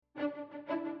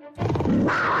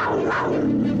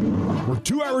We're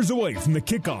 2 hours away from the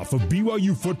kickoff of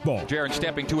BYU football. Jaron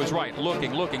stepping to his right,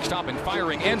 looking, stopping,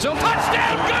 firing, end zone,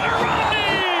 touchdown, Gunnar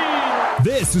Romney!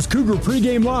 This is Cougar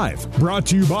Pregame Live, brought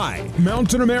to you by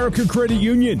Mountain America Credit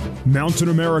Union. Mountain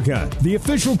America, the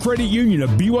official credit union of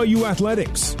BYU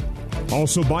Athletics.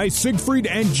 Also by Siegfried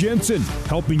and Jensen,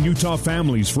 helping Utah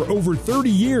families for over 30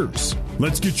 years.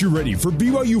 Let's get you ready for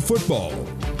BYU football.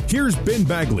 Here's Ben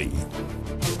Bagley.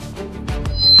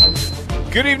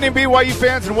 Good evening, BYU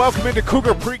fans, and welcome into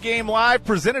Cougar Pregame Live,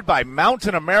 presented by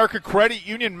Mountain America Credit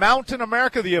Union. Mountain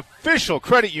America, the official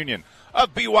credit union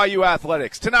of BYU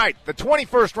Athletics. Tonight, the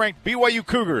 21st-ranked BYU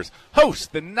Cougars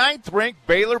host the 9th-ranked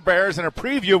Baylor Bears in a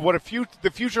preview of what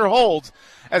the future holds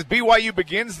as BYU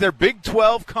begins their Big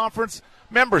 12 Conference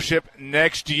membership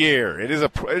next year. It is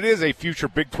a future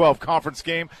Big 12 Conference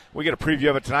game. We get a preview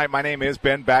of it tonight. My name is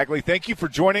Ben Bagley. Thank you for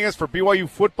joining us for BYU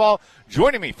football.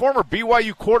 Joining me, former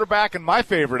BYU quarterback and my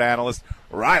favorite analyst,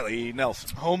 Riley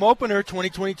Nelson. Home opener,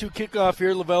 2022 kickoff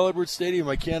here at LaVell Edwards Stadium.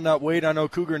 I cannot wait. I know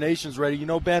Cougar Nation's ready. You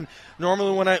know, Ben,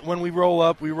 normally when we roll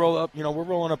up, we're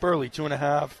rolling up early,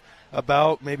 2.5.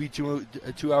 About maybe 2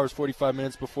 hours, 45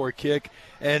 minutes before kick.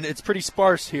 And it's pretty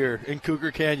sparse here in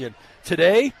Cougar Canyon.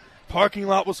 Today, parking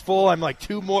lot was full. I'm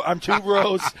two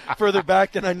rows further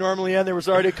back than I normally am. There was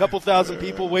already a couple thousand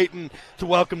people waiting to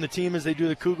welcome the team as they do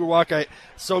the Cougar Walk. I'm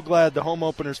so glad the home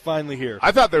opener's finally here.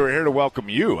 I thought they were here to welcome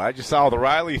you. I just saw the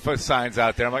Riley signs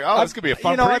out there. I'm like, this could be a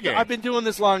fun pregame. I've been doing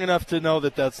this long enough to know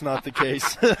that that's not the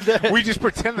case. We just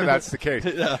pretend that's the case.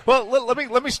 Yeah. Well,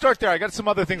 let me start there. I got some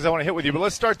other things I want to hit with you, but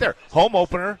let's start there. Home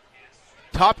opener,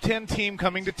 top 10 team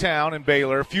coming to town in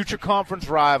Baylor, future conference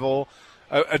rival.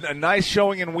 A nice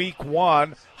showing in week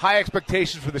one, high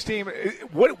expectations for this team.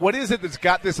 What is it that's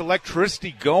got this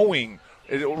electricity going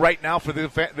right now for the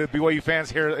BYU fans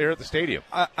here at the stadium?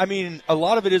 I mean, a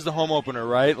lot of it is the home opener,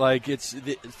 right? Like,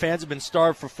 the fans have been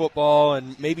starved for football,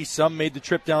 and maybe some made the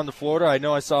trip down to Florida. I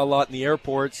know I saw a lot in the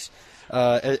airports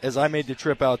as I made the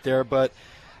trip out there, but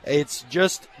it's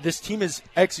just this team is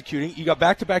executing. You got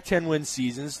back-to-back 10-win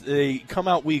seasons. They come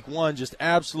out week one just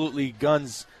absolutely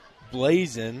guns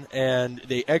blazing, and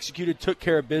they executed, took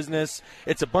care of business.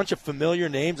 It's a bunch of familiar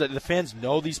names. The fans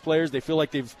know these players. They feel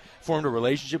like they've formed a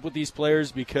relationship with these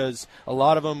players because a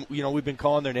lot of them, we've been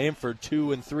calling their name for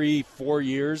 2 and 3, 4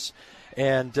 years.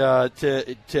 And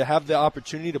to have the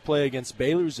opportunity to play against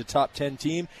Baylor, who's a top 10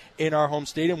 team in our home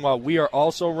stadium, while we are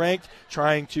also ranked,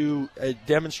 trying to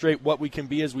demonstrate what we can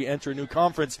be as we enter a new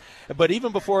conference. But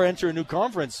even before I enter a new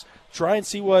conference, try and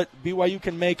see what BYU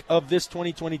can make of this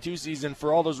 2022 season.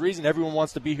 For all those reasons, everyone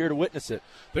wants to be here to witness it.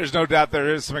 There's no doubt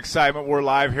there is some excitement. We're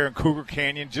live here in Cougar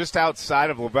Canyon, just outside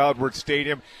of LaVell Edwards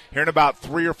Stadium. Here in about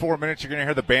 3 or 4 minutes, you're going to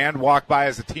hear the band walk by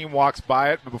as the team walks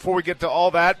by it. But before we get to all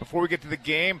that, before we get to the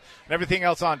game and everything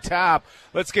else on tap,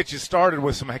 let's get you started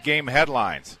with some game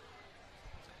headlines.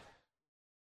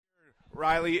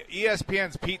 Riley,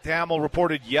 ESPN's Pete Thamel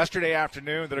reported yesterday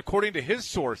afternoon that according to his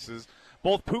sources,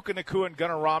 both Puka Nacua and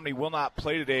Gunnar Romney will not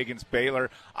play today against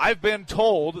Baylor. I've been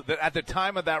told that at the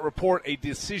time of that report, a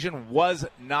decision was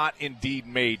not indeed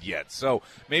made yet. So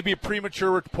maybe a premature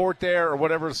report there or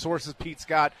whatever sources Pete's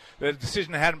got, the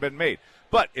decision hadn't been made.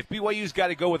 But if BYU's got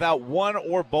to go without one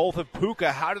or both of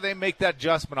Puka, how do they make that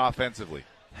adjustment offensively?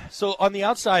 So on the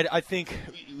outside, I think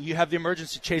you have the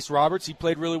emergence of Chase Roberts. He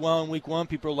played really well in week one.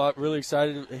 People are really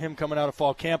excited him coming out of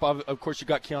fall camp. Of course, you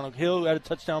got Keanu Hill, who had a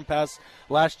touchdown pass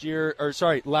last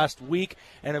week,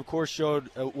 and of course showed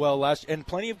well last. And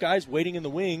plenty of guys waiting in the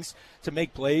wings to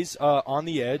make plays on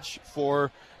the edge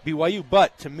for BYU.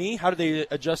 But to me, how do they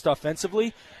adjust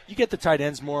offensively? You get the tight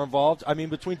ends more involved. I mean,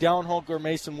 between Dallin Holker,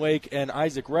 Mason Wake, and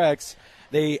Isaac Rex,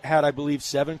 they had, I believe,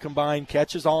 7 combined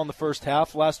catches all in the first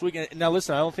half last week. And now,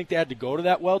 listen, I don't think they had to go to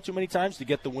that well too many times to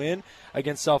get the win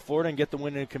against South Florida and get the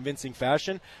win in a convincing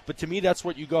fashion. But to me, that's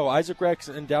what you go. Isaac Rex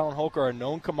and Dallin Holker are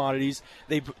known commodities.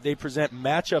 They present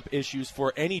matchup issues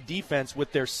for any defense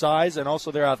with their size and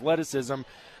also their athleticism.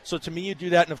 So to me, you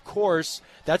do that, and of course,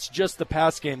 that's just the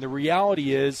pass game. The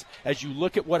reality is, as you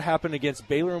look at what happened against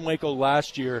Baylor and Waco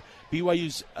last year,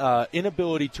 BYU's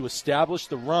inability to establish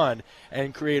the run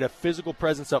and create a physical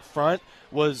presence up front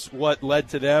was what led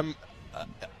to them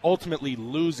ultimately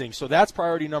losing. So that's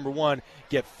priority number one: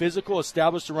 get physical,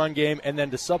 establish the run game, and then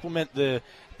to supplement the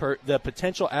the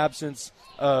potential absence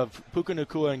of Puka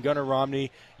Nacua and Gunnar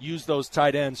Romney use those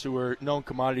tight ends who are known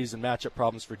commodities and matchup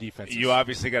problems for defenses. You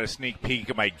obviously got a sneak peek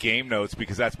at my game notes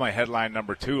because that's my headline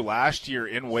number 2. Last year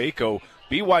in Waco,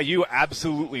 BYU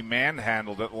absolutely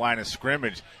manhandled at the line of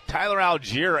scrimmage. Tyler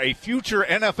Algier, a future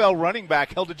NFL running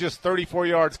back, held to just 34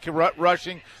 yards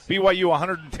rushing. BYU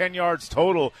 110 yards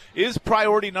total is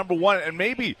priority number 1. And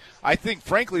maybe, I think,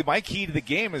 frankly, my key to the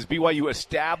game is BYU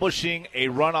establishing a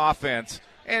run offense.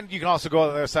 And you can also go on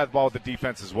the other side of the ball with the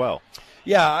defense as well.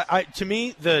 Yeah, to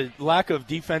me, the lack of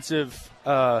defensive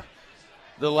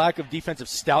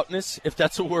stoutness, if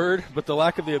that's a word, but the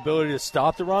lack of the ability to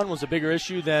stop the run was a bigger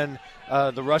issue than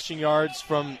the rushing yards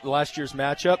from last year's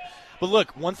matchup. But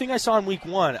look, one thing I saw in week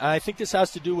 1, and I think this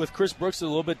has to do with Chris Brooks, a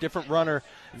little bit different runner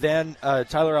than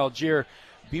Tyler Algier.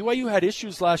 BYU had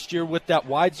issues last year with that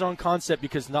wide zone concept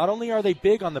because not only are they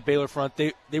big on the Baylor front,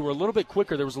 they were a little bit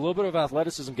quicker. There was a little bit of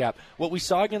athleticism gap. What we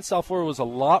saw against South Florida was a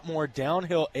lot more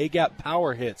downhill A-gap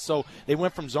power hits. So they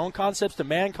went from zone concepts to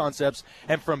man concepts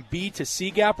and from B to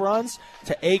C-gap runs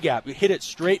to A-gap. We hit it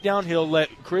straight downhill, let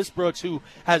Chris Brooks,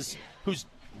 who's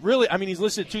really, I mean, he's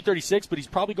listed at 236, but he's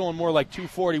probably going more like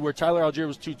 240, where Tyler Algier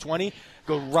was 220.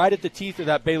 Go right at the teeth of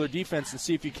that Baylor defense and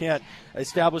see if you can't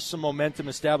establish some momentum,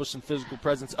 establish some physical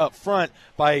presence up front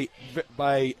by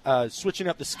switching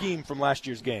up the scheme from last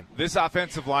year's game. This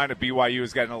offensive line of BYU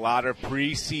has gotten a lot of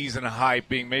preseason hype,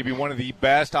 being maybe one of the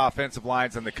best offensive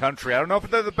lines in the country. I don't know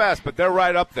if they're the best, but they're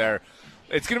right up there.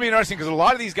 It's going to be interesting because a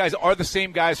lot of these guys are the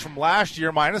same guys from last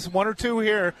year, minus 1 or 2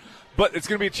 here. But it's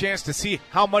going to be a chance to see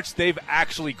how much they've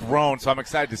actually grown. So I'm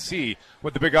excited to see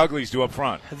what the Big Uglies do up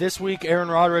front. This week, Aaron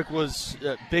Roderick was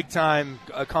big-time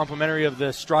complimentary of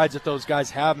the strides that those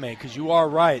guys have made. Because you are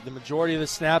right. The majority of the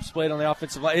snaps played on the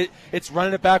offensive line, it's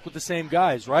running it back with the same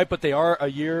guys, right? But they are a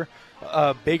year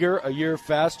bigger, a year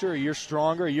faster, a year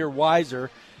stronger, a year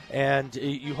wiser. And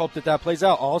you hope that plays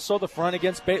out. Also, the front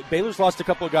against Baylor's lost a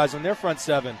couple of guys on their front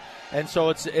 7. And so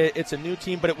it's a new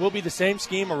team, but it will be the same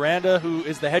scheme. Aranda, who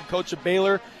is the head coach of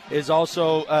Baylor, is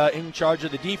also in charge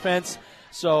of the defense.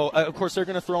 So, of course, they're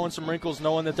going to throw in some wrinkles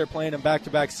knowing that they're playing in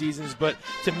back-to-back seasons. But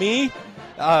to me,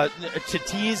 to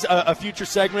tease a future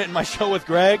segment in my show with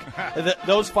Greg,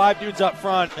 those 5 dudes up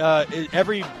front,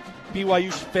 every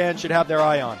BYU fan should have their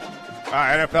eye on.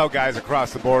 NFL guys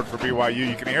across the board for BYU.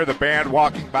 You can hear the band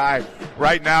walking by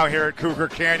right now here at Cougar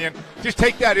Canyon. Just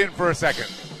take that in for a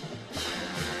second.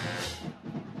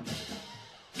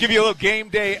 Give you a little game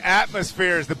day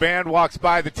atmosphere as the band walks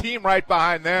by. The team right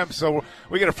behind them. So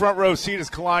we get a front row seat as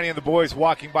Kalani and the boys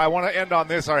walking by. I want to end on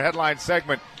this, our headline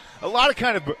segment. A lot of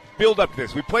kind of build up to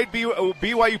this. We played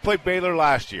BYU played Baylor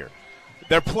last year.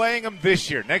 They're playing them this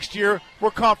year. Next year,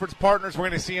 we're conference partners. We're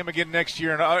going to see them again next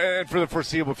year and for the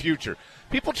foreseeable future.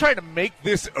 People trying to make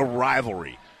this a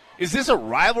rivalry. Is this a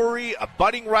rivalry, a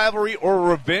budding rivalry, or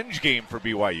a revenge game for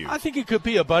BYU? I think it could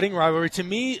be a budding rivalry. To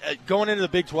me, going into the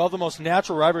Big 12, the most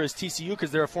natural rivalry is TCU because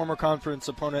they're a former conference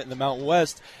opponent in the Mountain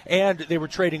West, and they were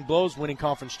trading blows winning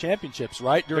conference championships,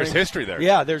 right? There's history there.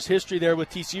 Yeah, there's history there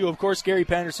with TCU. Of course, Gary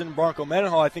Panderson and Bronco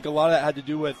Mendenhall, I think a lot of that had to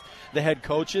do with the head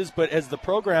coaches, but as the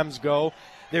programs go,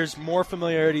 there's more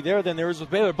familiarity there than there is with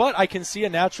Baylor. But I can see a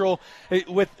natural,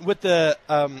 with the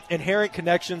inherent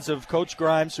connections of Coach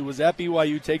Grimes, who was at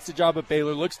BYU, takes the job at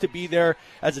Baylor, looks to be there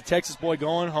as a Texas boy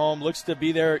going home, looks to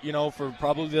be there, for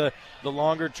probably the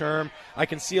longer term. I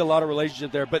can see a lot of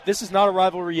relationship there. But this is not a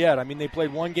rivalry yet. I mean, they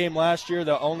played one game last year.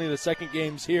 Only the second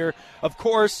game's here. Of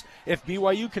course, if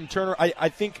BYU can turn, I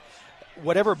think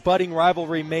whatever budding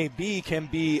rivalry may be can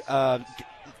be, the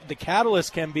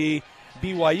catalyst can be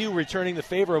BYU returning the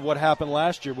favor of what happened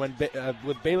last year when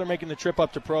with Baylor making the trip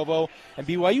up to Provo and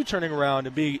BYU turning around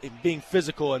and being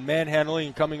physical and manhandling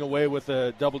and coming away with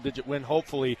a double-digit win,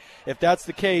 hopefully. If that's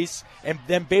the case, and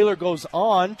then Baylor goes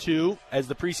on to, as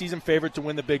the preseason favorite to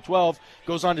win the Big 12,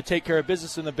 goes on to take care of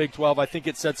business in the Big 12, I think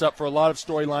it sets up for a lot of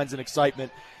storylines and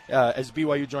excitement as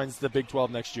BYU joins the Big 12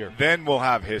 next year. Then we'll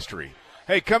have history.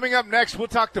 Hey, coming up next, we'll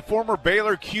talk to former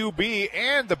Baylor QB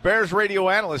and the Bears radio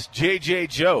analyst, J.J.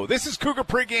 Joe. This is Cougar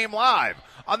Pregame Live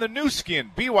on the new skin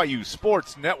BYU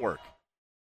Sports Network.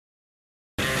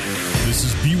 This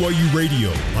is BYU Radio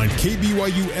on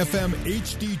KBYU FM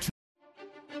HD2.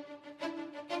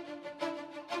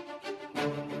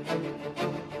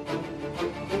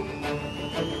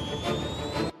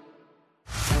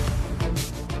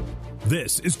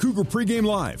 This is Cougar Pregame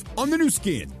Live on the new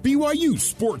skin BYU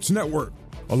Sports Network.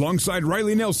 Alongside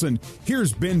Riley Nelson,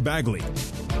 here's Ben Bagley.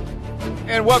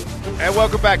 And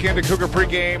welcome back into Cougar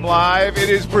Pregame Live. It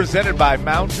is presented by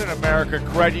Mountain America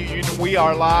Credit Union. We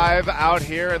are live out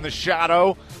here in the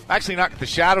shadow. Actually, not the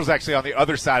shadow's actually on the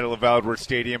other side of LaVell Edwards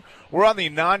Stadium. We're on the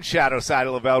non-shadow side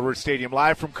of LaVell Edwards Stadium,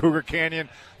 live from Cougar Canyon.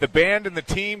 The band and the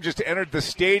team just entered the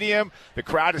stadium. The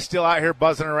crowd is still out here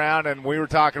buzzing around, and we were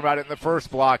talking about it in the first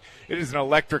block. It is an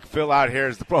electric fill out here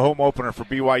as the home opener for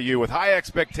BYU with high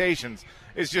expectations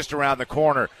is just around the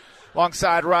corner.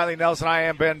 Alongside Riley Nelson, I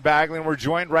am Ben Bagley, and we're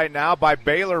joined right now by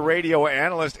Baylor radio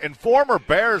analyst and former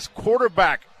Bears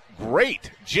quarterback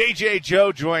great J.J.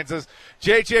 Joe joins us.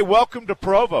 J.J., welcome to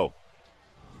Provo.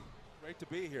 Great to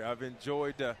be here. I've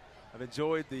enjoyed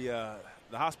the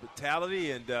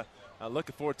hospitality, and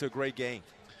looking forward to a great game.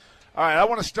 All right, I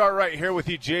want to start right here with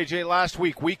you, JJ. Last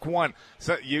week, week one,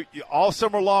 so you all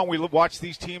summer long we watched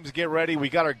these teams get ready. We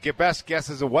got our best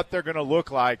guesses of what they're going to look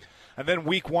like, and then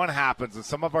week one happens, and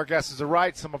some of our guesses are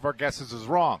right, some of our guesses is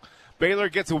wrong. Baylor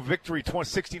gets a victory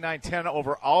 69-10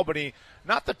 over Albany.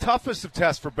 Not the toughest of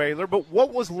tests for Baylor, but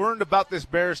what was learned about this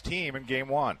Bears team in game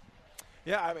one?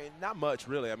 Yeah, I mean, not much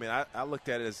really. I mean, I looked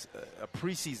at it as a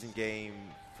preseason game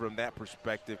from that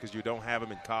perspective because you don't have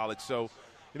them in college. So,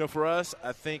 you know, for us,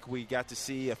 I think we got to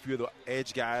see a few of the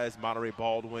edge guys, Monterey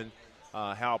Baldwin,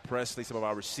 Hal Presley, some of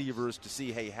our receivers, to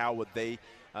see, hey, how would they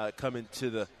come into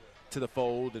the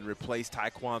fold and replace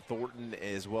Tyquan Thornton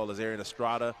as well as Aaron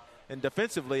Estrada. And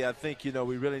defensively, I think, you know,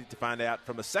 we really need to find out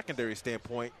from a secondary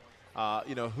standpoint,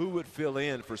 you know, who would fill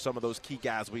in for some of those key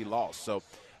guys we lost. So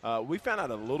we found out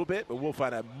a little bit, but we'll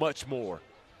find out much more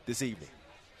this evening.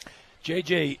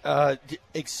 JJ,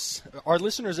 our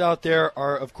listeners out there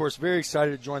are, of course, very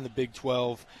excited to join the Big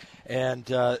 12.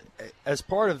 And as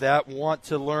part of that, want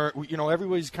to learn, you know,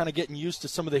 everybody's kind of getting used to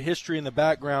some of the history and the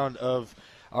background of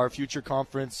our future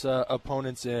conference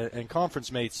opponents and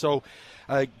conference mates. So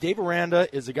Dave Aranda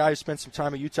is a guy who spent some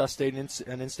time at Utah State,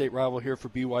 an in-state rival here for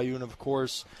BYU. And, of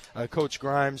course, Coach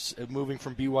Grimes moving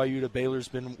from BYU to Baylor has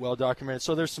been well documented.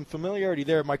 So there's some familiarity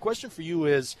there. My question for you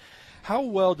is, how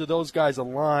well do those guys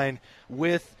align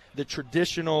with the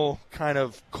traditional kind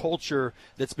of culture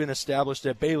that's been established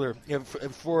at Baylor? You know,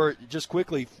 for just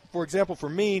quickly, for example, for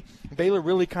me, Baylor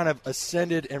really kind of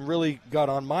ascended and really got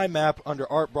on my map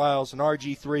under Art Briles and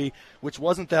RG3, which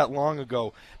wasn't that long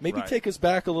ago. Maybe Right. Take us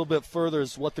back a little bit further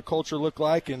as what the culture looked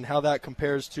like and how that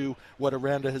compares to what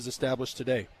Aranda has established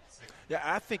today. Yeah,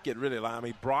 I think it really, I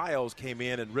mean, Briles came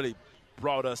in and really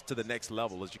brought us to the next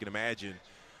level, as you can imagine.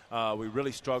 We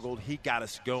really struggled. He got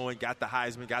us going, got the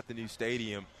Heisman, got the new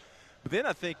stadium. But then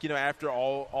I think, you know, after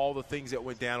all the things that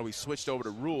went down, we switched over to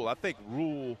Rule. I think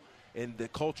Rule and the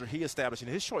culture he established in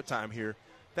his short time here,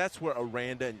 that's where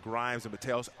Aranda and Grimes and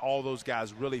Mateos, all those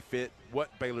guys really fit what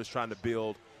Baylor's trying to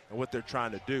build and what they're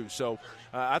trying to do. So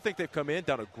I think they've come in,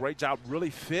 done a great job,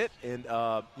 really fit, and,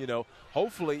 you know,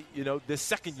 hopefully, you know, this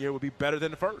second year will be better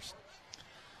than the first.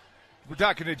 We're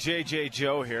talking to J.J.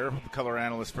 Joe here, the color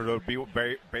analyst for the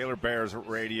Baylor Bears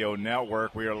Radio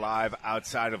Network. We are live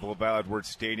outside of LaVell Edwards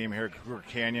Stadium here at Cougar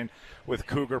Canyon with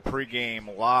Cougar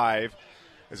Pregame Live.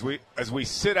 As we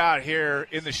sit out here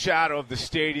in the shadow of the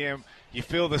stadium, you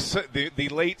feel the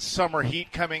late summer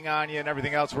heat coming on you and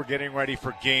everything else. We're getting ready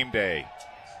for game day.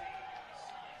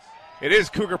 It is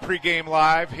Cougar Pregame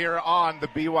Live here on the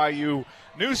BYU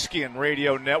New Skin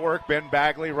Radio Network. Ben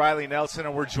Bagley, Riley Nelson,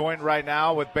 and we're joined right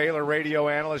now with Baylor radio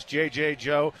analyst J.J.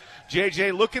 Joe.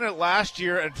 J.J., looking at last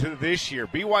year and to this year,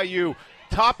 BYU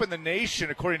top in the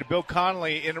nation, according to Bill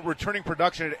Connolly, in returning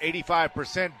production at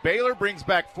 85%. Baylor brings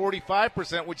back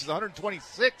 45%, which is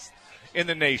 126th in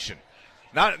the nation.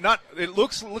 Not. It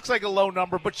looks like a low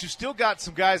number, but you still got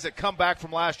some guys that come back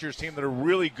from last year's team that are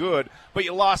really good, but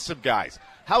you lost some guys.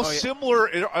 How similar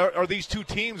are these two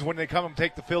teams when they come and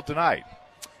take the field tonight?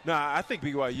 No, I think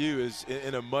BYU is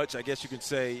in a much, I guess you could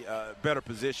say, better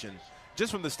position,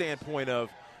 just from the standpoint of,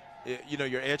 you know,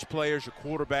 your edge players, your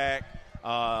quarterback,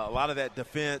 a lot of that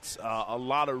defense, a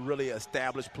lot of really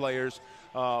established players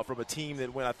from a team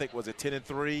that went, I think, was it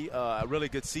 10-3, a really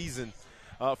good season.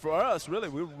 For us, really,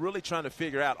 we're really trying to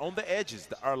figure out on the edges.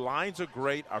 Our lines are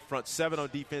great. Our front seven on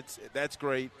defense, that's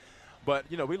great. But,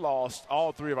 you know, we lost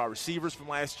all three of our receivers from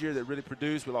last year that really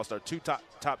produced. We lost our two top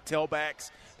tailbacks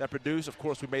that produced. Of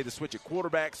course, we made the switch at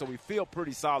quarterback, so we feel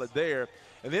pretty solid there.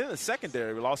 And then in the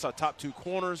secondary, we lost our top two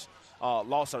corners,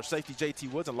 lost our safety, J.T.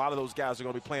 Woods. A lot of those guys are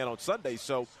going to be playing on Sunday.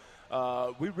 So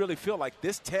we really feel like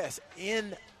this test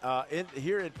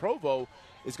here in Provo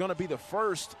is going to be the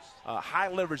first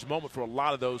high-leverage moment for a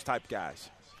lot of those type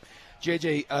guys.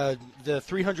 JJ, the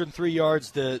 303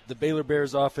 yards the Baylor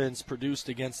Bears offense produced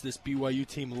against this BYU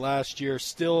team last year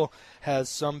still has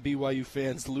some BYU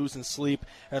fans losing sleep,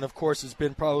 and of course has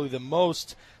been probably the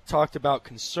most talked about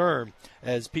concern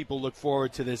as people look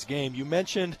forward to this game. You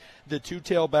mentioned the two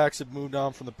tailbacks have moved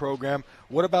on from the program.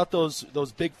 What about those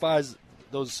big fives,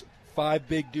 those 5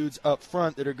 big dudes up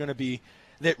front that are going to be,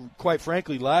 that quite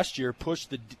frankly last year pushed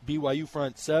the BYU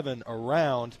front 7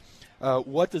 around?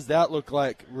 What does that look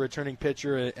like, returning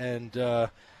pitcher, and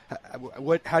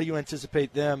how do you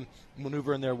anticipate them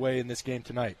maneuvering their way in this game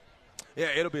tonight? Yeah,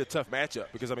 it'll be a tough matchup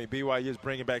because, BYU is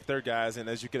bringing back their guys, and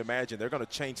as you can imagine, they're going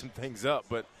to change some things up.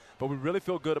 But we really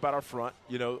feel good about our front.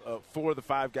 4 of the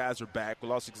 5 guys are back. We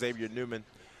lost Xavier Newman.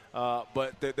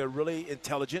 But they're really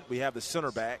intelligent. We have the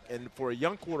center back. And for a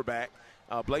young quarterback,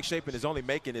 Blake Shapen is only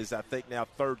making his, I think, now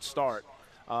 3rd start.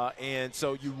 And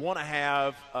so you want to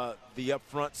have the up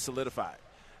front solidified.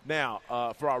 Now,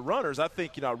 for our runners, I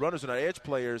think, our runners and our edge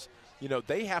players,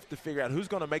 they have to figure out who's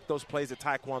going to make those plays that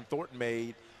Tyquan Thornton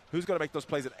made, who's going to make those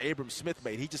plays that Abram Smith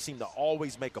made. He just seemed to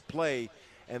always make a play,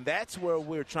 and that's where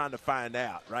we're trying to find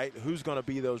out, right, who's going to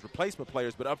be those replacement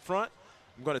players. But up front,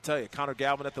 I'm going to tell you, Connor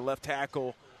Galvin at the left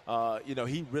tackle,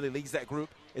 he really leads that group.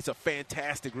 It's a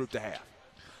fantastic group to have.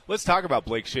 Let's talk about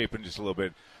Blake Shapen just a little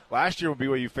bit. Last year when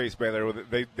BYU faced Baylor,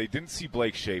 they didn't see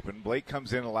Blake Shapen. Blake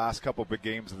comes in the last couple of big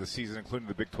games of the season, including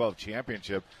the Big 12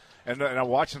 championship. And I'm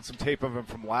watching some tape of him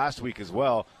from last week as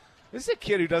well. This is a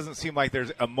kid who doesn't seem like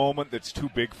there's a moment that's too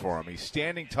big for him. He's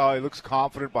standing tall. He looks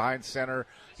confident behind center.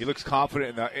 He looks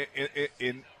confident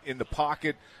in the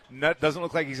pocket. Doesn't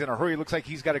look like he's in a hurry. He looks like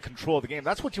he's got to control the game.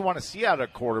 That's what you want to see out of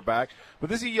a quarterback. But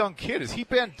this is a young kid. Has he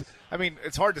been –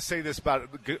 it's hard to say this about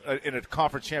in a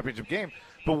conference championship game,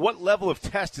 but what level of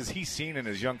test has he seen in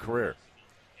his young career?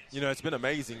 It's been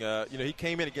amazing. He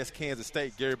came in against Kansas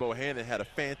State. Gary Bohannon had a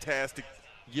fantastic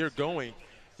year going.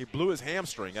 He blew his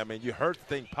hamstring. You heard the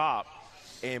thing pop.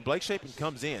 And Blake Shapen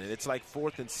comes in, and it's like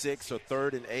 4th and 6 or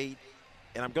 3rd and 8.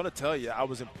 And I'm going to tell you, I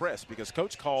was impressed because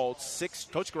Coach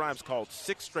Grimes called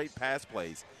 6 straight pass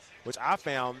plays, which I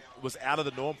found was out of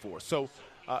the norm for us. So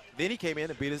then he came in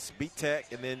and beat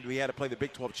Tech, and then we had to play the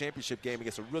Big 12 championship game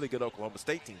against a really good Oklahoma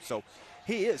State team. So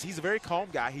he's a very calm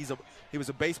guy. He was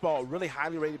a really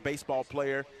highly rated baseball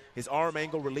player. His arm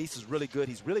angle release is really good.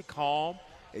 He's really calm.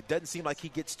 It doesn't seem like he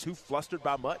gets too flustered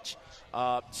by much.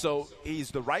 So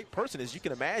he's the right person, as you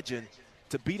can imagine,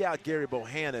 to beat out Gary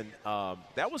Bohannon.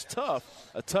 That was tough,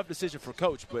 a tough decision for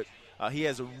Coach, but he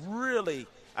has a really,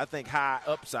 I think, high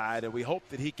upside, and we hope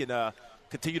that he can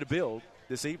continue to build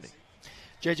this evening.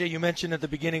 JJ, you mentioned at the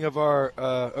beginning of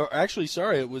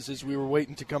it was as we were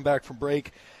waiting to come back from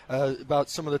break, about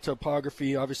some of the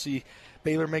topography. Obviously,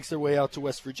 Baylor makes their way out to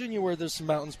West Virginia where there's some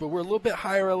mountains, but we're a little bit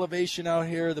higher elevation out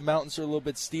here. The mountains are a little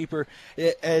bit steeper.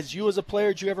 As you as a player,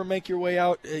 did you ever make your way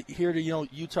out here to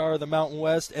Utah or the Mountain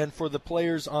West? And for the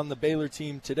players on the Baylor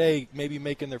team today, maybe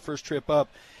making their first trip up,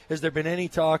 has there been any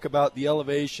talk about the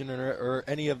elevation or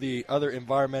any of the other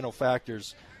environmental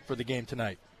factors for the game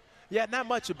tonight? Yeah, not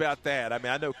much about that. I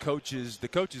know the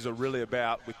coaches are really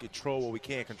about we control what we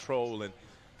can't control, and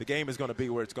the game is going to be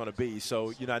where it's going to be.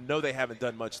 So, I know they haven't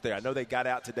done much there. I know they got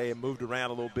out today and moved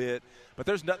around a little bit, but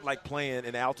there's nothing like playing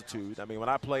in altitude. When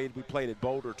I played, we played at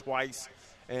Boulder twice,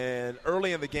 and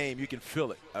early in the game you can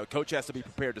feel it. Coach has to be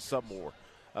prepared to sub more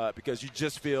because you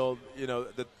just feel,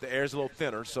 the air's a little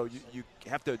thinner, so you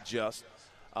have to adjust.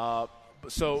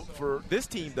 So for this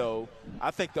team, though,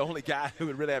 I think the only guy who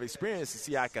would really have experience is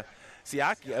Siaki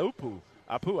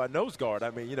Apu, a nose guard.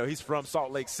 He's from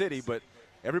Salt Lake City, but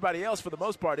everybody else, for the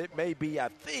most part, it may be, I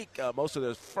think, most of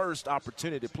their first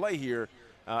opportunity to play here,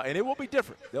 and it will be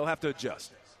different. They'll have to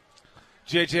adjust.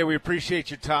 JJ, we appreciate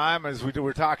your time as we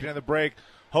were talking in the break.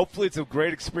 Hopefully it's a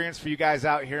great experience for you guys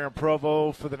out here in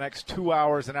Provo for the next 2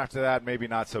 hours, and after that, maybe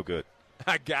not so good.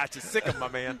 I got you. Sick of my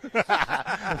man.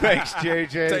 Thanks,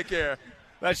 JJ. Take care.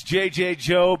 That's JJ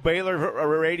Joe, Baylor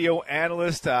radio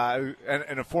analyst and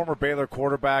a former Baylor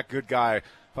quarterback. Good guy.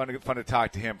 Fun to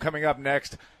talk to him. Coming up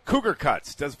next, Cougar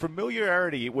Cuts. Does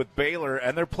familiarity with Baylor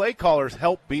and their play callers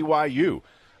help BYU?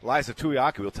 Liza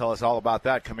Tuiaki will tell us all about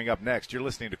that coming up next. You're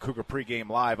listening to Cougar Pregame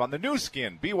Live on the new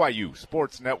skin, BYU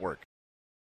Sports Network.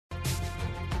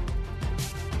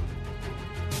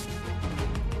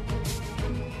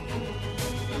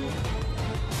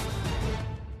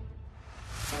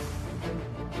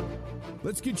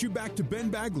 Let's get you back to Ben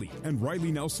Bagley and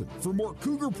Riley Nelson for more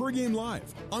Cougar Pregame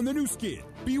Live on the new skin,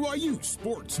 BYU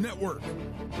Sports Network.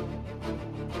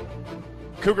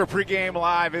 Cougar Pregame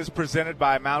Live is presented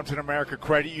by Mountain America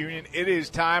Credit Union. It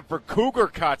is time for Cougar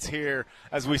Cuts here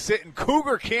as we sit in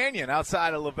Cougar Canyon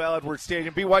outside of LaVell Edwards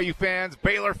Stadium. BYU fans,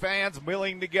 Baylor fans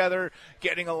milling together,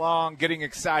 getting along, getting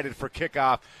excited for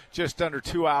kickoff just under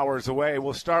 2 hours away.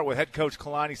 We'll start with head coach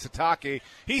Kalani Sitake.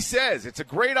 He says it's a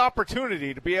great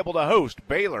opportunity to be able to host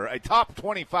Baylor, a top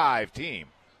 25 team.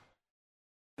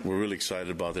 We're really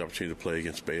excited about the opportunity to play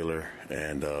against Baylor,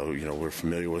 and we're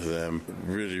familiar with them.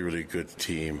 Really, really good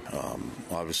team.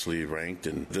 Obviously ranked,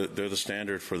 and they're the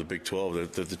standard for the Big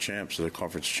 12. They're the champs, they're the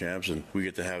conference champs, and we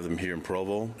get to have them here in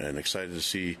Provo. And excited to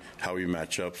see how we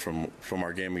match up from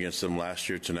our game against them last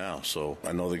year to now. So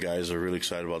I know the guys are really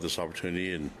excited about this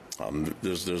opportunity, and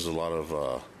there's a lot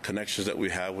of connections that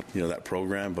we have with that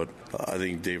program, but I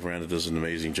think Dave Aranda does an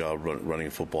amazing job running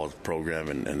a football program,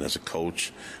 and as a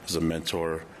coach, as a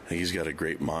mentor, I think he's got a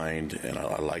great mind, and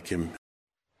I like him.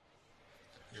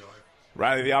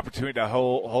 Riley, the opportunity to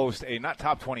host a not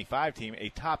top 25 team, a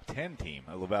top 10 team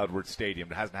at LaVell Edwards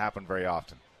Stadium. It hasn't happened very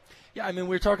often. Yeah, I mean,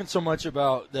 we're talking so much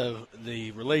about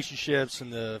the relationships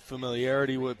and the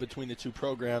familiarity between the two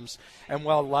programs. And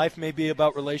while life may be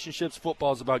about relationships,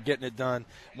 football is about getting it done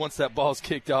once that ball's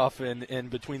kicked off and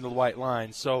between the white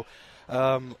lines. So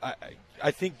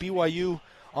I think BYU,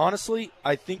 honestly,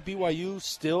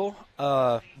 still,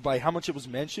 by how much it was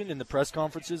mentioned in the press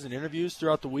conferences and interviews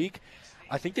throughout the week,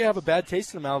 I think they have a bad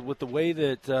taste in the mouth with the way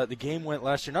that the game went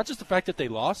last year. Not just the fact that they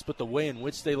lost, but the way in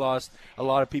which they lost. A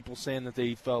lot of people saying that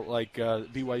they felt like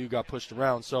BYU got pushed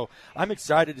around. So I'm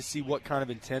excited to see what kind of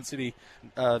intensity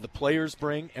the players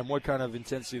bring and what kind of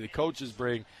intensity the coaches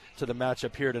bring to the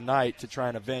matchup here tonight to try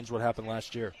and avenge what happened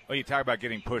last year. Well, you talk about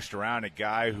getting pushed around. A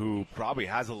guy who probably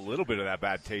has a little bit of that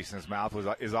bad taste in his mouth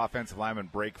is offensive lineman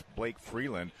Blake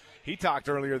Freeland. He talked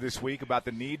earlier this week about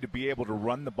the need to be able to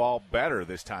run the ball better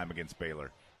this time against Baylor.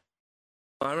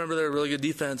 I remember they're a really good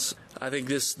defense. I think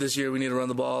this year we need to run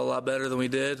the ball a lot better than we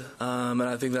did, and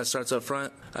I think that starts up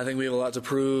front. I think we have a lot to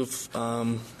prove,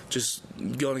 just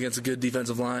going against a good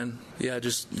defensive line. Yeah,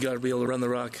 just got to be able to run the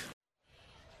rock.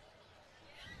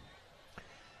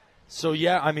 So,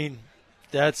 yeah, I mean,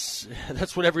 that's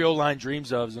what every O-line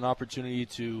dreams of, is an opportunity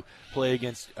to play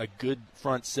against a good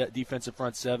defensive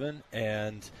front seven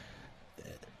and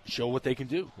show what they can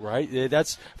do, right?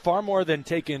 That's far more than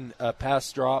taking a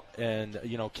pass drop and,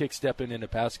 kick stepping into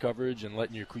pass coverage and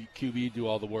letting your QB do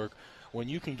all the work. When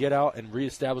you can get out and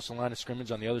reestablish the line of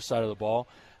scrimmage on the other side of the ball,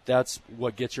 that's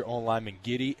what gets your own lineman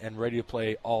giddy and ready to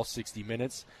play all 60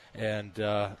 minutes. And,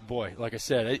 boy, like I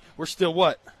said, we're still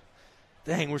what?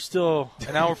 Dang, we're still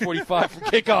an hour 45 from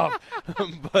kickoff,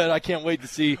 but I can't wait to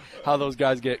see how those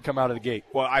guys come out of the gate.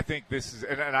 Well, I think this is,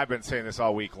 and I've been saying this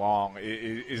all week long,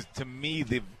 is to me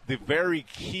the very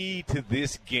key to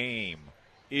this game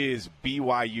is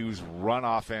BYU's run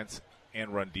offense and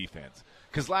run defense.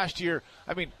 Because last year,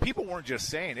 I mean, people weren't just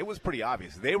saying, it was pretty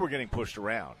obvious. They were getting pushed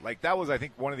around. Like, that was, I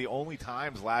think, one of the only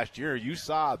times last year you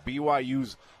saw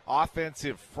BYU's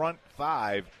offensive front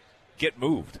five get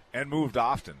moved, and moved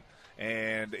often.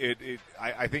 And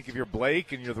I think if you're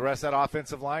Blake and you're the rest of that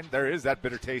offensive line, there is that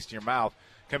bitter taste in your mouth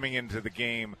coming into the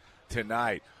game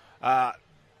tonight.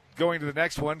 Going to the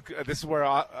next one, this is where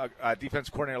defense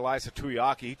coordinator Laisa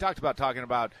Tuiaki, he talked about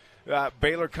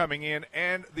Baylor coming in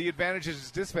and the advantages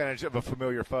and disadvantages of a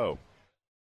familiar foe.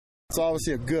 It's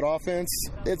obviously a good offense.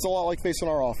 It's a lot like facing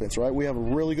our offense, right? We have a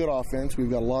really good offense. We've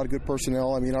got a lot of good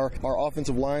personnel. I mean, our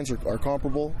offensive lines are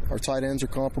comparable. Our tight ends are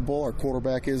comparable. Our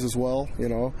quarterback is as well,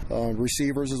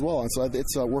 receivers as well. And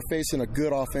so we're facing a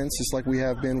good offense, just like we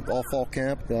have been all fall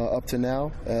camp up to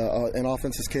now. An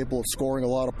offense is capable of scoring a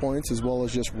lot of points as well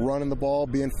as just running the ball,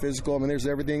 being physical. I mean, there's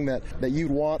everything that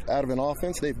you'd want out of an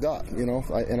offense, they've got,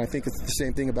 and I think it's the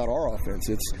same thing about our offense.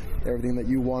 It's everything that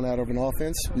you want out of an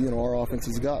offense, our offense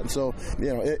has got. And so,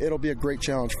 it'll be a great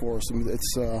challenge for us. I mean,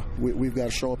 we've got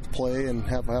to show up to play and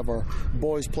have our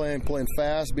boys playing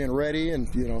fast, being ready, and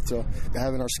to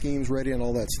having our schemes ready and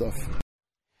all that stuff.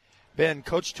 Ben,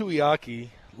 Coach Tuiaki,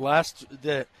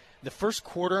 the first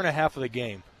quarter and a half of the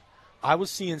game, I was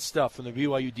seeing stuff from the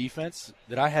BYU defense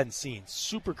that I hadn't seen.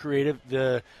 Super creative.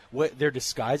 Their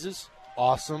disguises,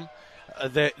 awesome.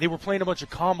 They were playing a bunch of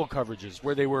combo coverages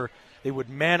where they would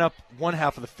man up one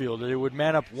half of the field, or they would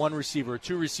man up one receiver or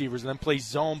two receivers and then play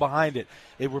zone behind it.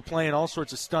 They were playing all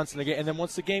sorts of stunts in the game. And then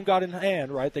once the game got in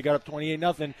hand, right, they got up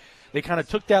 28-0, they kind of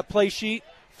took that play sheet,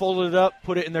 folded it up,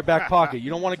 put it in their back pocket. You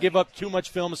don't want to give up too much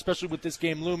film, especially with this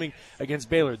game looming against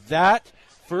Baylor. That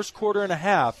first quarter and a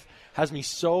half has me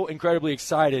so incredibly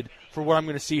excited for what I'm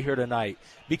going to see here tonight.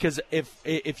 Because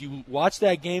if you watch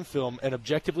that game film and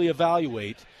objectively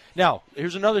evaluate – now,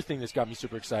 here's another thing that's got me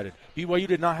super excited. BYU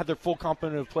did not have their full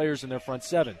complement of players in their front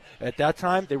seven. At that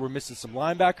time, they were missing some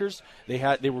linebackers.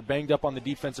 They were banged up on the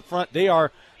defensive front. They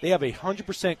have a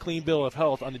 100% clean bill of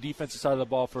health on the defensive side of the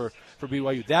ball for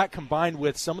BYU. That combined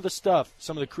with some of the stuff,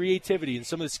 some of the creativity, and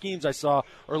some of the schemes I saw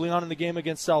early on in the game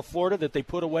against South Florida that they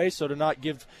put away so to not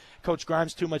give Coach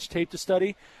Grimes too much tape to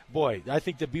study. Boy, I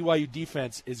think the BYU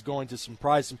defense is going to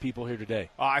surprise some people here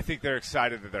today. I think they're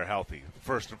excited that they're healthy,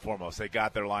 first and foremost. They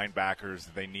got their linebackers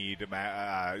that they need.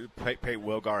 Pate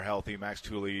Wilgar healthy, Max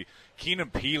Tooley.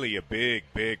 Keenan Peely, a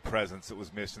big presence that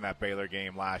was missed in that Baylor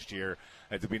game last year.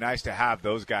 It'd be nice to have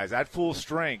those guys at full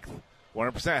strength,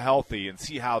 100% healthy, and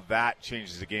see how that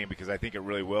changes the game, because I think it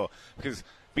really will. Because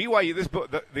BYU,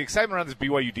 the excitement around this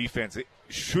BYU defense, it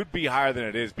should be higher than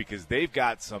it is, because they've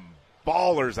got some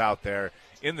ballers out there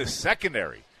in the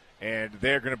secondary, and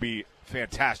they're going to be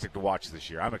fantastic to watch this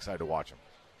year. I'm excited to watch them.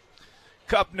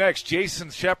 Up next, Jason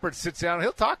Shepard sits down.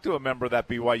 He'll talk to a member of that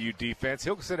BYU defense.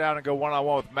 He'll sit down and go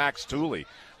one-on-one with Max Tooley.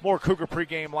 More Cougar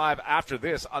Pregame Live after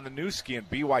this on the new skin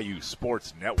BYU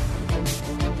Sports Network.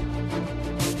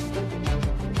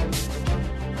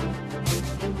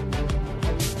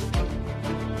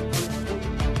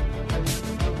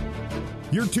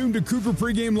 You're tuned to Cougar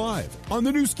Pregame Live on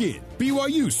the new skin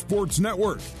BYU Sports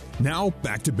Network. Now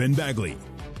back to Ben Bagley.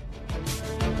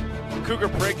 Cougar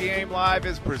Pregame Live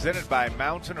is presented by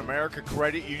Mountain America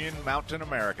Credit Union. Mountain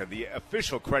America, the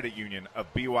official credit union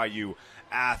of BYU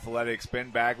Athletics. Ben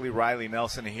Bagley, Riley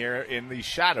Nelson here in the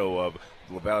shadow of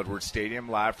LaVell Edwards Stadium,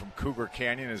 live from Cougar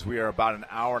Canyon, as we are about an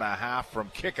hour and a half from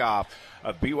kickoff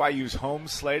of BYU's home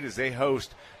slate as they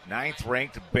host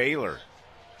 9th-ranked Baylor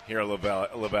here at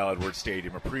LaVell Edwards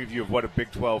Stadium. A preview of what a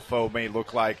Big 12 foe may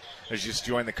look like as you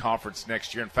join the conference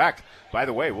next year. In fact, by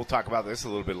the way, we'll talk about this a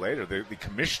little bit later. The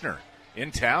commissioner in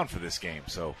town for this game,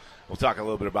 so we'll talk a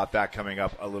little bit about that coming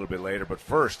up a little bit later. But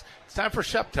first, it's time for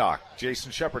Shep Talk.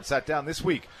 Jason Shepard sat down this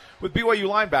week with BYU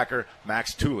linebacker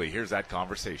Max Tooley. Here's that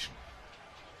conversation.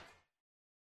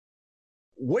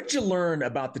 What'd you learn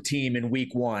about the team in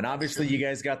week one? Obviously, you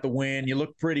guys got the win. You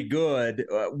look pretty good.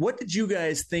 What did you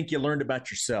guys think you learned about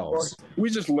yourselves?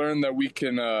 We just learned that we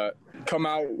can come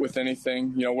out with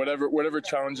anything, whatever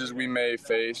challenges we may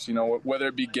face, whether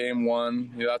it be game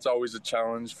one, that's always a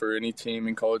challenge for any team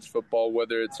in college football,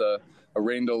 whether it's a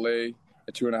rain delay,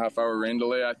 a 2.5-hour rain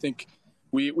delay. I think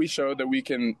we showed that we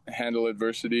can handle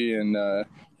adversity and,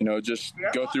 just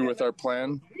go through with our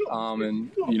plan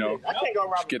and,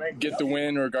 get the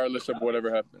win regardless of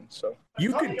whatever happens. So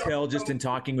you could tell just in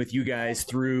talking with you guys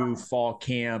through fall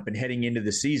camp and heading into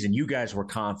the season, you guys were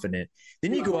confident.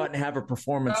 Then you go out and have a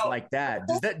performance like that.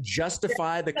 Does that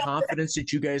justify the confidence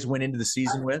that you guys went into the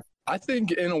season with? I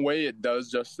think in a way it does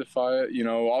justify it.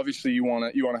 Obviously you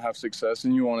want to have success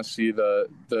and you want to see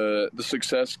the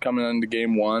success coming into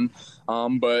game one.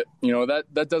 But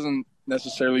that doesn't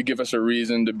necessarily give us a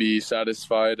reason to be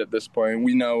satisfied at this point.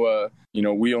 We know,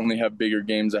 we only have bigger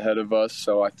games ahead of us.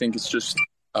 So I think it's just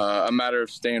a matter of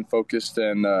staying focused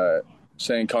and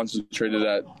staying concentrated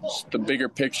at the bigger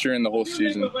picture in the whole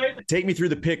season. Take me through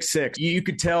the pick six. You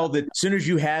could tell that as soon as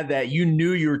you had that, you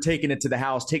knew you were taking it to the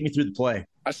house. Take me through the play.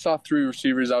 I saw 3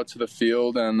 receivers out to the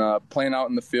field, and playing out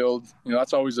in the field,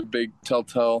 that's always a big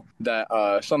telltale that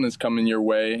something's coming your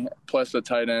way. Plus, the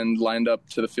tight end lined up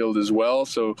to the field as well.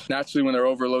 So naturally, when they're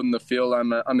overloading the field,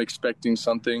 I'm expecting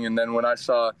something. And then when I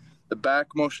saw the back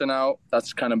motion out, that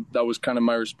was kind of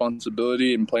my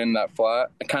responsibility in playing that flat.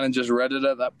 I kind of just read it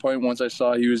at that point. Once I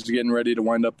saw he was getting ready to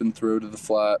wind up and throw to the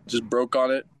flat, just broke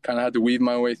on it. Kind of had to weave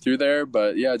my way through there,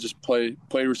 but yeah, just play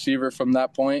receiver from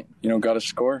that point. Got to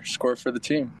score for the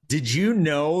team. Did you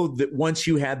know that once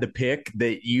you had the pick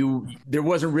that there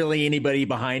wasn't really anybody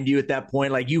behind you at that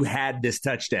point? Like you had this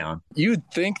touchdown. You'd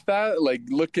think that, like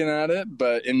looking at it,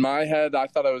 but in my head, I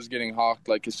thought I was getting hawked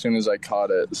like as soon as I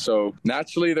caught it. So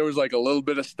naturally, there was like a little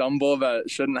bit of stumble that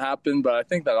shouldn't happen, but I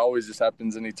think that always just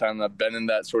happens anytime I've been in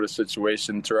that sort of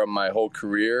situation throughout my whole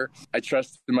career. I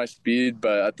trusted my speed,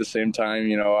 but at the same time,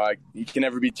 you can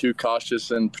never be too cautious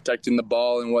in protecting the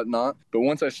ball and whatnot. But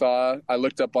once I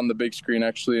looked up on the big screen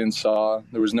actually and saw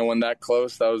there was no one that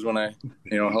close. That was when I,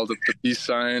 held up the peace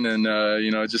sign and,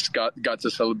 just got to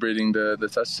celebrating the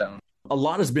touchdown. A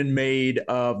lot has been made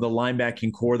of the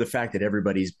linebacking core, the fact that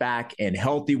everybody's back and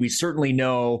healthy. We certainly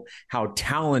know how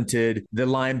talented the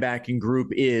linebacking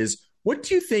group is. What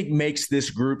do you think makes this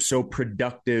group so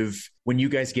productive when you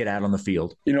guys get out on the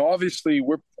field? Obviously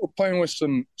we're playing with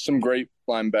some great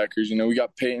linebackers. We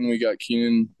got Peyton, we got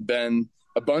Keenan, Ben,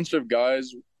 a bunch of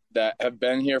guys that have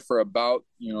been here for about,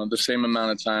 the same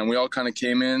amount of time. We all kind of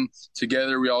came in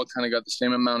together. We all kind of got the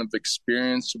same amount of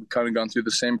experience. We've kind of gone through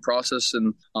the same process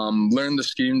and learned the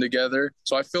scheme together.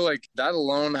 So I feel like that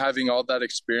alone, having all that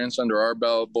experience under our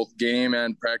belt, both game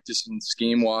and practice and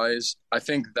scheme wise, I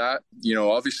think that,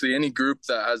 obviously any group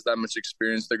that has that much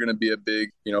experience, they're going to be a big,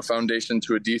 foundation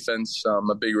to a defense,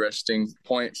 a big resting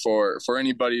point for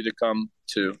anybody to come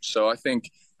to. So I think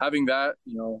having that,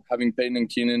 having Peyton and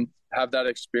Keenan have that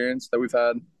experience that we've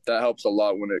had, that helps a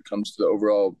lot when it comes to the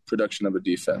overall production of a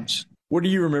defense. What do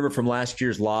you remember from last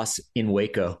year's loss in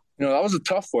Waco? That was a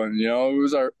tough one. It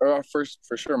was our first,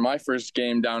 for sure, my first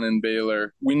game down in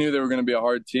Baylor. We knew they were going to be a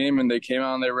hard team, and they came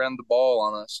out and they ran the ball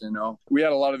on us. We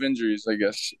had a lot of injuries, I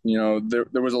guess.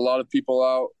 There was a lot of people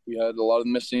out. We had a lot of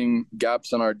missing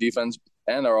gaps on our defense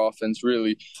and our offense,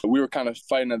 really. We were kind of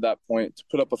fighting at that point to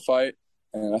put up a fight,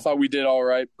 and I thought we did all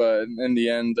right, but in the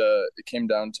end, it came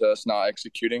down to us not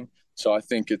executing. So I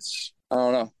think I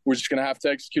don't know. We're just going to have to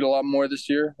execute a lot more this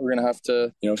year. We're going to have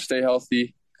to, stay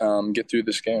healthy, get through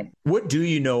this game. What do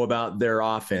you know about their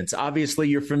offense? Obviously,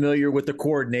 you're familiar with the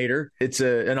coordinator. It's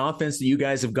an offense that you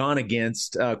guys have gone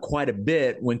against quite a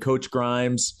bit when Coach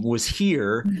Grimes was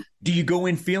here. Do you go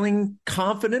in feeling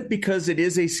confident because it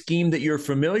is a scheme that you're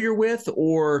familiar with,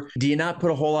 or do you not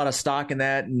put a whole lot of stock in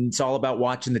that and it's all about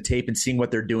watching the tape and seeing what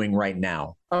they're doing right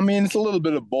now? I mean, it's a little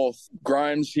bit of both.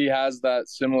 Grimes, he has that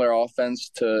similar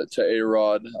offense to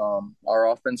A-Rod.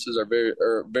 Our offenses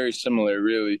are very similar,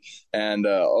 really. And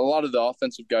a lot of the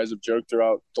offensive guys have joked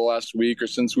throughout the last week or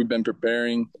since we've been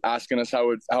preparing, asking us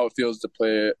how it feels to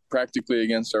play practically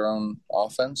against our own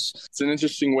offense. It's an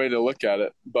interesting way to look at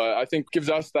it, but I think it gives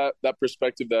us that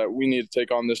perspective that we need to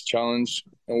take on this challenge.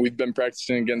 And we've been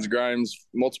practicing against Grimes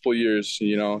multiple years,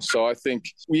 So I think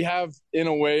we have, in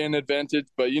a way, an advantage,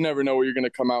 but you never know what you're going to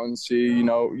come out and see.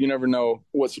 You never know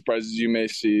what surprises you may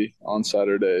see on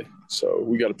Saturday. So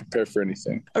we got to prepare for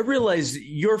anything. I realize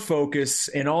your focus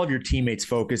and all of your teammates'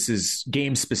 focus is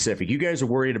game specific. You guys are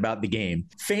worried about the game.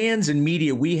 Fans and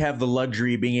media, we have the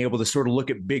luxury of being able to sort of look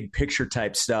at big picture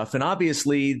type stuff. And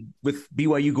obviously, with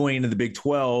BYU going into the Big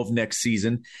 12 next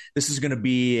season, this is going to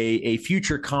be a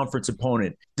future conference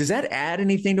opponent. Does that add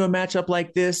anything to a matchup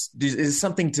like this? Is it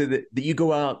something that you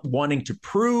go out wanting to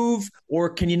prove, or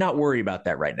can you not worry about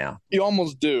that right now? You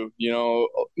almost do.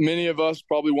 Many of us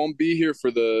probably won't be here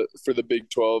for the Big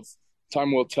 12.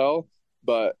 Time will tell.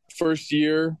 But first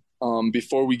year,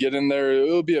 before we get in there,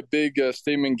 it'll be a big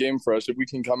statement game for us. If we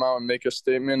can come out and make a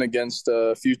statement against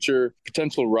a future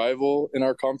potential rival in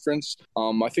our conference,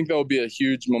 I think that will be a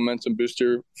huge momentum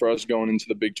booster for us going into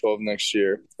the Big 12 next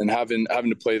year and having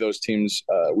to play those teams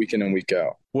week in and week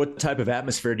out. What type of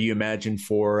atmosphere do you imagine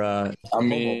for I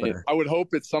would hope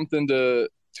it's something to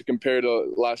compare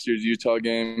to last year's Utah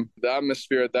game. The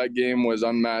atmosphere at that game was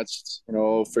unmatched,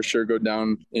 for sure go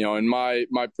down, in my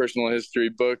personal history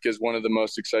book is one of the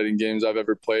most exciting games I've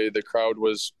ever played. The crowd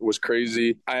was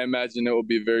crazy. I imagine it will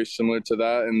be very similar to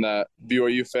that, and that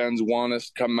BYU fans want us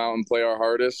to come out and play our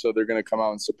hardest, so they're going to come out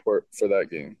and support for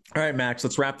that game. All right, Max,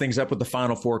 let's wrap things up with the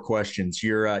final four questions.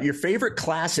 Your favorite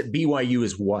class at BYU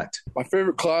is what? My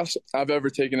favorite class I've ever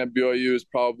taken at BYU is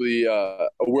probably a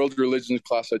world religions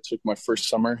class I took my first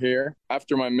summer here.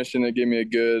 After my mission, it gave me a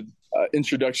good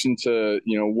introduction to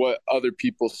what other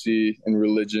people see in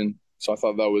religion. So I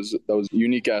thought that was a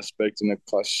unique aspect in the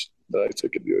class that I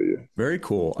took at BYU. Very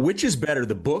cool. Which is better,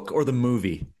 the book or the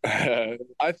movie?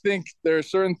 I think there are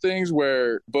certain things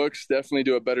where books definitely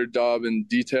do a better job in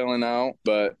detailing out,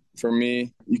 but for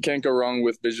me, you can't go wrong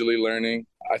with visually learning.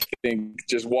 I think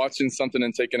just watching something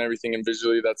and taking everything in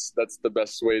visually, that's the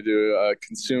best way to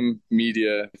consume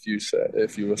media,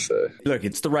 if you will say. Look,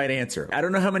 it's the right answer. I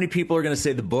don't know how many people are going to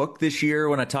say the book this year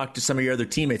when I talk to some of your other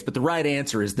teammates, but the right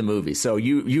answer is the movie. So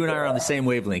you and I are on the same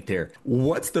wavelength here.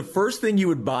 What's the first thing you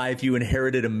would buy if you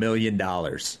inherited $1 million?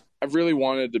 I've really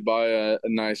wanted to buy a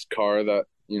nice car that,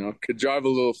 could drive a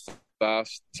little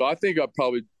fast. So I think I'd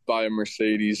probably buy a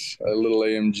Mercedes, a little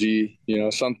AMG,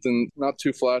 something not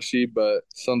too flashy, but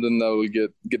something that will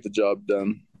get the job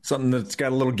done. Something that's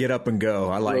got a little get up and go.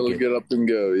 I like it. Get up and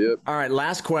go, yep. All right,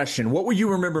 last question. What will you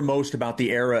remember most about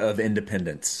the era of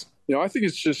independence? I think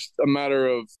it's just a matter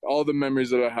of all the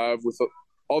memories that I have with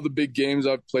all the big games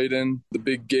I've played in, the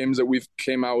big games that we've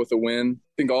came out with a win.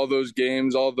 I think all those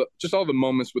games, all the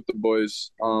moments with the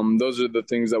boys, those are the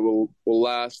things that will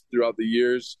last throughout the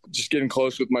years. Just getting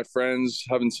close with my friends,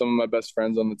 having some of my best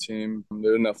friends on the team,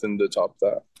 there's nothing to top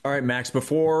that. All right, Max,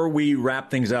 before we wrap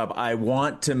things up, I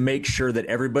want to make sure that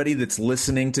everybody that's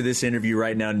listening to this interview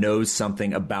right now knows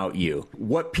something about you.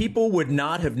 What people would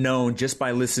not have known just by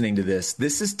listening to this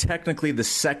is technically the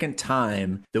second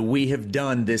time that we have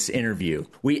done this interview.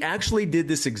 We actually did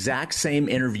this exact same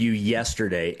interview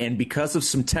yesterday, and because of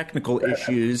some technical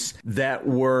issues that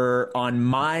were on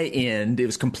my end, it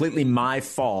was completely my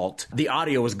fault, the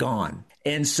audio was gone.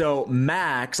 And so,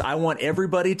 Max, I want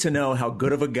everybody to know how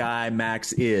good of a guy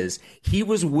Max is. He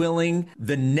was willing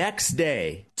the next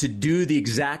day to do the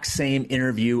exact same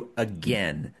interview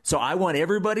again. So I want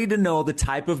everybody to know the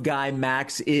type of guy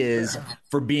Max is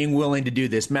for being willing to do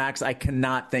this. Max, I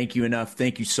cannot thank you enough.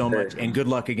 Thank you so much, and good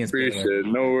luck against Appreciate Baylor. it.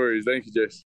 No worries. Thank you,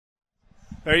 Jason.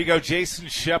 There you go, Jason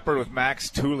Shepard with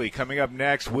Max Tooley. Coming up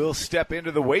next, we'll step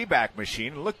into the Wayback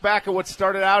Machine and look back at what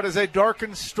started out as a dark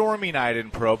and stormy night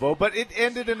in Provo, but it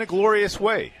ended in a glorious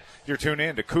way. You're tuned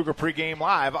in to Cougar Pregame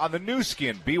Live on the new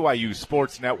skin BYU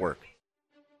Sports Network.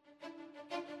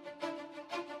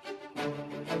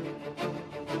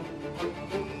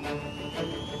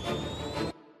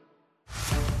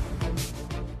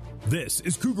 This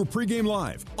is Cougar Pregame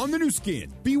Live on the new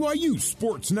skin BYU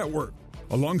Sports Network.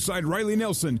 Alongside Riley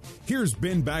Nelson, here's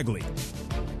Ben Bagley.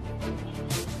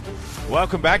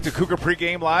 Welcome back to Cougar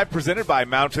Pregame Live, presented by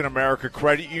Mountain America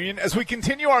Credit Union. As we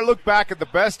continue our look back at the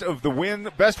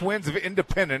best wins of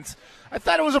Independence, I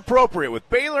thought it was appropriate with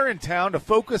Baylor in town to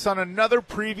focus on another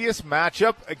previous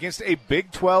matchup against a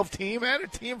Big 12 team and a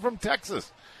team from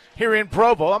Texas. Here in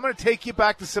Provo, I'm going to take you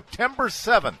back to September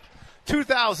 7th,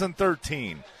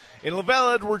 2013. In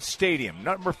LaVell Edwards Stadium,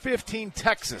 number 15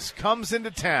 Texas comes into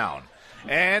town.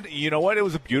 And you know what? It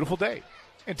was a beautiful day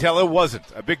until it wasn't.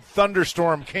 A big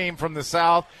thunderstorm came from the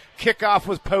south. Kickoff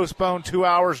was postponed 2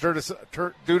 hours due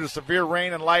to severe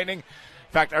rain and lightning.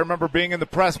 In fact, I remember being in the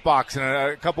press box and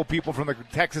a couple people from the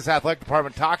Texas Athletic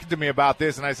Department talking to me about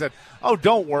this, and I said, oh,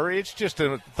 don't worry. It's just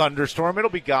a thunderstorm. It'll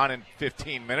be gone in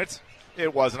 15 minutes.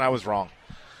 It wasn't. I was wrong.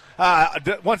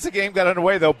 Once the game got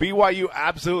underway, though, BYU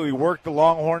absolutely worked the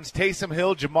Longhorns. Taysom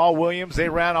Hill, Jamal Williams, they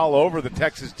ran all over the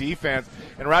Texas defense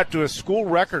and right to a school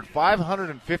record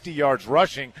 550 yards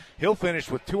rushing. Hill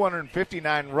finished with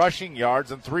 259 rushing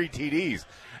yards and 3 TDs.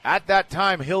 At that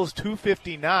time, Hill's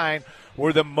 259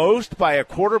 were the most by a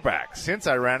quarterback since,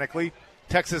 ironically,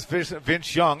 Texas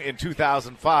Vince Young in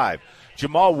 2005.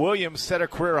 Jamal Williams set a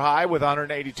career high with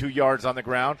 182 yards on the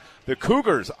ground. The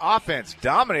Cougars' offense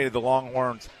dominated the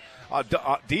Longhorns'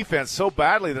 defense so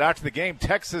badly that after the game,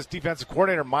 Texas defensive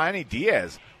coordinator Manny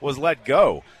Diaz was let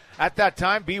go. At that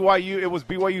time, it was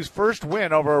BYU's first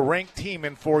win over a ranked team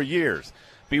in 4 years.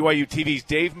 BYU TV's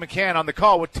Dave McCann on the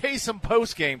call with Taysom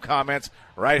post-game comments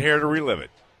right here to relive it.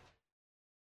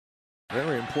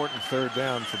 Very important third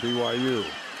down for BYU.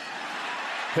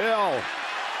 Hill.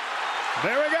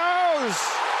 There he goes.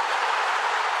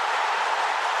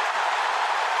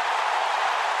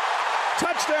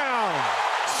 Touchdown.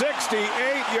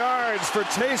 68 yards for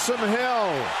Taysom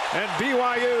Hill, and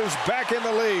BYU's back in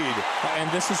the lead. And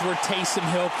this is where Taysom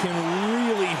Hill can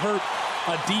really hurt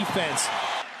a defense.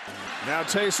 Now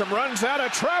Taysom runs out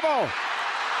of trouble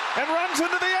and runs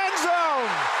into the end zone.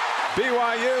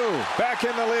 BYU back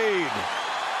in the lead.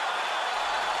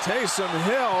 Taysom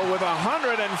Hill with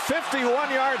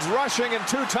 151 yards rushing and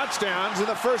 2 touchdowns in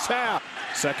the first half.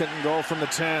 Second and goal from the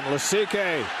 10.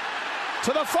 Lasike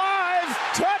to the 5.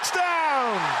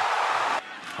 Touchdown!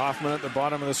 Hoffman at the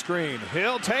bottom of the screen.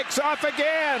 Hill takes off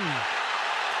again.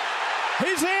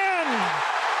 He's in!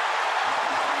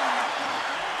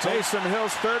 Taysom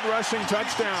Hill's third rushing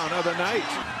touchdown of the night.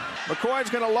 McCoy's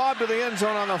going to lob to the end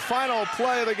zone on the final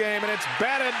play of the game, and it's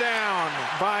batted down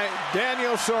by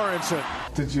Daniel Sorensen.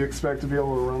 Did you expect to be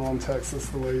able to run on Texas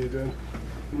the way you did?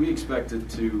 We expected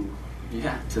to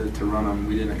run them.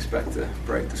 We didn't expect to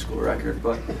break the school record,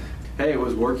 but hey, it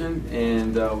was working,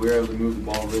 and we were able to move the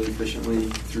ball really efficiently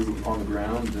through on the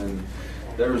ground, and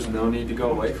there was no need to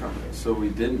go away from it, so we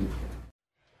didn't.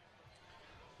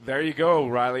 There you go,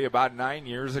 Riley. About 9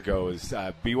 years ago, as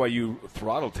BYU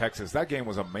throttled Texas. That game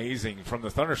was amazing from the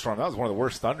thunderstorm. That was one of the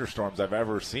worst thunderstorms I've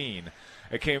ever seen.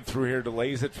 It came through here,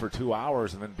 delays it for 2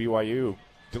 hours, and then BYU,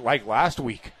 like last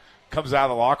week, comes out of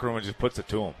the locker room and just puts it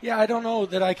to them. Yeah, I don't know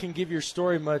that I can give your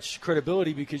story much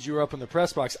credibility because you were up in the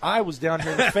press box. I was down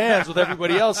here in the fans with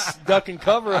everybody else duck and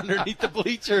cover underneath the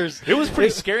bleachers. It was pretty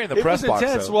scary in the press box,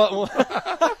 intense. though.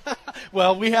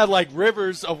 Well, we had like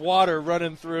rivers of water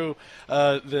running through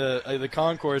the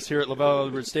concourse here at LaVell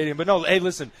Edwards Stadium. But no, hey,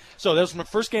 listen. So that was my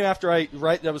first game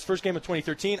that was first game of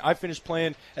 2013. I finished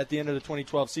playing at the end of the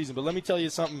 2012 season. But let me tell you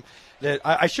something that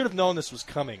I should have known this was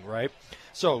coming, right?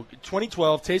 So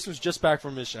 2012, Taysom was just back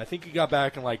from mission. I think he got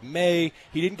back in like May.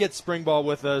 He didn't get spring ball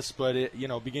with us, but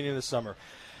beginning of the summer.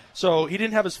 So he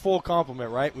didn't have his full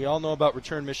complement, right? We all know about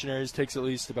return missionaries. It takes at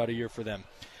least about a year for them.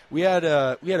 We had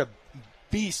a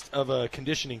beast of a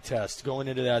conditioning test going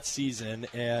into that season,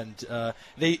 and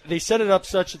they set it up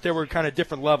such that there were kind of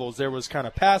different levels. There was kind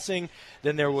of passing,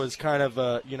 then there was kind of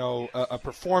a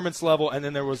performance level, and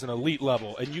then there was an elite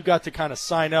level. And you got to kind of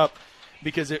sign up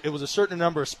because it was a certain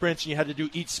number of sprints, and you had to do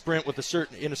each sprint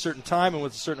in a certain time and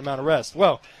with a certain amount of rest.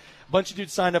 Well, a bunch of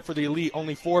dudes signed up for the elite.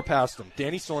 Only 4 passed them.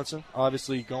 Danny Sorensen,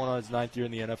 obviously going on his 9th year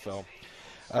in the NFL.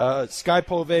 Sky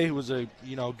Povey, who was a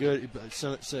good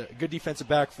defensive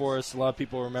back for us. A lot of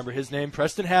people remember his name.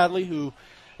 Preston Hadley, who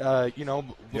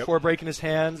before breaking his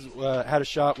hands, had a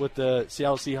shot with the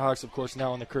Seattle Seahawks, of course,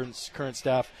 now on the current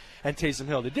staff, and Taysom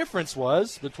Hill. The difference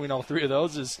was between all 3 of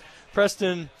those is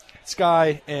Preston,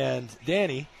 Sky, and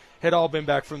Danny had all been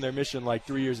back from their mission like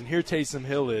 3 years, and here Taysom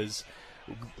Hill is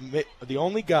the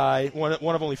only guy, one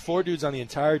of only 4 dudes on the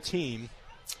entire team,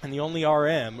 and the only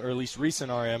RM, or at least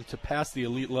recent RM, to pass the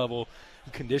elite level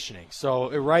conditioning. So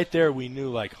right there we knew,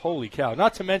 like, holy cow.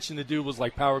 Not to mention the dude was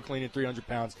like power cleaning 300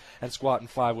 pounds and squatting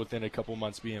 5 within a couple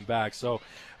months being back. So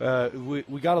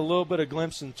we got a little bit of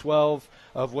glimpse in 12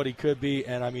 of what he could be,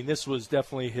 and I mean this was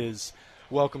definitely his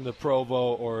welcome to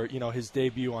Provo, or his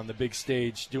debut on the big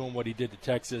stage, doing what he did to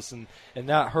Texas, and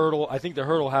that hurdle. I think the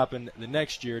hurdle happened the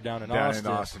next year down in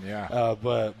Austin. Yeah.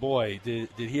 But boy, did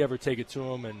he ever take it to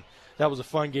him, and that was a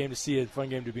fun game to see, a fun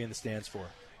game to be in the stands for.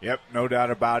 Yep, no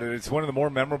doubt about it. It's one of the more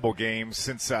memorable games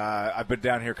since I've been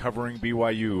down here covering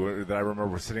BYU that I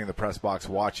remember sitting in the press box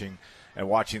watching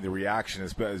the reaction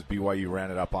as BYU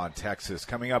ran it up on Texas.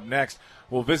 Coming up next,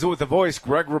 we'll visit with the voice,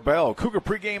 Greg Wrubell. Cougar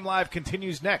Pregame Live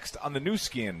continues next on the new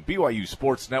skin, BYU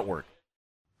Sports Network.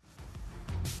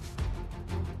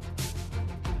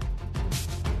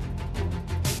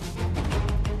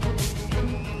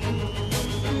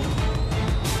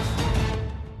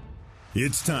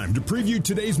 It's time to preview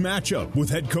today's matchup with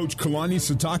head coach Kalani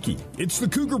Sitake. It's the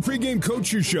Cougar Pregame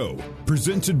Coaches Show,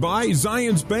 presented by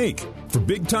Zions Bank. For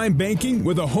big-time banking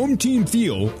with a home team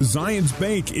feel, Zions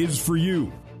Bank is for you.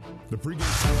 The pregame.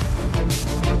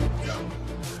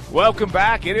 Welcome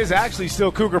back. It is actually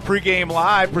still Cougar Pregame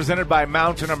Live, presented by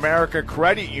Mountain America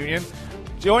Credit Union.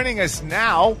 Joining us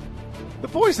now, the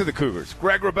voice of the Cougars,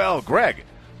 Greg Wrubell. Greg,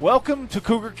 welcome to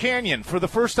Cougar Canyon for the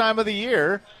first time of the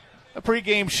year, a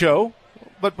pregame show.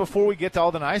 But before we get to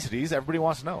all the niceties, everybody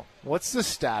wants to know, what's the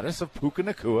status of Puka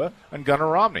Nacua and Gunnar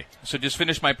Romney? So just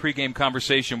finished my pregame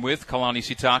conversation with Kalani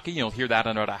Sitake. You'll hear that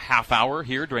in about a half hour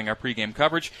here during our pregame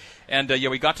coverage. And,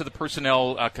 we got to the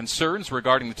personnel concerns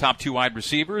regarding the top 2 wide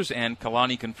receivers, and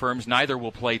Kalani confirms neither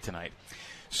will play tonight.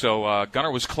 So Gunnar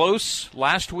was close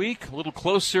last week, a little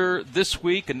closer this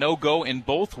week, a no-go in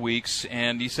both weeks.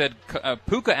 And he said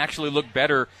Puka actually looked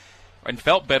better and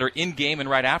felt better in-game and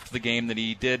right after the game than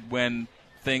he did when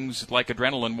things like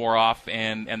adrenaline wore off,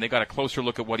 and they got a closer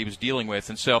look at what he was dealing with.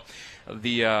 And so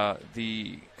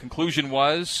the conclusion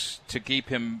was to keep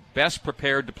him best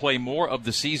prepared to play more of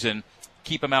the season,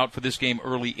 keep him out for this game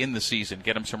early in the season,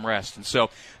 get him some rest. And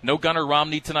so no Gunnar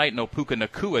Romney tonight, no Puka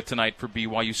Nacua tonight for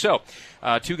BYU. So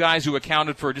 2 guys who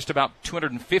accounted for just about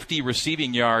 250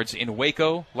 receiving yards in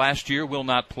Waco last year will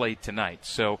not play tonight.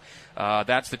 So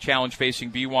that's the challenge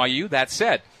facing BYU. That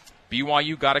said,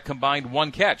 BYU got a combined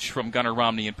 1 catch from Gunnar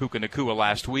Romney and Puka Nacua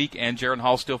last week, and Jaron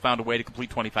Hall still found a way to complete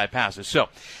 25 passes. So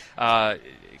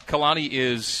Kalani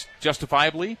is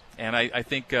justifiably, and I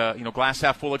think glass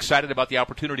half full, excited about the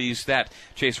opportunities that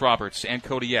Chase Roberts and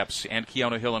Cody Epps and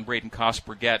Keanu Hill and Braden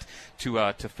Cosper get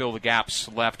to fill the gaps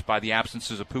left by the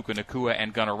absences of Puka Nacua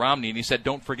and Gunnar Romney. And he said,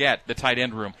 don't forget the tight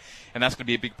end room, and that's going to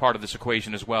be a big part of this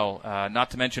equation as well.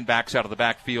 Not to mention backs out of the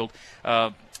backfield.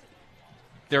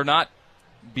 They're not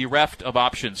bereft of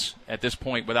options at this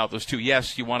point without those 2.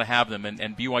 Yes, you want to have them,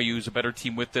 and BYU is a better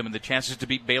team with them, and the chances to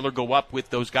beat Baylor go up with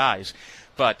those guys.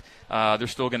 But they're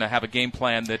still going to have a game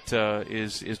plan that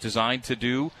is designed to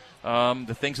do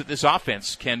the things that this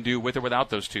offense can do with or without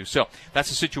those 2. So that's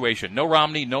the situation. No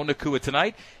Romney, no Nacua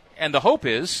tonight. And the hope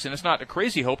is, and it's not a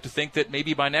crazy hope, to think that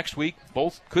maybe by next week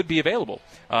both could be available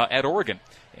at Oregon.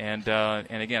 And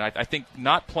again, I think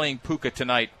not playing Puka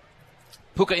tonight,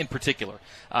 Puka in particular,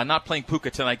 not playing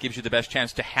Puka tonight gives you the best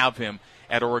chance to have him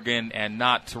at Oregon and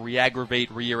not to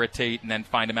re-aggravate, re-irritate, and then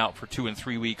find him out for 2 and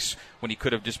 3 weeks when he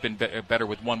could have just been better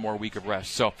with 1 more week of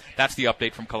rest. So that's the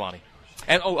update from Kalani.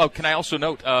 And can I also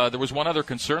note there was one other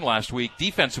concern last week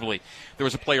defensively. There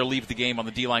was a player leave the game on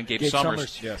the D-line, Gabe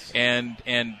Summers. Yes. And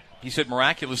he said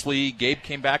miraculously Gabe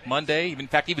came back Monday, in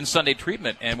fact even Sunday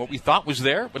treatment, and what we thought was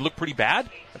there, but looked pretty bad,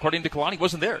 according to Kalani,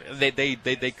 wasn't there.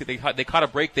 They caught a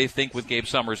break, they think, with Gabe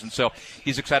Summers, and so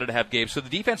he's excited to have Gabe. So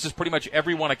the defense is pretty much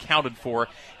everyone accounted for,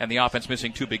 and the offense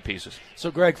missing two big pieces.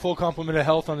 So Greg, full complement of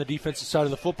health on the defensive side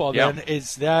of the football then. Yeah.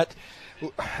 Is that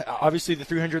obviously the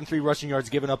 303 rushing yards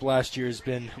given up last year has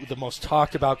been the most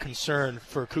talked about concern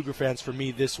for Cougar fans for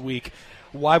me this week.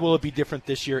 Why will it be different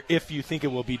this year, if you think it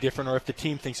will be different, or if the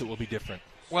team thinks it will be different?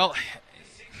 Well,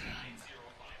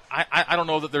 I don't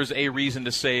know that there's a reason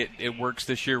to say it works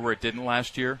this year where it didn't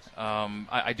last year.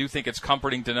 I do think it's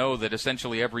comforting to know that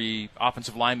essentially every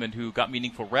offensive lineman who got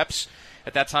meaningful reps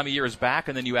at that time of year is back,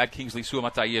 and then you add Kingsley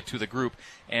Suamataia to the group,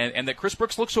 and that Chris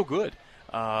Brooks looked so good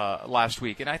last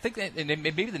week. And I think that, and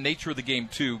maybe the nature of the game,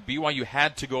 too, BYU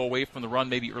had to go away from the run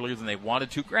maybe earlier than they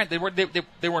wanted to. Granted, they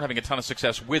weren't having a ton of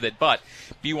success with it, but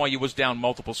BYU was down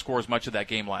multiple scores much of that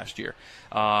game last year.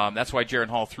 That's why Jaron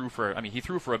Hall threw for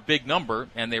a big number,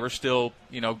 and they were still,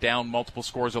 down multiple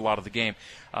scores a lot of the game.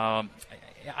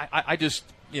 I just,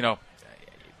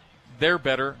 they're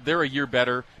better. They're a year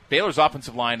better. Baylor's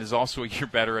offensive line is also a year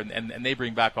better, and they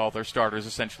bring back all their starters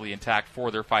essentially intact, 4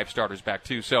 of their 5 starters back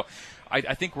too. So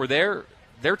I think they're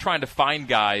trying to find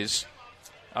guys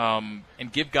and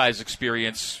give guys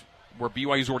experience where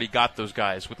BYU's already got those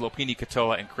guys with Lopini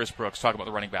Katoa and Chris Brooks. Talk about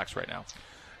the running backs right now.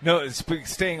 No,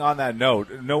 staying on that note,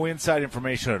 no inside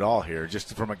information at all here,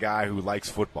 just from a guy who likes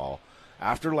football.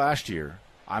 After last year,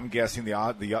 I'm guessing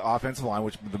the offensive line,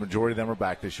 which the majority of them are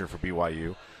back this year for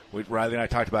BYU, Riley and I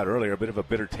talked about earlier, a bit of a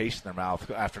bitter taste in their mouth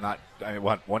after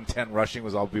 110 rushing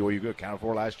was all BYU accounted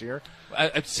for last year.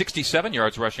 At 67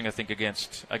 yards rushing, I think,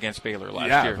 against Baylor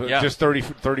last year. Yeah, just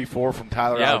 34 from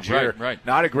Tyler Algier. Right.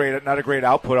 Not a great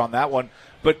output on that one.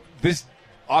 But this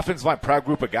offensive line, proud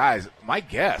group of guys, my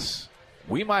guess,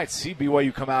 we might see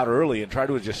BYU come out early and try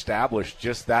to establish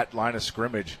just that line of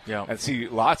scrimmage and see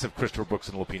lots of Christopher Brooks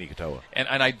and Lopini Katoa. And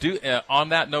I do, on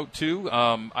that note, too,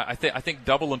 I think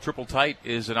double and triple tight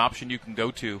is an option you can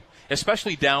go to,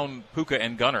 especially down Puka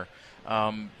and Gunner.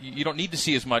 You don't need to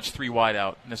see as much 3 wide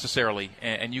out necessarily,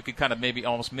 and you can kind of maybe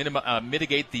almost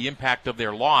mitigate the impact of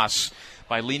their loss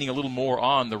by leaning a little more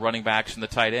on the running backs and the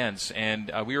tight ends. And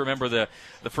we remember the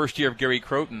first year of Gary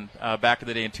Croton back in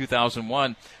the day in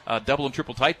 2001, double and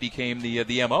triple tight became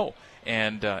the MO.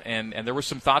 And there were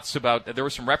some thoughts there were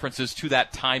some references to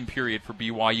that time period for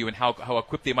BYU and how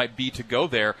equipped they might be to go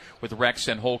there with Rex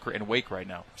and Holker and Wake right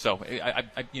now. So I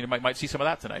might see some of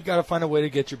that tonight. You got to find a way to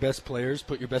get your best players,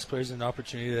 put your best players in an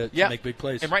opportunity to make big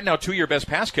plays. And right now, 2 of your best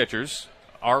pass catchers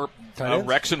are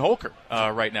Rex and Holker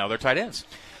right now. They're tight ends.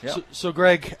 Yeah. So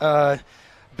Greg,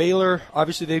 Baylor,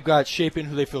 obviously they've got Shapen,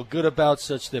 who they feel good about,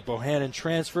 such that Bohannon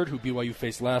transferred, who BYU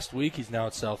faced last week. He's now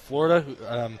at South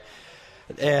Florida.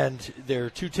 And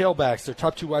their 2 tailbacks, their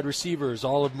top 2 wide receivers,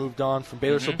 all have moved on from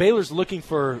Baylor. So Baylor's looking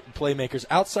for playmakers.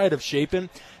 Outside of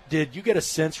Shapen, did you get a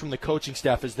sense from the coaching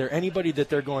staff, is there anybody that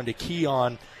they're going to key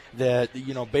on that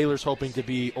Baylor's hoping to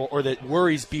be, or that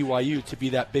worries BYU to be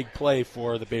that big play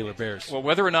for the Baylor Bears? Well,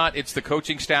 whether or not it's the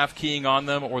coaching staff keying on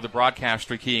them or the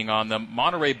broadcaster keying on them,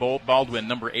 Monterey Baldwin,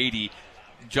 number 80,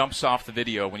 jumps off the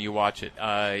video when you watch it.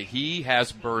 He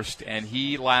has burst, and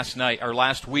he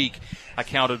last week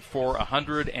accounted for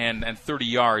 130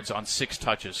 yards on 6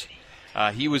 touches.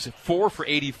 He was 4 for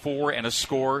 84 and a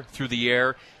score through the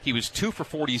air. He was 2 for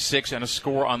 46 and a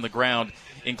score on the ground,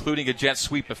 including a jet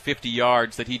sweep of 50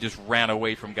 yards that he just ran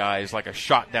away from guys like a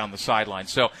shot down the sideline.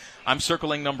 So I'm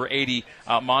circling number 80,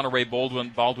 Monterey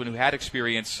Baldwin, who had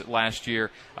experience last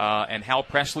year, and Hal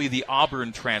Presley, the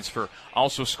Auburn transfer,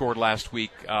 also scored last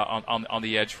week on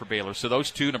the edge for Baylor. So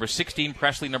those 2, number 16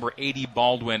 Presley, number 80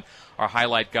 Baldwin, are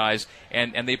highlight guys,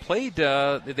 and they played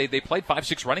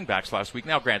 5-6 running backs last week.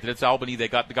 Now, granted, it's Albany; they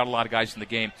got a lot of guys in the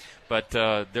game, but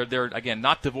they're again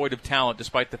not devoid of talent,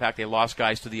 despite the fact they lost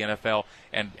guys to the NFL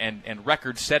and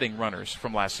record-setting runners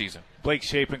from last season. Blake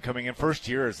Shapen coming in first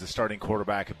year as the starting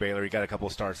quarterback at Baylor. He got a couple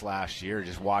of starts last year.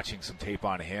 Just watching some tape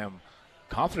on him,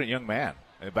 confident young man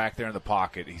back there in the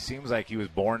pocket. He seems like he was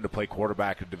born to play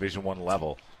quarterback at Division I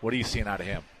level. What are you seeing out of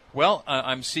him? Well,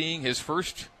 I'm seeing his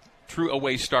first true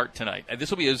away start tonight.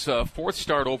 This will be his 4th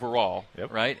start overall,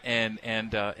 right? And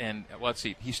let's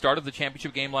see. He started the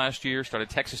championship game last year,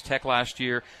 started Texas Tech last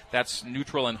year. That's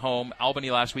neutral and home. Albany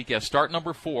last week, yes, start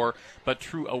number 4, but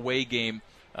true away game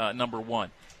number 1.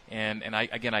 And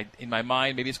I in my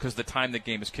mind, maybe it's because the time the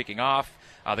game is kicking off,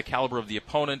 the caliber of the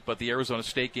opponent, but the Arizona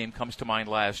State game comes to mind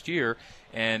last year,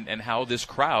 and how this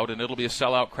crowd, and it'll be a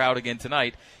sellout crowd again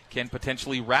tonight, can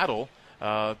potentially rattle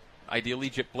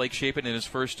ideally Blake Shapen in his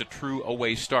first true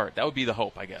away start. That would be the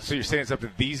hope, I guess. So you're saying it's up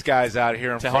to these guys out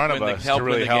here in front of us to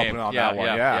really help on that one.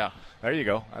 Yeah. There you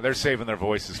go. They're saving their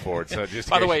voices for it. So just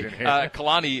by the way,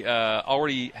 Kalani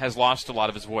already has lost a lot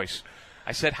of his voice.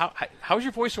 I said, how's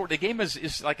your voice? The game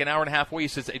is like an hour and a half away. He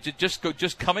says,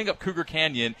 just coming up Cougar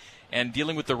Canyon and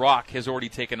dealing with the rock has already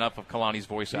taken up of Kalani's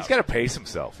voice out. He's got to pace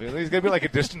himself. He's going to be like a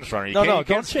distance runner.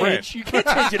 Don't change. You can't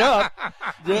change it up.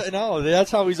 No,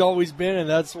 that's how he's always been, and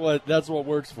that's what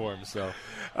works for him. So.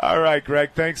 All right, Greg,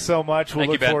 thanks so much. We'll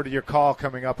look forward to your call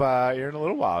coming up here in a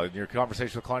little while, in your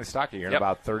conversation with Kalani Sitake here in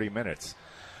about 30 minutes.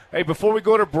 Hey, before we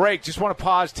go to break, just want to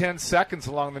pause 10 seconds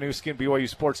along the new Skin BYU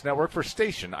Sports Network for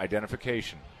station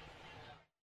identification.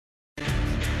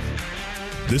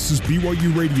 This is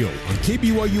BYU Radio on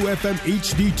KBYU FM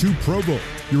HD2 Provo.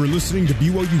 You're listening to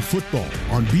BYU Football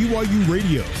on BYU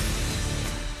Radio.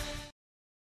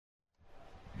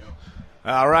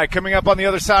 All right, coming up on the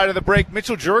other side of the break,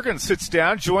 Mitchell Juergens sits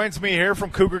down, joins me here from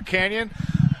Cougar Canyon.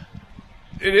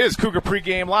 It is Cougar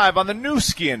Pregame Live on the new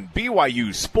Skin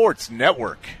BYU Sports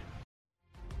Network.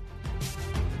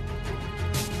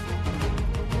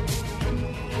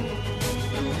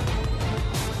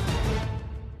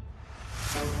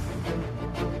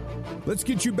 Let's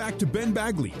get you back to Ben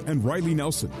Bagley and Riley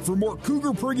Nelson for more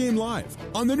Cougar Pregame Live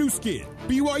on the new Skin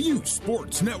BYU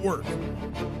Sports Network.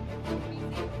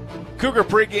 Cougar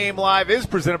Pregame Live is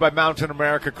presented by Mountain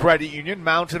America Credit Union.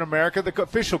 Mountain America, the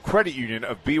official credit union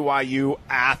of BYU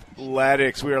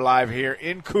Athletics. We are live here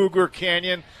in Cougar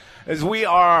Canyon as we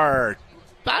are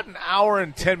about an hour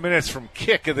and 10 minutes from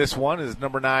kick of this one. Is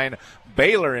number 9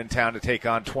 Baylor in town to take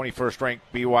on 21st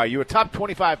ranked BYU. A top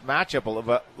 25 matchup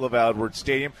at LaVell Edwards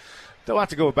Stadium. Don't have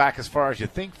to go back as far as you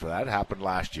think for that. It happened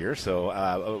last year, so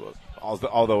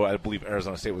although I believe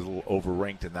Arizona State was a little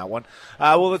overranked in that one.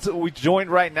 We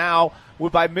joined right now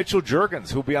by Mitchell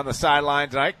Juergens, who'll be on the sideline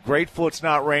tonight. Grateful it's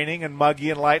not raining and muggy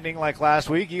and lightning like last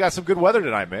week. You got some good weather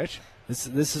tonight, Mitch. This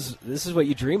is what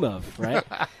you dream of, right?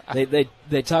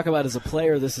 they talk about as a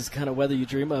player, this is kind of weather you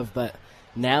dream of, but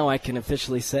now I can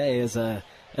officially say as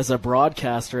a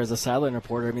broadcaster, as a sideline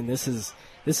reporter, I mean this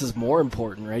is more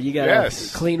important, right? You got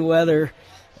clean weather,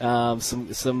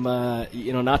 some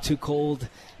not too cold.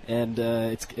 And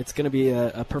it's going to be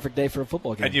a perfect day for a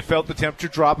football game. And you felt the temperature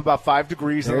drop about 5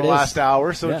 degrees in the last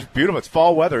hour, so it's beautiful. It's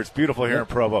fall weather. It's beautiful here in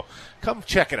Provo. Come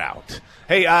check it out.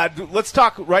 Hey, let's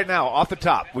talk right now off the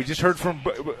top. We just heard from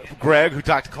Greg, who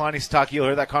talked to Kalani Sitake. You'll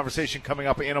hear that conversation coming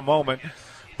up in a moment.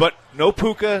 But no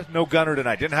Puka, no Gunner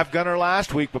tonight. Didn't have Gunner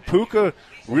last week, but Puka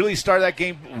really started that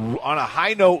game on a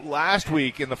high note last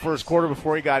week in the first quarter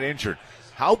before he got injured.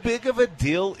 How big of a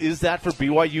deal is that for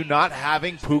BYU not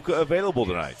having Puka available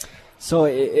tonight? So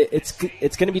it's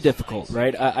going to be difficult,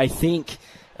 right? I think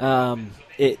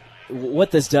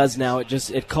what this does now,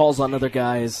 it calls on other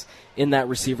guys in that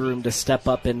receiver room to step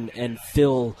up and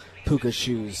fill Puka's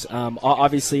shoes.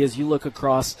 Obviously, as you look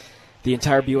across the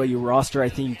entire BYU roster, I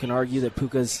think you can argue that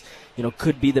Puka's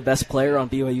could be the best player on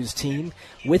BYU's team.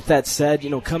 With that said,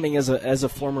 coming as a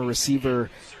former receiver,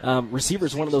 receiver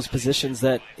is one of those positions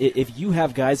that if you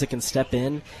have guys that can step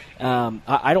in,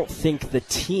 I don't think the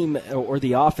team or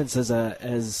the offense as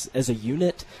a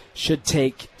unit should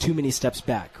take too many steps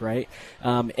back, right?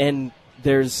 And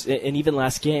even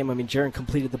last game, I mean, Jaron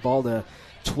completed the ball to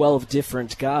 12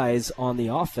 different guys on the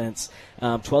offense,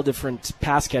 12 different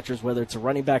pass catchers, whether it's a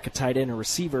running back, a tight end, or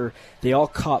receiver. They all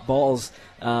caught balls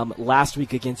last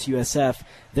week against USF.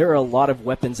 There are a lot of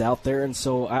weapons out there, and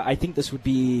so I think this would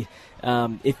be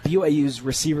if BYU's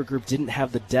receiver group didn't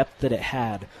have the depth that it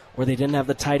had, or they didn't have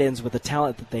the tight ends with the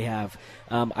talent that they have,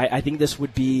 I think this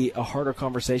would be a harder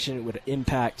conversation. It would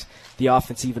impact the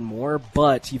offense even more,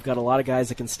 but you've got a lot of guys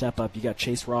that can step up. You got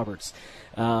Chase Roberts.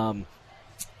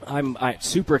 I'm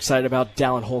super excited about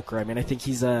Dallin Holker. I mean, I think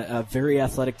he's a very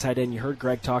athletic tight end. You heard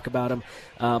Greg talk about him,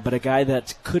 but a guy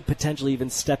that could potentially even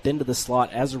step into the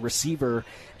slot as a receiver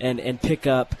and pick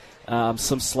up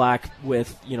some slack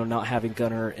with not having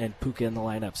Gunner and Puka in the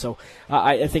lineup. So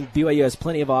I think BYU has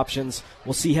plenty of options.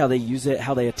 We'll see how they use it,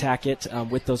 how they attack it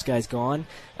with those guys gone.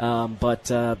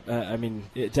 But I mean,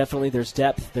 definitely there's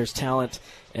depth, there's talent,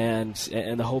 and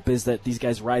the hope is that these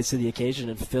guys rise to the occasion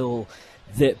and fill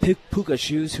the Puka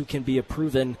shoes, who can be a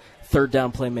proven third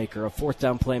down playmaker, a fourth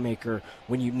down playmaker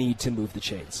when you need to move the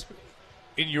chains.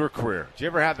 In your career, do you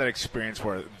ever have that experience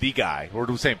where the guy, or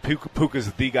we're saying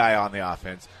Puka's the guy on the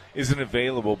offense, isn't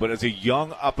available, but as a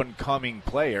young up-and-coming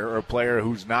player, or a player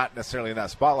who's not necessarily in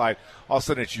that spotlight, all of a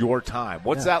sudden it's your time?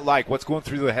 What's that like? What's going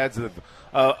through the heads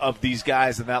of these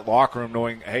guys in that locker room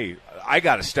knowing, hey, I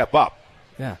got to step up?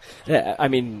 Yeah. I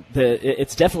mean,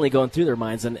 it's definitely going through their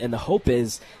minds, and the hope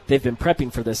is they've been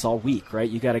prepping for this all week, right?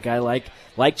 You got a guy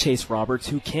like Chase Roberts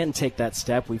who can take that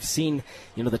step. We've seen,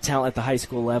 the talent at the high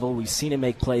school level. We've seen him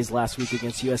make plays last week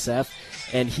against USF,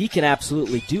 and he can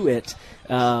absolutely do it.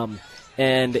 And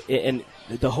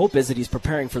the hope is that he's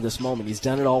preparing for this moment. He's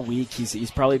done it all week. He's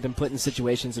probably been put in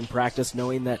situations in practice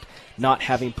knowing that not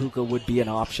having Puka would be an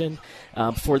option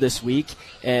for this week.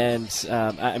 And,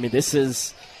 this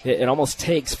is – it almost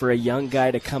takes for a young guy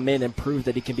to come in and prove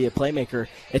that he can be a playmaker.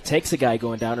 It takes a guy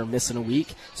going down or missing a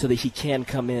week so that he can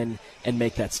come in and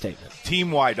make that statement.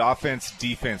 Team-wide offense,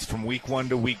 defense, from week 1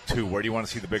 to week 2, where do you want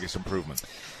to see the biggest improvement?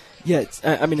 Yeah,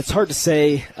 it's hard to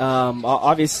say.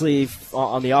 Obviously,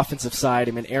 on the offensive side,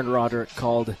 Aaron Roderick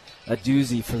called a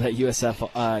doozy for that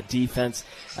USF defense.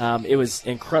 It was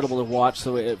incredible to watch.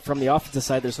 So from the offensive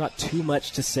side, there's not too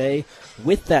much to say.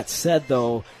 With that said,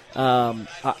 though,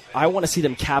 I want to see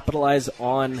them capitalize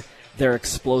on their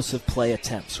explosive play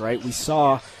attempts, right? We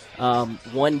saw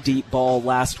one deep ball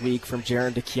last week from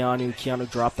Jaron to Keanu. Keanu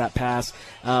dropped that pass.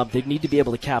 They need to be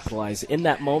able to capitalize. In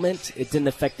that moment, it didn't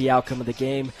affect the outcome of the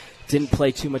game, didn't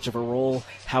play too much of a role.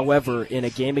 However, in a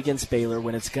game against Baylor,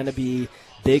 when it's going to be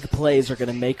big plays are going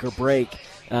to make or break,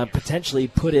 potentially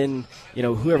put in,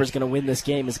 whoever's going to win this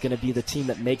game is going to be the team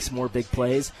that makes more big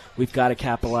plays. We've got to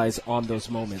capitalize on those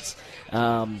moments.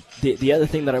 The other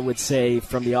thing that I would say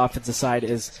from the offensive side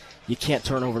is you can't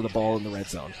turn over the ball in the red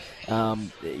zone.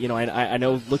 I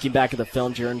know looking back at the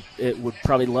film, Jaron would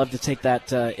probably love to take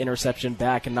that interception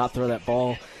back and not throw that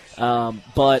ball.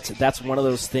 But that's one of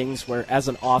those things where as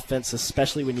an offense,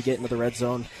 especially when you get into the red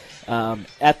zone,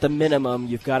 at the minimum,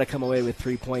 you've got to come away with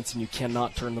 3 points, and you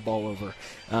cannot turn the ball over.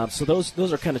 So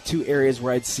those are kind of two areas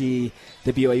where I'd see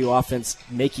the BYU offense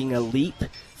making a leap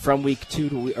from week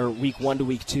 1 to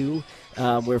week 2,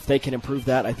 where if they can improve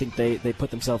that, I think they put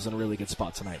themselves in a really good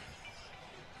spot tonight.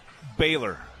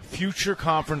 Baylor, future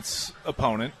conference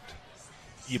opponent.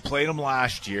 You played them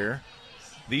last year.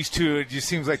 These two, it just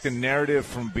seems like the narrative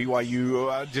from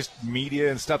BYU, just media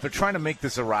and stuff, they're trying to make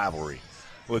this a rivalry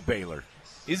with Baylor.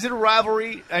 Is it a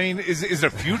rivalry? Is it a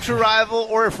future rival?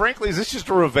 Or, frankly, is this just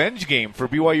a revenge game for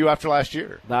BYU after last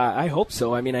year? I hope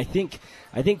so. I think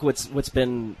what's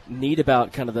been neat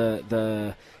about kind of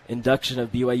the induction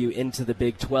of BYU into the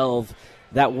Big 12,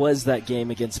 that was that game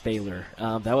against Baylor.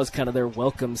 That was kind of their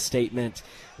welcome statement,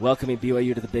 welcoming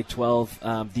BYU to the Big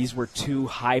 12. These were two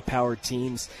high-powered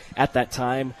teams at that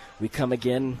time. We come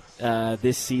again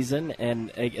this season,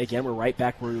 and again, we're right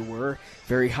back where we were.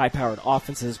 Very high-powered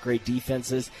offenses, great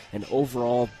defenses, and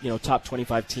overall, top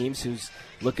 25 teams who's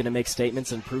looking to make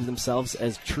statements and prove themselves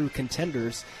as true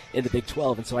contenders in the Big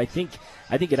 12. And so I think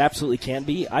it absolutely can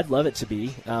be. I'd love it to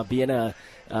be. Being a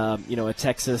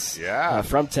Texas,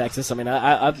 from Texas.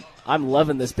 I'm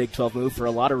loving this Big 12 move for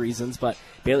a lot of reasons, but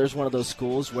Baylor's one of those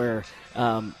schools where,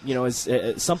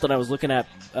 is something I was looking at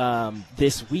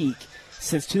this week.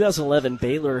 Since 2011,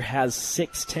 Baylor has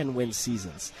 6 10-win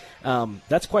seasons.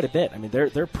 That's quite a bit.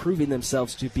 They're proving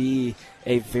themselves to be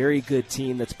a very good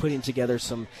team that's putting together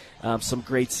some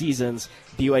great seasons.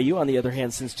 BYU, on the other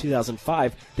hand, since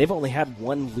 2005, they've only had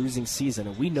one losing season,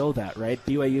 and we know that, right?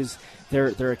 BYU's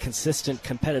they're a consistent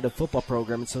competitive football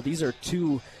program, and so these are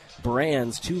two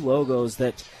brands, two logos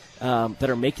that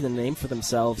are making a name for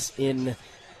themselves in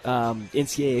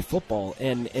NCAA football,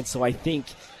 and so I think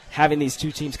having these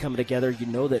two teams coming together,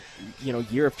 that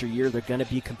year after year they're going to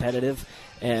be competitive,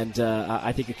 and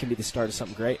I think it can be the start of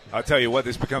something great. I'll tell you what,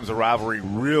 this becomes a rivalry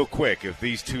real quick if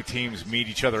these two teams meet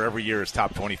each other every year as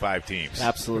top 25 teams.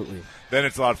 Absolutely. Then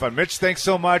it's a lot of fun. Mitch, thanks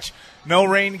so much. No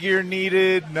rain gear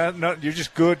needed. No, you're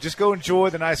just good. Just go enjoy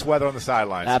the nice weather on the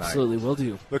sidelines Absolutely, tonight. Will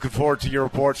do. Looking forward to your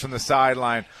reports from the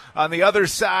sideline. On the other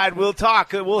side,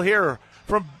 we'll hear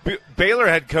from Baylor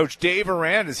head coach Dave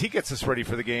Arand as he gets us ready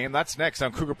for the game. That's next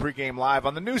on Cougar Pregame Live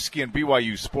on the new Skin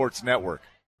BYU Sports Network.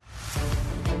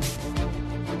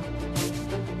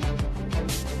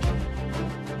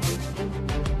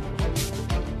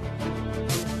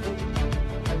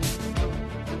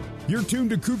 You're tuned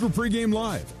to Cougar Pregame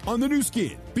Live on the new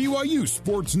Skin BYU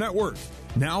Sports Network.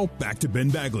 Now back to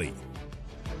Ben Bagley.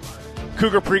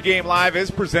 Cougar Pregame Live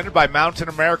is presented by Mountain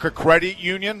America Credit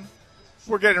Union.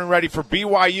 We're getting ready for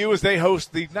BYU as they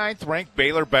host the 9th-ranked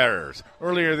Baylor Bears.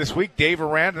 Earlier this week, Dave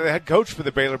Aranda, the head coach for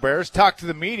the Baylor Bears, talked to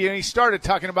the media, and he started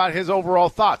talking about his overall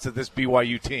thoughts of this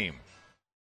BYU team.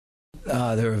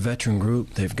 They're a veteran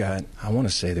group. They've got, I want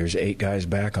to say there's 8 guys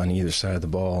back on either side of the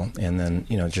ball, and then,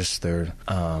 just they're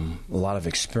a lot of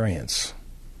experience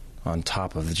on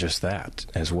top of just that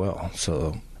as well.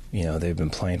 So, they've been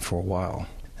playing for a while.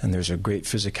 And there's a great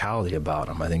physicality about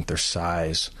them. I think their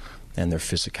size and their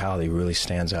physicality really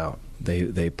stands out.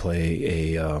 They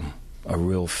play a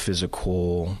real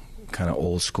physical, kind of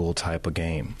old school type of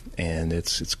game, and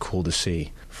it's cool to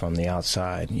see from the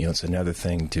outside. It's another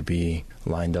thing to be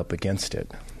lined up against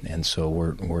it, and so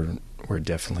we're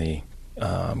definitely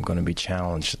going to be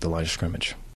challenged at the line of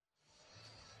scrimmage.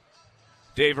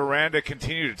 Dave Aranda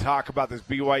continued to talk about this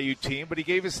BYU team, but he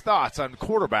gave his thoughts on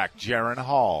quarterback Jaren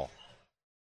Hall.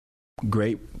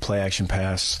 Great play-action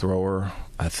pass thrower.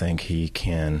 I think he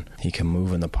can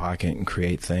move in the pocket and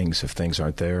create things if things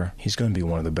aren't there. He's going to be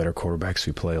one of the better quarterbacks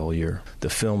we play all year. The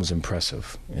film's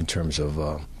impressive in terms of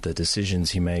the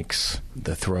decisions he makes,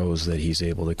 the throws that he's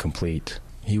able to complete.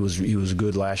 He was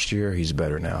good last year. He's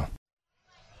better now.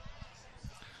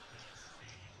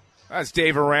 That's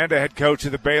Dave Aranda, head coach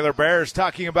of the Baylor Bears,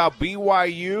 talking about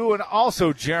BYU and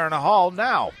also Jaren Hall.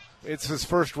 Now, it's his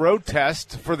first road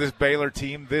test for this Baylor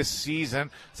team this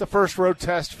season. It's the first road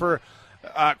test for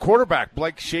quarterback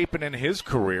Blake Shapen in his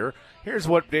career. Here's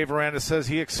what Dave Aranda says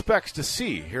he expects to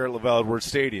see here at LaVell Edwards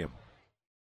Stadium.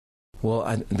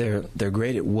 Well, they're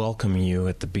great at welcoming you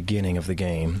at the beginning of the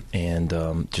game, and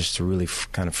just a really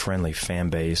kind of friendly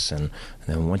fan base. And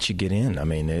then once you get in, I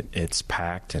mean, it's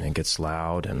packed and it gets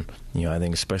loud. And I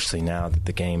think especially now that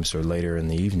the games are later in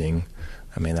the evening,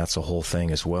 I mean, that's a whole thing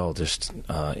as well. Just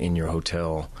in your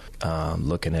hotel,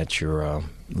 looking at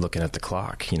the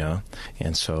clock,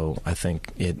 And so I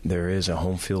think there is a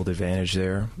home field advantage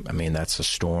there. I mean, that's a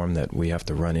storm that we have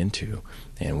to run into,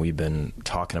 and we've been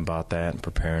talking about that and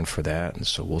preparing for that, and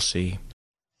so we'll see.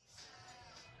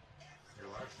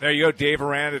 There you go, Dave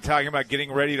Aranda talking about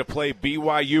getting ready to play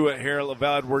BYU here at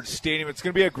LaVell Edwards Stadium. It's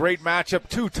going to be a great matchup.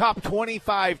 2 top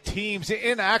 25 teams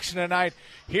in action tonight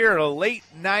here at a late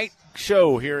night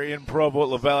show here in Provo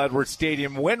at LaVell Edwards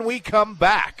Stadium. When we come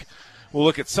back, we'll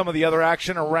look at some of the other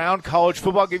action around college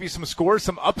football, give you some scores,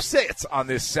 some upsets on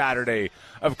this Saturday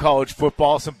of college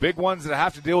football, some big ones that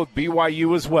have to deal with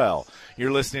BYU as well.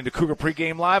 You're listening to Cougar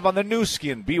Pregame Live on the new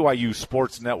skin BYU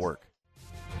Sports Network.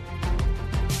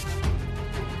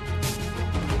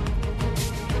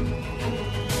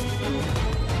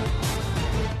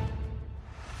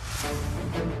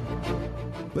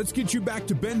 Let's get you back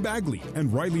to Ben Bagley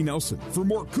and Riley Nelson for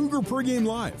more Cougar Pregame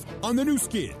Live on the new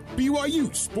skin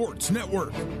BYU Sports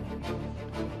Network.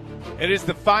 It is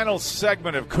the final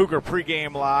segment of Cougar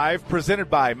Pregame Live, presented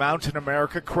by Mountain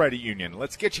America Credit Union.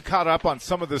 Let's get you caught up on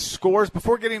some of the scores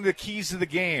before getting to the keys to the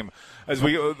game as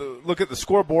we look at the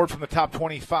scoreboard from the top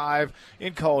 25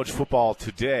 in college football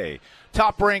today.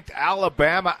 Top-ranked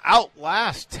Alabama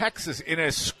outlasts Texas in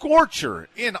a scorcher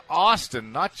in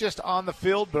Austin, not just on the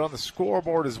field but on the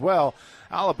scoreboard as well.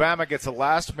 Alabama gets a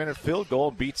last-minute field goal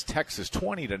and beats Texas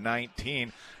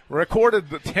 20-19. Recorded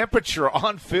the temperature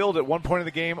on field at one point in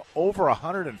the game over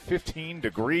 115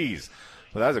 degrees.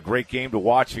 Well, that was a great game to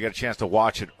watch if you got a chance to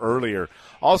watch it earlier.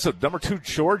 Also, number 2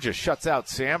 Georgia shuts out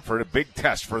Samford. A big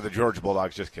test for the Georgia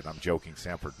Bulldogs. Just kidding, I'm joking.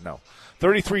 Samford, no.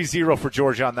 33-0 for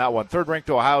Georgia on that one. Third-ranked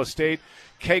Ohio State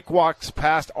cakewalks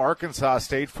past Arkansas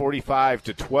State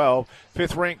 45-12.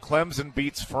 Fifth-ranked Clemson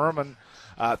beats Furman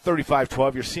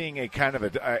 35-12. You're seeing a kind of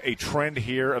a trend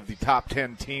here of the top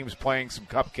 10 teams playing some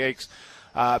cupcakes.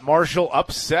 Marshall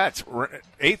upsets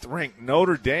 8th-ranked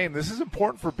Notre Dame. This is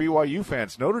important for BYU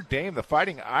fans. Notre Dame, the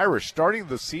Fighting Irish, starting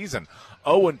the season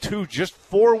 0-2, just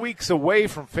 4 weeks away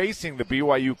from facing the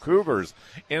BYU Cougars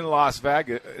in Las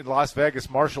Vegas.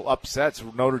 Marshall upsets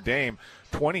Notre Dame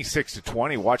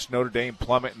 26-20. Watch Notre Dame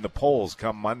plummet in the polls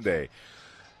come Monday.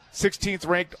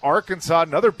 16th-ranked Arkansas,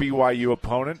 another BYU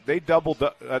opponent. They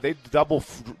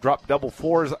dropped double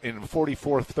fours in a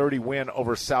 44-30 win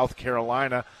over South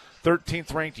Carolina.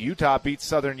 13th-ranked Utah beats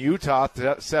Southern Utah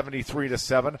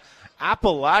 73-7.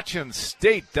 Appalachian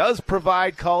State does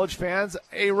provide college fans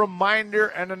a reminder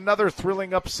and another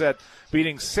thrilling upset,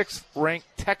 beating 6th-ranked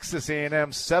Texas A&M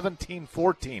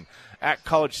 17-14 at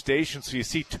College Station. So you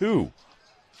see two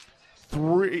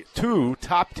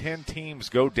top 10 teams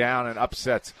go down in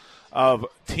upsets of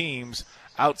teams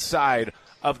outside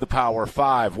of the Power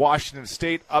 5. Washington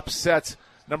State upsets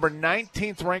number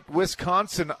 19th ranked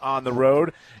Wisconsin on the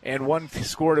road, and one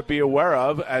score to be aware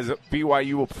of as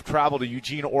BYU will travel to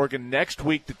Eugene, Oregon next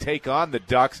week to take on the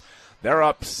Ducks. They're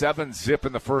up 7-0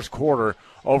 in the first quarter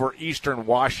over Eastern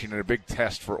Washington. A big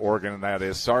test for Oregon, and that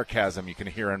is sarcasm you can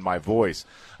hear in my voice.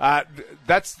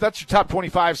 That's your top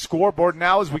 25 scoreboard.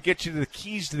 Now as we get you to the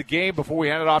keys to the game before we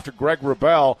hand it off to Greg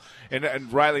Wrubell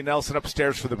and Riley Nelson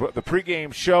upstairs for the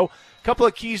pregame show. A couple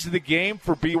of keys to the game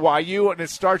for BYU, and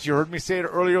it starts, you heard me say it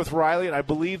earlier with Riley, and I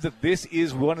believe that this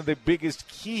is one of the biggest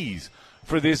keys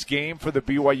for this game for the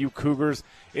BYU Cougars.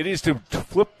 It is to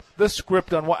flip the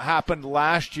script on what happened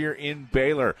last year in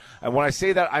Baylor. And when I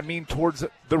say that, I mean towards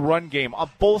the run game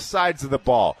on both sides of the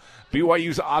ball.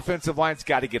 BYU's offensive line's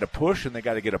got to get a push, and they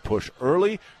got to get a push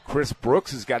early. Chris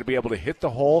Brooks has got to be able to hit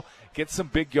the hole, get some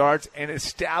big yards, and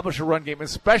establish a run game,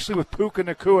 especially with Puka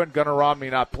Nacua and Gunnar Romney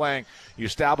not playing. You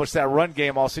establish that run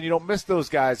game also, and you don't miss those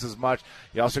guys as much.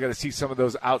 You also got to see some of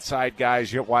those outside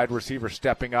guys, your wide receivers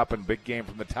stepping up, and big game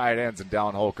from the tight ends, and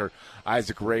Dallin Holker,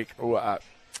 Isaac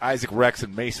Rex,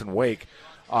 and Mason Wake,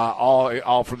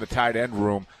 all from the tight end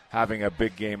room, having a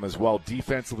big game as well.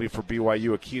 Defensively for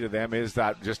BYU, a key to them is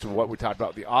that just what we talked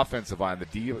about, the offensive line,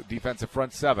 the defensive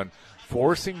front seven,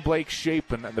 forcing Blake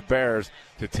Shapen and the Bears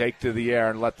to take to the air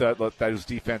and let those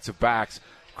defensive backs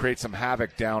create some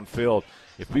havoc downfield.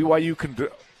 If BYU can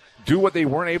do what they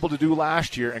weren't able to do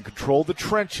last year and control the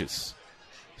trenches,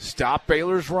 stop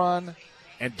Baylor's run,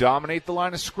 and dominate the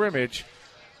line of scrimmage,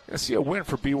 you're going to see a win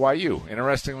for BYU.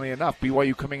 Interestingly enough,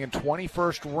 BYU coming in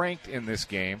 21st ranked in this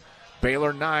game.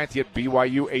 Baylor 9th, yet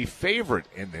BYU a favorite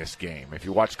in this game. If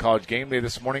you watched College Game Day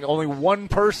this morning, only one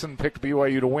person picked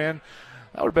BYU to win.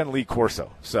 That would have been Lee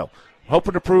Corso. So,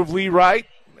 hoping to prove Lee right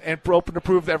and hoping to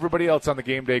prove everybody else on the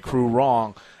Game Day crew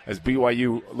wrong, as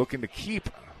BYU looking to keep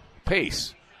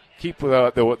pace, keep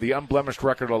the unblemished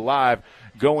record alive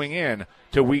going in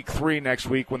to Week 3 next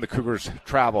week when the Cougars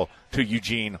travel to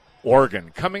Eugene,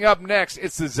 Oregon. Coming up next,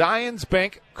 it's the Zions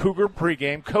Bank Cougar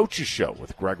Pregame Coaches Show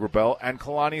with Greg Wrubell and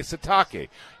Kalani Sitake.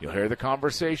 You'll hear the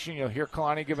conversation. You'll hear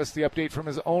Kalani give us the update from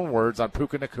his own words on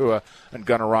Puka Nacua and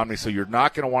Gunnar Romney, so you're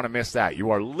not going to want to miss that.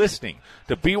 You are listening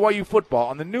to BYU Football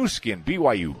on the new skin,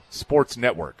 BYU Sports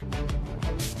Network.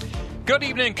 Good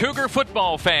evening, Cougar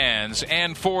football fans.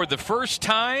 And for the first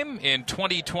time in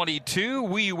 2022,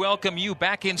 we welcome you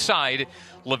back inside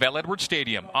LaVell Edwards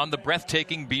Stadium on the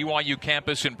breathtaking BYU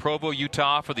campus in Provo,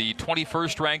 Utah for the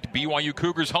 21st-ranked BYU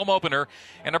Cougars home opener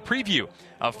and a preview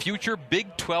of future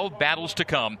Big 12 battles to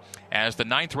come as the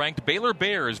 9th-ranked Baylor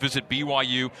Bears visit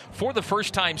BYU for the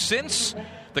first time since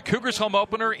the Cougars home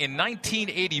opener in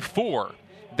 1984.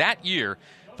 That year,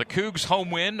 the Cougs'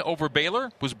 home win over Baylor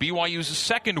was BYU's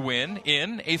second win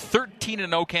in a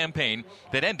 13-0 campaign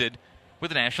that ended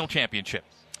with a national championship.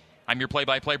 I'm your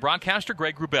play-by-play broadcaster,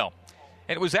 Greg Wrubell.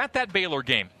 And it was at that Baylor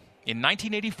game in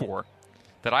 1984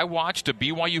 that I watched a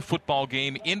BYU football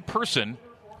game in person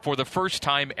for the first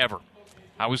time ever.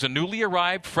 I was a newly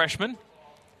arrived freshman.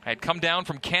 I had come down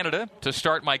from Canada to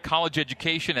start my college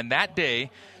education, and that day,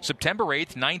 September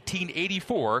 8th,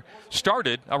 1984,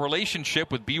 started a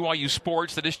relationship with BYU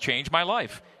sports that has changed my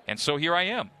life. And so here I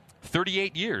am,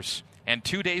 38 years, and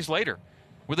 2 days later,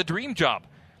 with a dream job,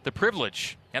 the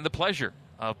privilege and the pleasure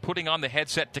of putting on the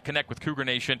headset to connect with Cougar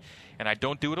Nation, and I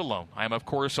don't do it alone. I am, of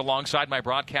course, alongside my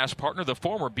broadcast partner, the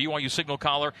former BYU signal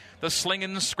caller, the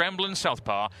slinging, scrambling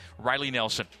southpaw, Riley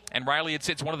Nelson. And Riley,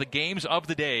 it's one of the games of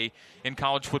the day in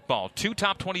college football. 2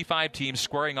 top 25 teams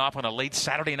squaring off on a late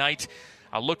Saturday night.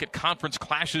 A look at conference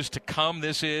clashes to come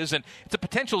this is, and it's a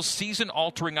potential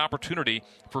season-altering opportunity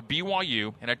for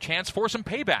BYU and a chance for some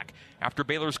payback after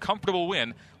Baylor's comfortable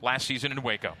win last season in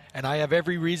Waco. And I have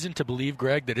every reason to believe,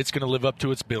 Greg, that it's going to live up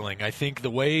to its billing. I think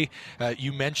the way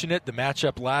you mentioned it, the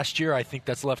matchup last year, I think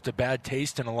that's left a bad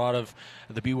taste in a lot of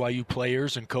the BYU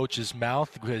players and coaches'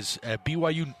 mouth because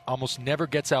BYU almost never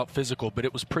gets out physical, but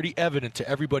it was pretty evident to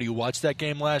everybody who watched that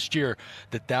game last year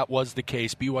that that was the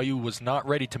case. BYU was not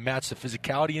ready to match the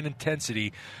physicality and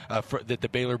intensity that the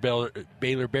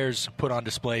Baylor Bears put on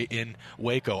display in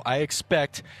Waco. I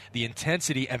expect the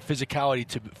intensity and physicality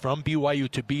from BYU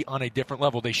to be on a different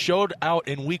level. They showed out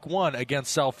in Week 1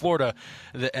 against South Florida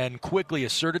and quickly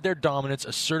asserted their dominance,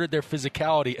 asserted their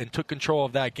physicality, and took control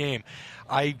of that game.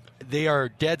 They are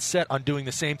dead set on doing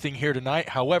the same thing here tonight.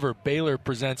 However, Baylor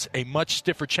presents a much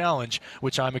stiffer challenge,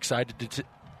 which I'm excited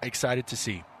to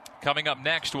see. Coming up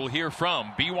next, we'll hear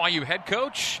from BYU head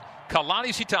coach Kalani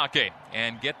Sitake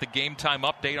and get the game time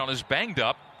update on his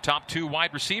banged-up top 2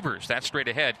 wide receivers. That's straight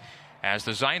ahead as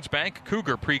the Zions Bank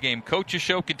Cougar pregame coaches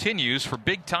show continues for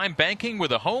big-time banking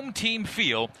with a home team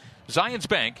feel. Zions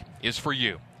Bank is for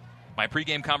you. My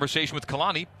pregame conversation with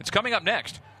Kalani, it's coming up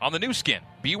next on the new skin,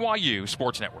 BYU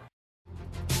Sports Network.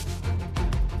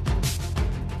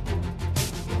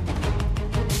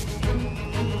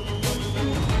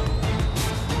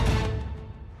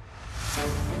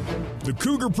 The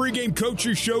Cougar Pregame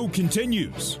Coaches Show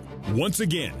continues. Once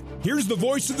again, here's the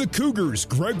voice of the Cougars,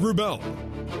 Greg Wrubell.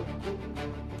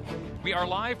 We are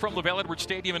live from LaVell Edwards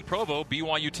Stadium in Provo.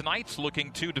 BYU tonight's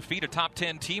looking to defeat a top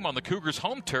 10 team on the Cougars'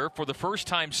 home turf for the first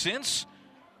time since,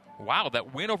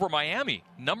 that win over Miami.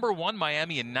 Number 1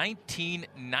 Miami in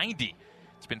 1990.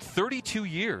 It's been 32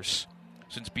 years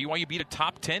since BYU beat a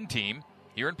top 10 team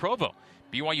here in Provo.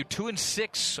 BYU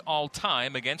 2-6 all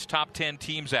time against top 10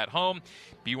 teams at home.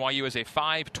 BYU has a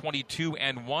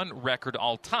 5-22-1 record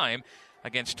all time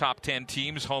against top 10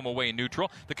 teams, home, away, neutral.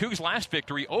 The Cougs' last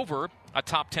victory over a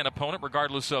top 10 opponent,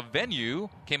 regardless of venue,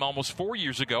 came almost 4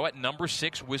 years ago at number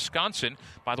 6 Wisconsin.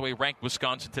 By the way, ranked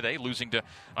Wisconsin today, losing to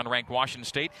unranked Washington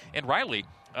State. And Riley,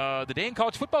 the day in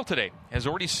college football today has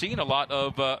already seen a lot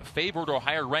of favored or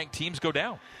higher ranked teams go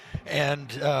down.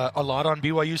 And a lot on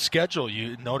BYU's schedule.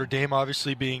 Notre Dame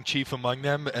obviously being chief among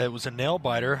them. It was a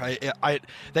nail-biter.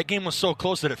 That game was so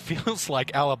close that it feels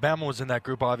like Alabama was in that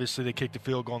group. Obviously, they kicked a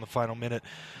field goal in the final minute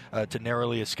to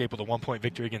narrowly escape with a 1-point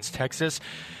victory against Texas.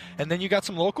 And then you got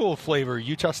some local flavor.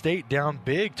 Utah State down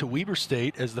big to Weber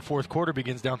State as the fourth quarter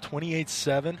begins, down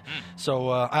 28-7. So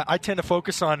I tend to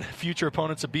focus on future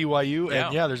opponents of BYU,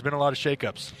 and there's been a lot of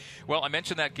shakeups. Well, I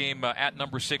mentioned that game at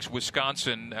number 6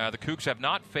 Wisconsin. The Cougs have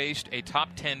not faced a top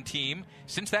 10 team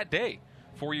since that day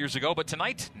 4 years ago, but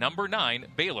tonight, number 9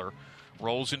 Baylor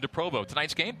rolls into Provo.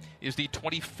 Tonight's game is the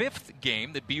 25th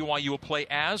game that BYU will play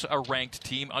as a ranked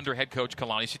team under head coach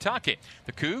Kalani Sitake.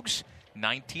 The Cougs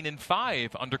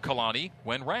 19-5 under Kalani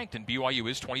when ranked, and BYU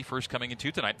is 21st coming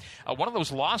into tonight. One of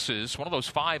those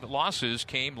 5 losses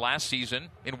came last season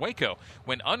in Waco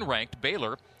when unranked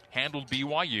Baylor handled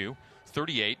BYU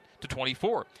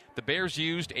 38-24. The Bears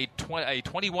used a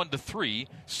 21-3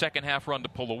 second half run to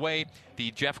pull away.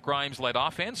 The Jeff Grimes-led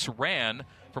offense ran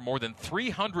for more than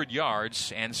 300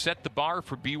 yards and set the bar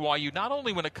for BYU, not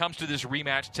only when it comes to this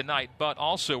rematch tonight, but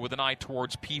also with an eye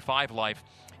towards P5 life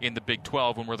in the Big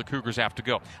 12 and where the Cougars have to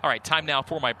go. All right, time now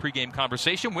for my pregame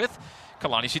conversation with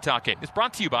Kalani Sitake. It's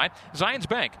brought to you by Zions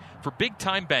Bank. For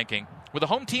big-time banking with a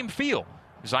home team feel,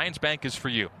 Zions Bank is for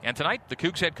you. And tonight, the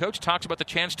Cougs head coach talks about the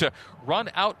chance to run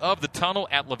out of the tunnel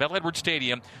at LaVell Edwards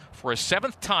Stadium for a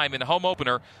 7th time in a home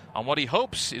opener on what he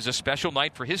hopes is a special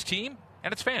night for his team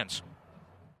and its fans.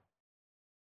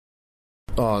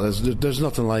 Oh, there's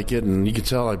nothing like it, and you can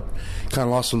tell I kind of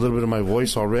lost a little bit of my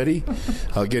voice already,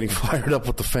 getting fired up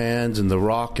with the fans and the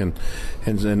rock, and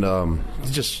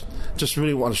just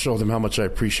really want to show them how much I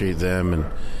appreciate them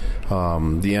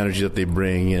and the energy that they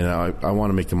bring, and I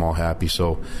want to make them all happy.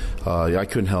 So I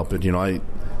couldn't help it.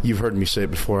 You've heard me say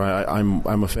it before.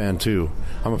 I'm a fan too.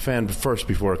 I'm a fan first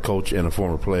before a coach and a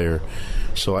former player.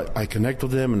 So I connect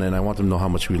with them, and then I want them to know how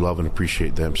much we love and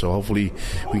appreciate them. So hopefully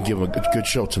we can give them a good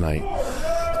show tonight.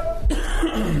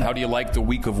 How do you like the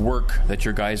week of work that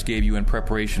your guys gave you in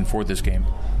preparation for this game?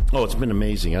 Oh, it's been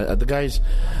amazing. The guys,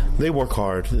 they work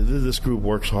hard. This group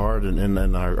works hard,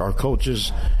 and our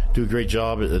coaches do a great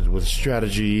job with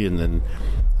strategy and then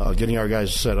getting our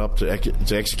guys set up to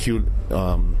execute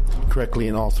correctly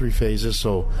in all 3 phases.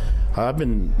 So I've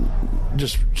been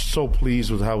just so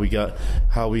pleased with how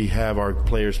we have our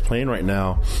players playing right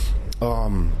now.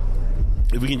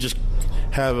 If we can just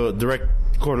have a direct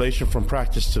correlation from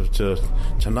practice to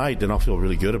tonight, then I'll feel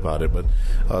really good about it. But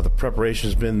the preparation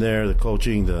has been there, the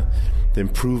coaching, the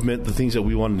improvement, the things that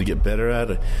we wanted to get better at,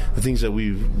 the things that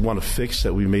we want to fix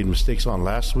that we made mistakes on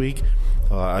last week.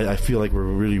 I feel like we're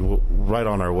really right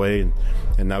on our way,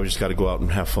 and now we just got to go out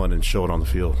and have fun and show it on the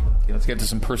field. Okay, let's get to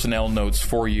some personnel notes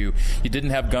for you. You didn't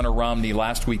have Gunnar Romney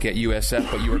last week at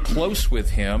USF, but you were close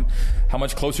with him. How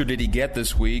much closer did he get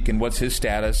this week, and what's his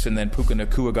status? And then Puka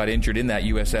Nacua got injured in that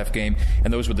USF game,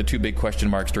 and those were the 2 big question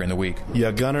marks during the week.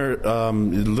 Yeah, Gunnar, a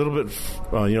little bit,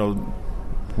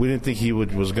 we didn't think he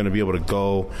was going to be able to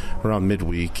go around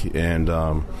midweek, and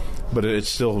but we're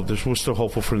still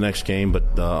hopeful for the next game,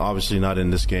 but obviously not in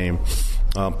this game.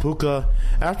 Puka,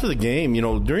 after the game,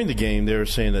 during the game, they were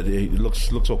saying that it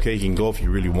looks okay. He can go if you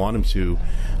really want him to.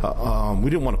 We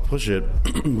didn't want to push it.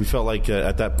 We felt like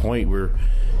at that point we're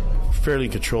fairly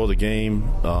in control of the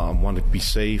game. Wanted to be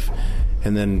safe,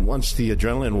 and then once the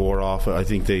adrenaline wore off, I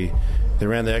think they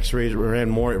ran the X-rays, ran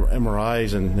more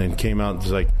MRIs, and came out and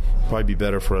was like, probably be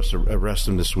better for us to arrest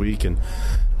him this week. And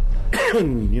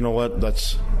you know what?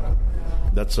 That's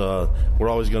we're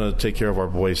always going to take care of our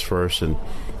boys first, and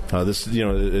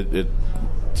it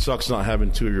sucks not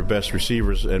having 2 of your best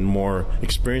receivers and more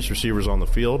experienced receivers on the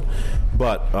field,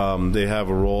 but they have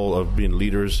a role of being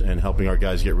leaders and helping our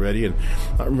guys get ready. And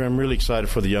I'm really excited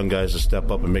for the young guys to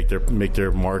step up and make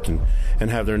their mark and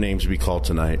have their names be called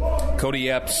tonight. Cody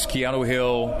Epps, Keanu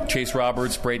Hill, Chase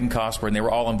Roberts, Braden Cosper, they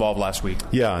were all involved last week.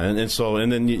 Yeah, and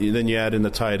then you add in the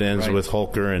tight ends with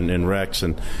Holker and Rex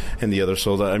and the others.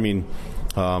 So that,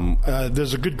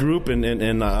 there's a good group,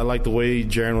 and I like the way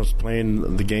Jaron was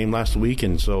playing the game last week,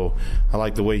 and so I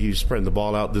like the way he's spreading the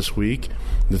ball out this week,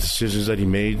 the decisions that he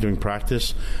made during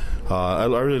practice. I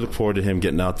really look forward to him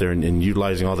getting out there and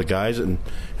utilizing all the guys. And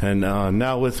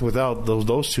now without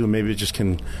those two, maybe it just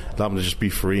can allow him to just be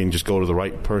free and just go to the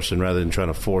right person rather than trying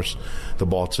to force the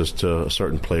ball to a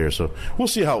certain player. So we'll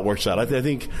see how it works out. I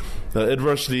think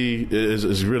adversity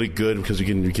is really good because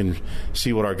we can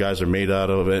see what our guys are made out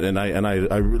of, and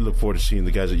I really look forward to seeing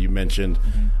the guys that you mentioned.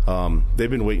 They've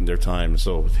been waiting their time,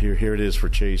 so here it is for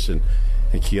Chase and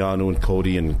Keanu and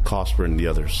Cody and Cosper and the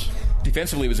others.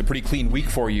 Defensively, it was a pretty clean week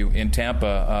for you in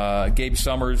Tampa. Gabe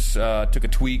Summers took a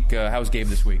tweak. How's Gabe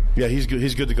this week? Yeah, he's good.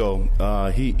 He's good to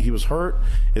go. He was hurt.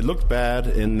 It looked bad,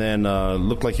 and then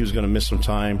looked like he was going to miss some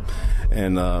time.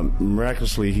 And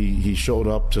miraculously, he showed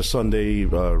up to Sunday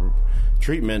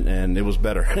treatment, and it was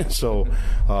better. So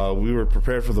we were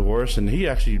prepared for the worst, and he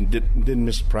actually didn't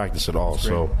miss practice at all.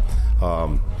 So.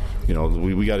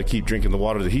 We got to keep drinking the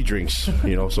water that he drinks,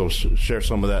 so share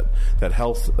some of that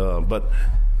health. But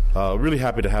really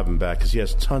happy to have him back because he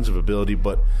has tons of ability,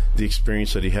 but the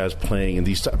experience that he has playing in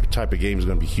these type of games is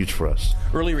going to be huge for us.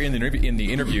 Earlier in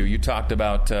the interview, you talked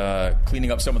about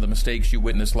cleaning up some of the mistakes you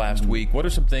witnessed last week. What are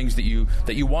some things that you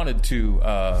wanted to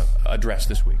address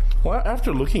this week? Well,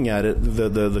 after looking at it,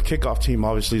 the kickoff team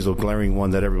obviously is a glaring one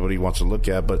that everybody wants to look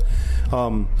at, but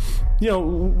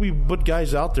we put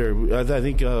guys out there. I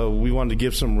think we wanted to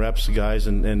give some reps to guys,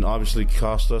 and obviously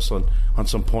cost us on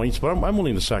some points. But I'm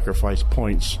willing to sacrifice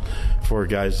points for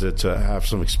guys that have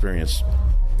some experience.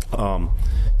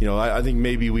 I think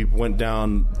maybe we went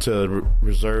down to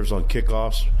reserves on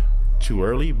kickoffs too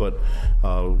early, but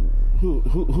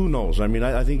who knows? I mean,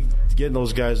 I think getting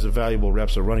those guys the valuable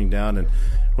reps of running down and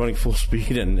running full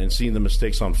speed and seeing the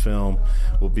mistakes on film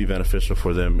will be beneficial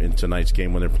for them in tonight's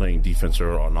game when they're playing defense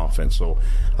or on offense. So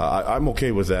I'm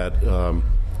okay with that.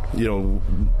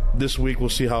 This week we'll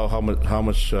see how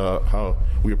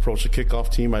we approach the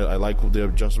kickoff team. I like the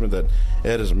adjustment that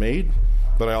Ed has made,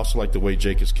 but I also like the way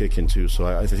Jake is kicking too. So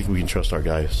I think we can trust our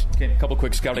guys. Okay, a couple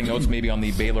quick scouting notes maybe on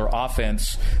the Baylor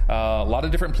offense. A lot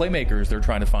of different playmakers they're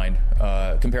trying to find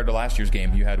compared to last year's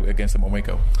game you had against them at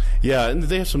Waco. Yeah, and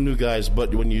they have some new guys,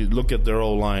 but when you look at their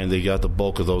O-line, they got the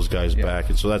bulk of those guys back,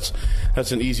 and so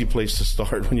that's an easy place to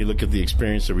start when you look at the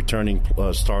experience of returning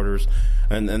starters.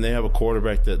 And they have a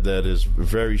quarterback that is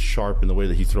very sharp in the way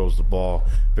that he throws the ball,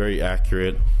 very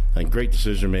accurate, and great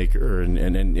decision maker.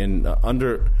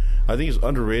 I think he's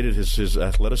underrated his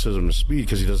athleticism and speed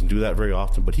because he doesn't do that very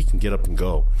often, but he can get up and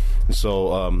go. And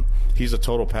so he's a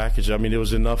total package. I mean, it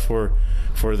was enough for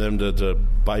them to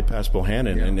bypass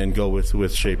Bohannon and go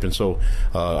with Shape. And so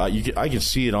I can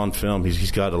see it on film.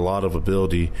 He's got a lot of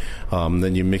ability.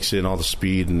 Then you mix in all the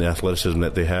speed and the athleticism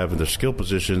that they have in their skill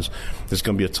positions. It's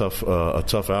going to be a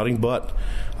tough outing, but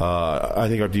I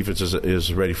think our defense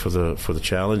is ready for the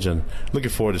challenge, and looking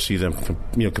forward to see them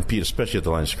compete, especially at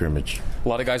the line of scrimmage. A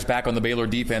lot of guys back on the Baylor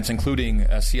defense, including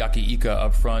Siaki Ika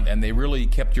up front, and they really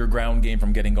kept your ground game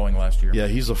from getting going last year. Yeah,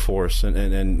 he's a force, and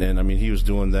I mean, he was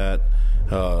doing that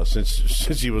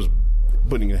since he was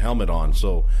putting a helmet on.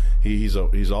 So he's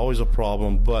always a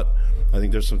problem, but I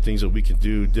think there's some things that we can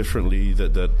do differently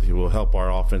that will help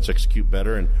our offense execute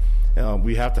better. And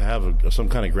we have to have some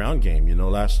kind of ground game.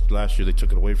 Last year they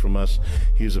took it away from us.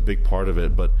 He was a big part of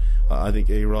it, but I think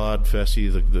A-Rod, Fessy,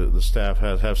 the staff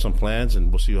have some plans,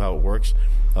 and we'll see how it works.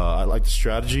 I like the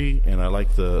strategy, and I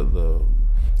like the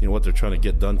what they're trying to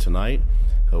get done tonight.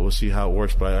 We'll see how it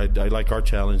works, but I like our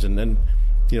challenge. And then,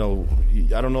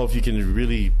 I don't know if you can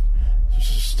really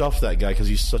stuff that guy because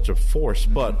he's such a force,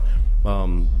 but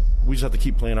we just have to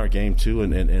keep playing our game too,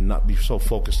 and not be so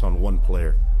focused on one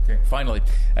player. Okay, finally,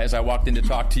 as I walked in to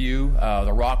talk to you,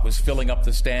 The Rock was filling up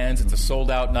the stands. It's a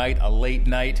sold-out night, a late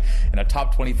night, and a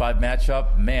top 25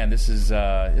 matchup. Man, this is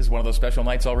one of those special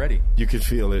nights already. You could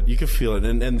feel it.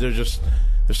 And there's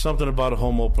something about a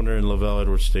home opener in LaVell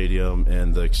Edwards Stadium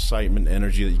and the excitement,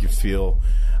 energy that you can feel,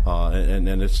 and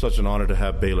it's such an honor to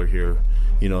have Baylor here,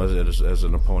 as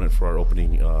an opponent for our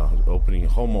opening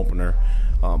home opener.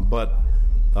 But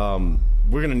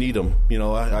we're going to need them.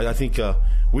 I think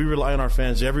we rely on our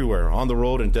fans everywhere, on the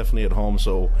road and definitely at home.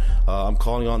 So I'm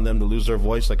calling on them to lose their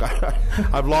voice. Like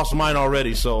I've lost mine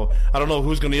already, so I don't know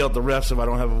who's going to yell at the refs if I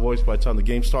don't have a voice by the time the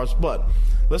game starts. But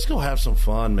let's go have some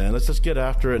fun, man. Let's just get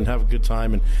after it and have a good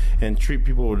time and treat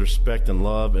people with respect and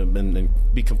love and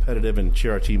be competitive and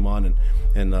cheer our team on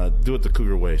and do it the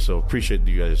Cougar way. So appreciate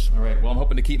you guys. All right. Well, I'm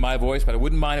hoping to keep my voice, but I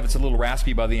wouldn't mind if it's a little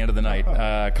raspy by the end of the night.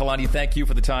 Kalani, thank you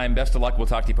for the time. Best of luck. We'll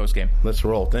talk to you post-game. Let's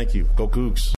roll. Thank you. Go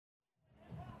Cougs.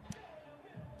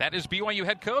 That is BYU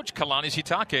head coach Kalani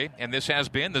Sitake, and this has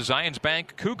been the Zions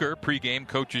Bank Cougar pregame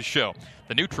coaches show.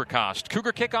 The NutriCost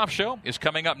Cougar kickoff show is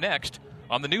coming up next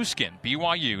on the new skin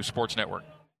BYU Sports Network.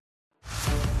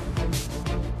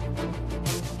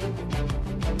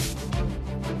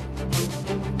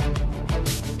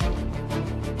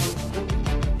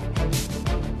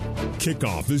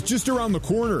 Kickoff is just around the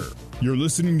corner. You're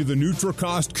listening to the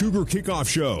NutriCost Cougar Kickoff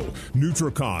Show.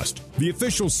 NutriCost, the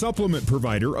official supplement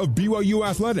provider of BYU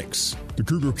Athletics. The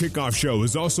Cougar Kickoff Show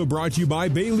is also brought to you by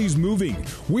Bailey's Moving.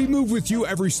 We move with you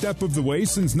every step of the way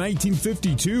since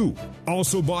 1952.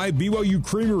 Also by BYU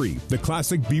Creamery, the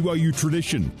classic BYU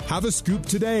tradition. Have a scoop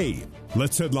today.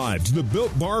 Let's head live to the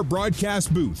Built Bar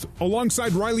broadcast booth.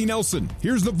 Alongside Riley Nelson,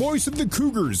 here's the voice of the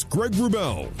Cougars, Greg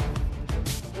Wrubell.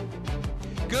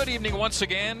 Good evening once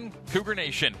again, Cougar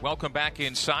Nation. Welcome back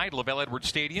inside LaVell Edwards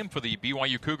Stadium for the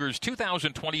BYU Cougars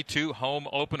 2022 home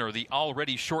opener. The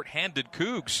already short-handed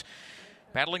Cougs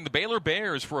battling the Baylor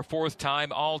Bears for a fourth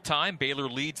time all-time. Baylor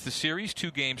leads the series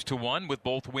 2-1 with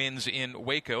both wins in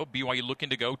Waco. BYU looking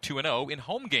to go 2-0 in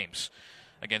home games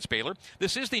against Baylor.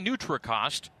 This is the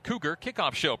NutriCost Cougar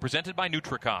Kickoff Show presented by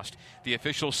NutriCost, the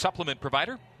official supplement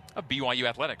provider of BYU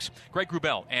Athletics. Greg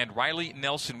Wrubell and Riley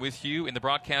Nelson with you in the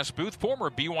broadcast booth. Former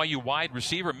BYU wide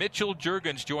receiver Mitchell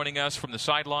Juergens joining us from the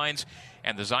sidelines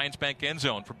and the Zions Bank end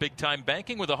zone for big-time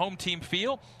banking with a home team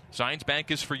feel. Zions Bank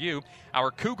is for you.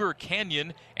 Our Cougar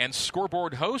Canyon and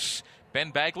scoreboard hosts,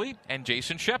 Ben Bagley and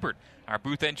Jason Shepard. Our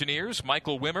booth engineers,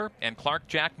 Michael Wimmer and Clark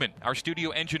Jackman. Our studio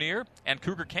engineer and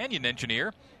Cougar Canyon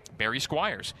engineer, Barry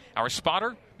Squires. Our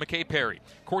spotter, McKay Perry.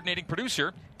 Coordinating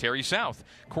producer, Terry South.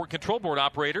 Court control board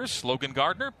operators, Logan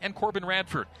Gardner and Corbin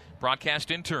Radford.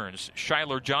 Broadcast interns,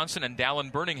 Shyler Johnson and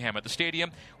Dallin Birmingham at the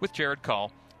stadium with Jared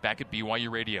Call back at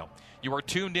BYU Radio. You are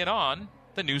tuned in on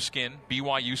the new skin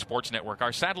BYU Sports Network,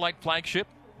 our satellite flagship,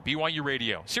 BYU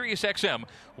Radio, Sirius XM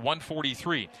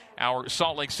 143, our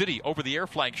Salt Lake City over-the-air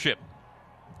flagship,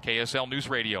 KSL News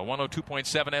Radio, 102.7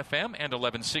 FM and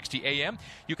 1160 AM.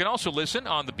 You can also listen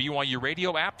on the BYU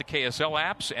Radio app, the KSL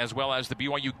apps, as well as the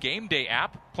BYU Game Day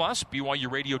app, plus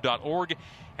BYURadio.org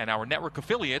and our network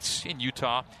affiliates in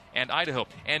Utah and Idaho.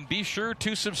 And be sure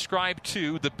to subscribe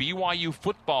to the BYU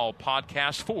Football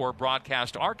Podcast for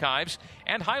broadcast archives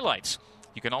and highlights.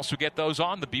 You can also get those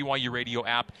on the BYU Radio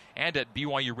app and at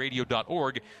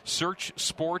BYURadio.org. Search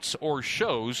sports or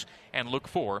shows and look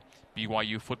for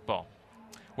BYU Football.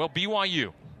 Well,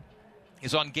 BYU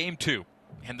is on Game 2,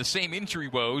 and the same injury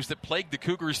woes that plagued the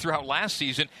Cougars throughout last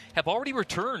season have already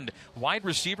returned. Wide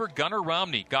receiver Gunnar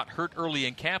Romney got hurt early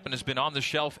in camp and has been on the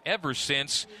shelf ever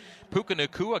since. Puka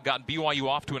Nacua got BYU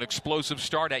off to an explosive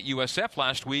start at USF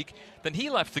last week. Then he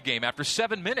left the game after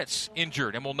 7 minutes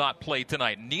injured and will not play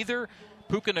tonight. Neither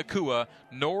Puka Nacua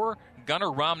nor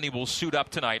Gunnar Romney will suit up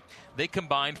tonight. They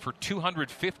combined for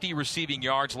 250 receiving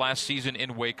yards last season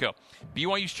in Waco.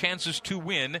 BYU's chances to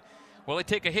win, well, they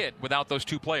take a hit without those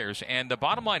two players. And the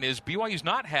bottom line is BYU's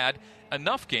not had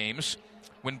enough games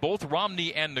when both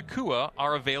Romney and Nacua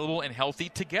are available and healthy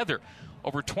together.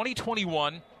 Over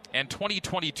 2021 and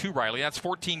 2022, Riley, that's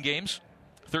 14 games,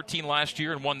 13 last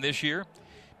year and 1 this year.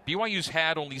 BYU's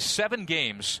had only 7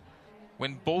 games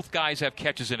when both guys have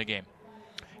catches in a game.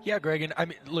 Yeah, Greg, and I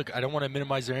mean, look, I don't want to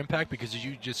minimize their impact because, as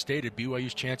you just stated,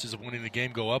 BYU's chances of winning the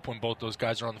game go up when both those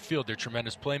guys are on the field. They're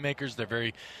tremendous playmakers. They're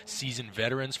very seasoned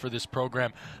veterans for this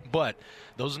program. But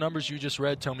those numbers you just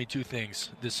read tell me two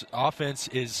things. This offense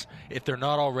is, if they're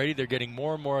not already, they're getting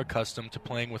more and more accustomed to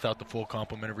playing without the full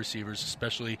complement of receivers,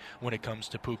 especially when it comes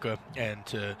to Puka and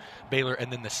to Baylor.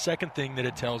 And then the second thing that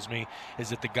it tells me is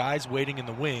that the guys waiting in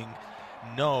the wing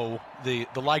know the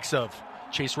likes of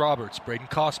Chase Roberts, Braden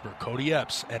Cosper, Cody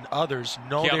Epps, and others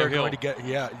know Keanu they are Hill. going to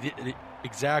get,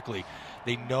 exactly.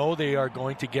 They know they are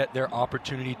going to get their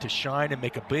opportunity to shine and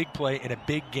make a big play in a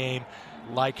big game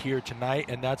like here tonight,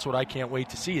 and that's what I can't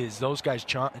wait to see is those guys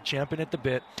champing at the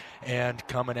bit and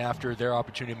coming after their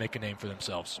opportunity to make a name for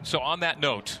themselves. So on that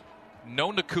note,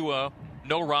 no Nacua,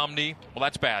 no Romney. Well,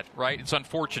 that's bad, right? It's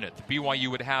unfortunate. The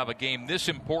BYU would have a game this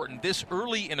important this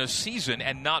early in a season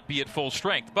and not be at full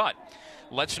strength. But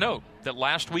let's note that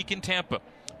last week in Tampa,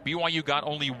 BYU got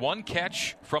only 1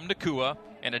 catch from Nacua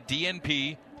and a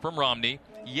DNP from Romney,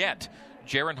 yet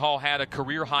Jaren Hall had a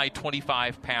career-high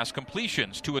 25 pass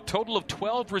completions to a total of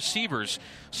 12 receivers,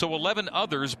 so 11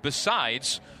 others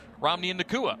besides Romney and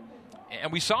Nacua.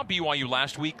 And we saw BYU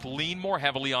last week lean more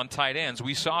heavily on tight ends.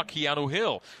 We saw Keanu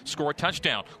Hill score a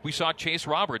touchdown. We saw Chase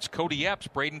Roberts, Cody Epps,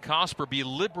 Braden Cosper be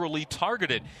liberally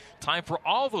targeted. Time for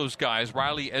all those guys,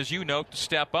 Riley, as you know, to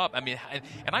step up. I mean,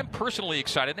 and I'm personally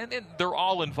excited, and they're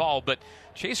all involved, but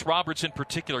Chase Roberts in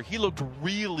particular, he looked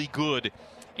really good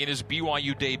in his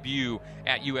BYU debut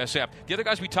at USF. The other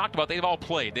guys we talked about, they've all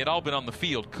played. They'd all been on the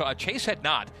field. Chase had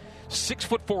not.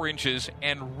 6'4"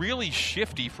 and really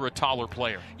shifty for a taller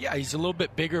player. Yeah, he's a little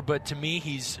bit bigger, but to me,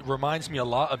 reminds me a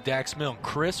lot of Dax Milne.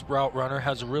 Crisp route runner,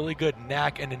 has a really good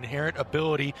knack and inherent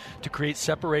ability to create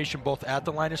separation both at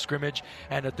the line of scrimmage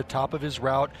and at the top of his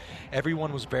route.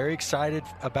 Everyone was very excited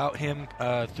about him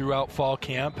throughout fall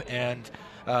camp, and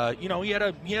he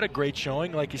had a great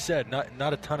showing. Like you said,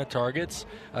 not a ton of targets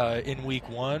in week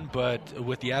 1, but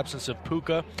with the absence of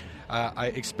Puka, I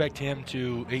expect him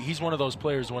to. He's one of those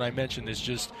players, when I mentioned this,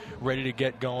 just ready to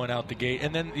get going out the gate.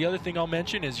 And then the other thing I'll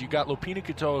mention is you got Lopini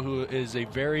Katoa, who is a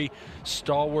very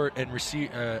stalwart and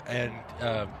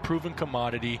proven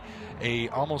commodity,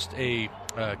 almost a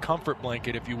comfort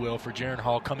blanket, if you will, for Jaren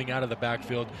Hall coming out of the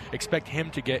backfield. Expect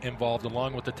him to get involved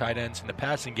along with the tight ends in the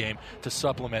passing game to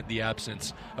supplement the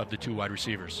absence of the 2 wide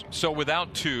receivers. So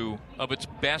without 2 of its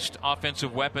best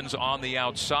offensive weapons on the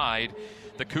outside,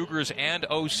 the Cougars and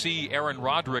OC Aaron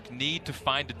Roderick need to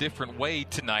find a different way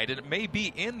tonight, and it may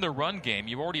be in the run game.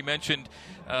 You already mentioned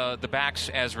the backs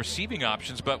as receiving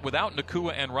options, but without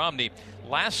Nacua and Romney,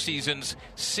 last season's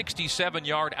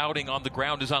 67-yard outing on the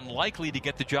ground is unlikely to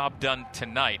get the job done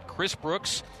tonight. Chris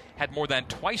Brooks had more than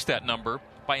twice that number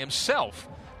by himself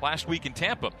last week in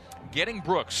Tampa. Getting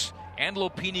Brooks and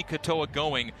Lopini Katoa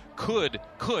going could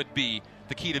be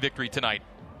the key to victory tonight.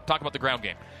 Talk about the ground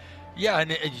game. Yeah,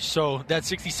 and so that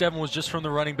 67 was just from the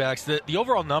running backs. The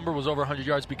overall number was over 100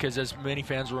 yards because, as many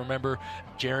fans will remember,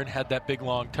 Jaren had that big,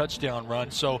 long touchdown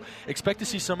run. So expect to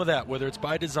see some of that, whether it's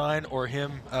by design or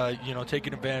him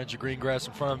taking advantage of green grass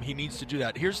in front of him. He needs to do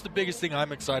that. Here's the biggest thing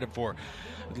I'm excited for.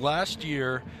 Last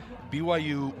year,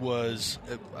 BYU was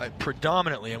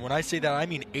predominantly, and when I say that, I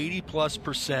mean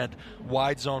 80+%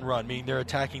 wide zone run, meaning they're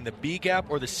attacking the B gap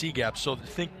or the C gap. So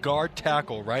think guard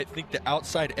tackle, right? Think the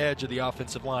outside edge of the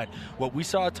offensive line. What we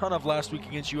saw a ton of last week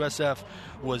against USF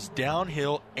was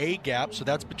downhill A gap, so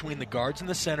that's between the guards and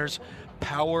the centers,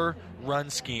 power run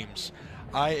schemes.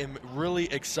 I am really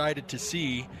excited to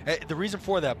see. The reason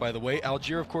for that, by the way,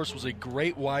 Algier, of course, was a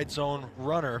great wide zone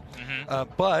runner,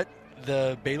 but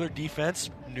the Baylor defense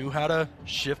knew how to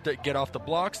shift it, get off the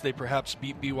blocks. They perhaps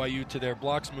beat BYU to their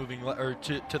blocks moving, or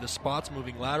to the spots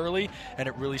moving laterally, and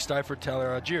it really stifled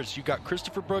Tyler Algiers. You got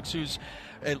Christopher Brooks, who's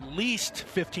at least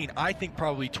 15, I think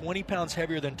probably 20 pounds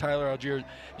heavier than Tyler Algier,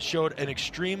 showed an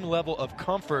extreme level of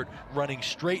comfort running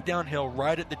straight downhill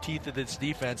right at the teeth of this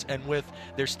defense. And with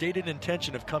their stated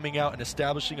intention of coming out and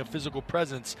establishing a physical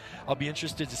presence, I'll be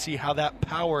interested to see how that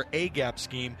power A-gap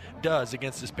scheme does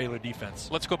against this Baylor defense.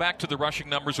 Let's go back to the rushing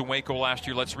numbers in Waco last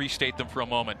year. Let's restate them for a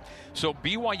moment. So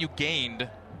BYU gained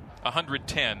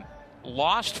 110,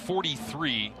 lost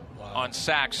 43 on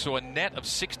sacks, so a net of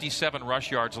 67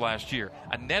 rush yards last year.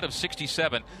 A net of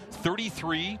 67,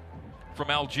 33 from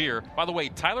Algier. By the way,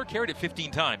 Tyler carried it 15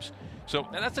 times. So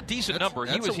that's a decent number.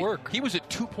 He was at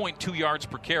 2.2 yards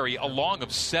per carry, a long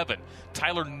of 7.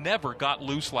 Tyler never got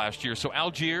loose last year. So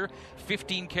Algier,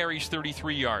 15 carries,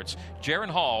 33 yards. Jaren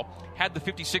Hall had the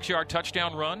 56-yard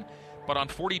touchdown run, but on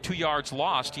 42 yards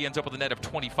lost, he ends up with a net of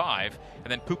 25.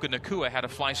 And then Puka Nacua had a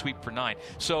fly sweep for 9.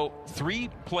 So 3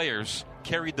 players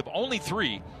carried the only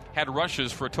 3 had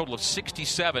rushes for a total of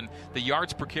 67. The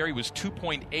yards per carry was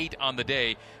 2.8 on the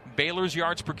day. Baylor's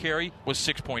yards per carry was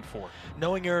 6.4.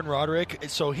 Knowing Aaron Roderick,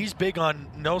 so he's big on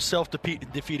no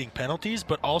self-defeating penalties,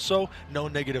 but also no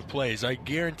negative plays. I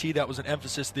guarantee that was an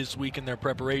emphasis this week in their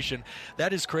preparation.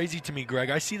 That is crazy to me, Greg.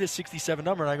 I see this 67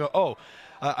 number, and I go,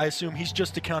 I assume he's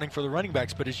just accounting for the running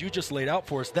backs. But as you just laid out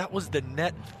for us, that was the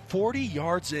net 40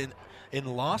 yards in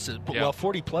losses. Yeah. Well,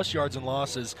 40-plus yards in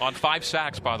losses. On 5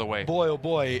 sacks, by the way. Boy, oh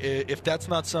boy, if that's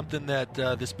not something that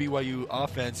this BYU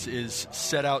offense is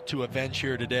set out to avenge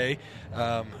here today,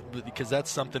 because that's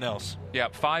something else. Yeah,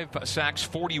 5 sacks,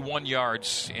 41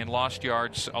 yards in lost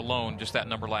yards alone, just that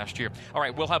number last year. All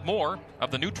right, we'll have more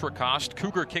of the NutriCost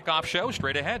Cougar Kickoff Show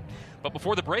straight ahead. But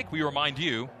before the break, we remind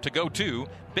you to go to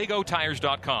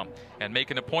BigOTires.com and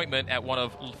make an appointment at one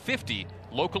of 50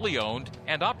 locally owned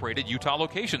and operated Utah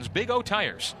locations. Big O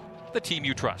Tires, the team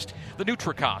you trust. The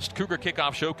NutriCost Cougar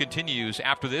Kickoff Show continues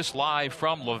after this, live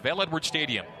from LaVell Edwards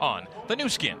Stadium on the new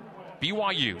skin,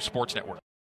 BYU Sports Network.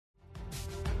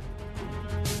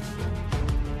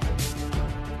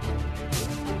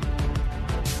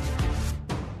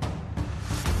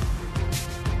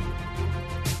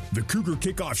 The Cougar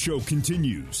Kickoff Show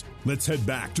continues. Let's head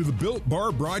back to the Built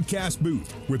Bar broadcast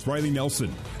booth with Riley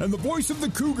Nelson and the voice of the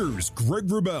Cougars, Greg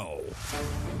Wrubell.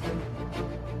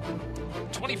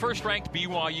 21st ranked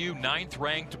BYU, 9th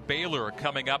ranked Baylor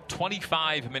coming up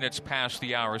 25 minutes past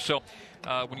the hour. So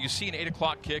when you see an 8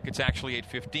 o'clock kick, it's actually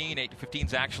 8:15. 8:15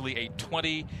 is actually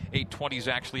 8:20. 8:20 is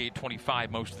actually 8:25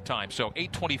 most of the time. So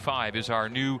 8:25 is our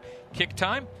new kick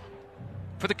time.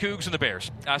 for the Cougs and the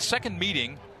Bears. Second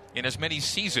meeting in as many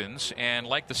seasons, and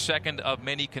like the second of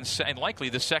many, and likely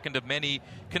the second of many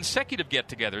consecutive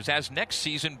get-togethers, as next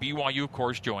season BYU, of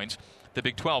course, joins the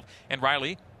Big 12. And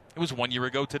Riley, it was 1 year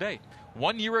ago today.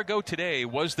 1 year ago today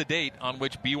was the date on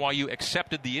which BYU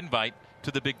accepted the invite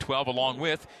to the Big 12, along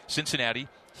with Cincinnati,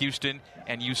 Houston,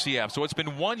 and UCF. So it's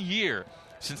been 1 year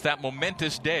since that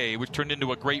momentous day, which turned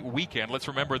into a great weekend. Let's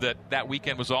remember that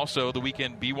weekend was also the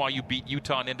weekend BYU beat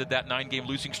Utah and ended that 9-game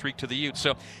losing streak to the Utes.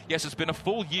 So, yes, it's been a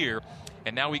full year,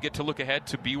 and now we get to look ahead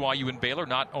to BYU and Baylor,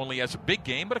 not only as a big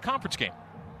game, but a conference game.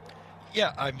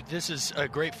 Yeah, this is a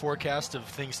great forecast of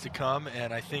things to come,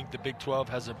 and I think the Big 12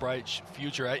 has a bright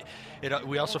future.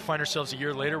 We also find ourselves a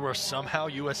year later where somehow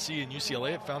USC and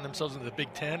UCLA have found themselves in the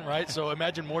Big 10, right? So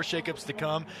imagine more shakeups to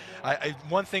come.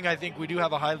 One thing I think we do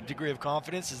have a high degree of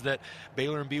confidence is that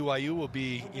Baylor and BYU will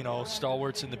be,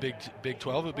 stalwarts in the Big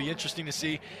 12. It'll be interesting to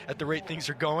see at the rate things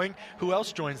are going who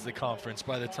else joins the conference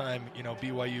by the time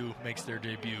BYU makes their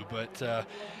debut. But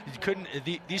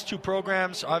these two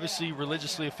programs, obviously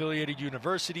religiously affiliated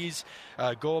universities,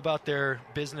 go about their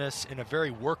business in a very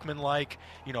workmanlike,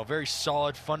 very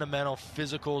solid, fundamental,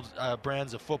 physical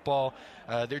brands of football.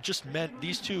 They're just meant,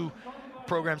 these two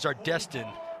programs are destined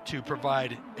to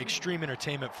provide extreme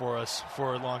entertainment for us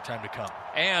for a long time to come.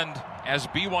 And as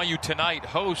BYU tonight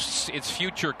hosts its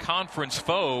future conference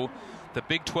foe, the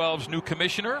Big 12's new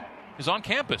commissioner is on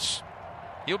campus.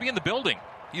 He'll be in the building.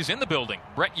 He's in the building.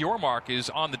 Brett Yormark is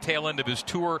on the tail end of his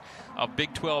tour of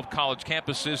Big 12 college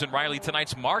campuses. And Riley,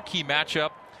 tonight's marquee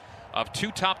matchup of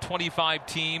two top 25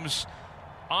 teams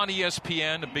on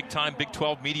ESPN, a big-time Big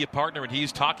 12 media partner, and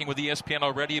he's talking with ESPN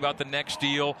already about the next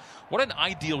deal. What an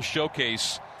ideal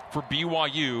showcase for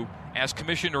BYU as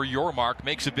Commissioner Yormark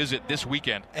makes a visit this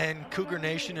weekend. And Cougar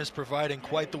Nation is providing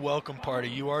quite the welcome party.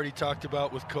 You already talked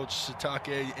about with Coach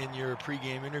Sitake in your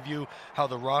pregame interview how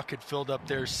the Rock had filled up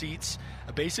their seats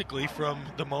basically from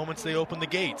the moments they opened the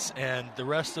gates, and the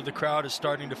rest of the crowd is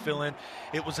starting to fill in.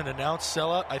 It was an announced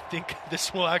sellout. I think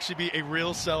this will actually be a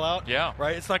real sellout. Yeah.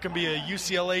 Right? It's not going to be a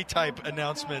UCLA-type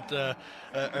announcement,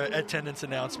 attendance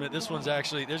announcement. This one's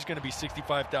actually, there's going to be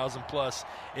 65,000 plus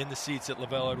in the seats at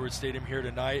LaVell Edwards Stadium here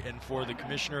tonight, and for the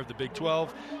commissioner of the Big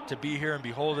 12 to be here and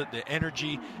behold it, the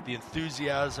energy, the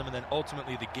enthusiasm, and then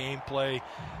ultimately the gameplay.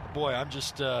 Boy, I'm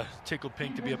just tickled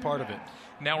pink to be a part of it.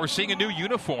 Now we're seeing a new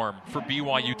uniform for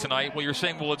BYU tonight. Well, you're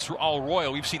saying, well, it's all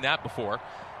royal. We've seen that before.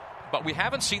 But we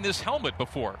haven't seen this helmet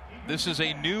before. This is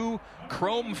a new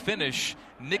chrome finish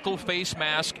nickel face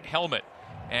mask helmet.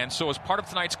 And so as part of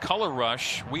tonight's color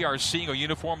rush, we are seeing a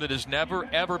uniform that has never,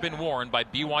 ever been worn by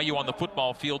BYU on the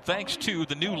football field, thanks to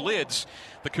the new lids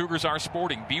the Cougars are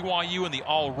sporting. BYU in the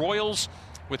all royals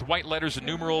with white letters and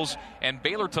numerals, and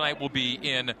Baylor tonight will be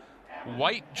in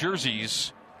white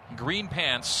jerseys, green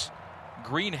pants,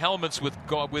 green helmets with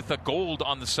a gold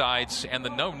on the sides, and the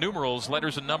numerals,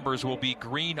 letters and numbers will be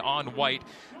green on white,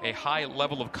 a high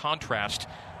level of contrast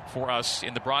for us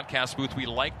in the broadcast booth. We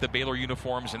like the Baylor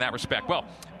uniforms in that respect. Well,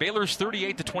 Baylor's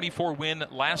 38-24 win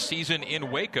last season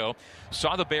in Waco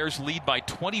saw the Bears lead by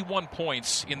 21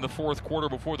 points in the fourth quarter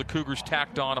before the Cougars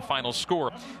tacked on a final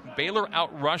score. Baylor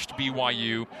outrushed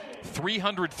BYU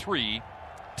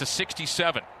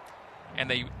 303-67. And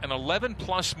an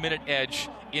 11-plus minute edge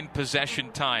in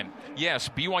possession time. Yes,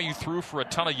 BYU threw for a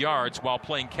ton of yards while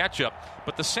playing catch-up,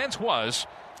 but the sense was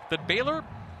that Baylor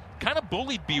kind of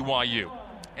bullied BYU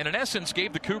and in essence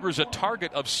gave the Cougars a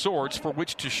target of sorts for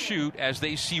which to shoot as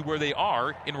they see where they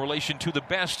are in relation to the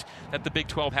best that the Big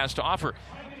 12 has to offer.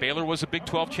 Baylor was a Big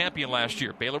 12 champion last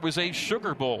year. Baylor was a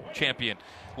Sugar Bowl champion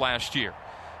last year.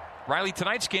 Riley,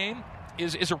 tonight's game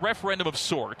is a referendum of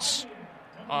sorts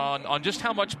on just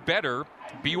how much better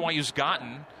BYU's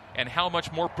gotten and how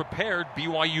much more prepared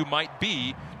BYU might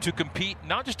be to compete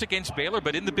not just against Baylor,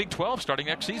 but in the Big 12 starting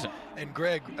next season. And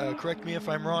Greg, correct me if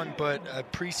I'm wrong, but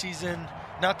preseason,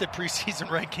 not the preseason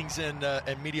rankings and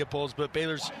media polls, but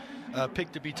Baylor's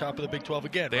picked to be top of the Big 12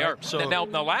 again. They right? are. So now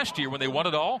last year when they won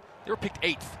it all, they were picked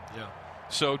 8th. Yeah.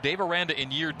 So Dave Aranda in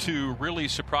year 2 really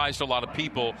surprised a lot of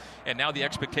people, and now the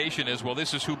expectation is, well,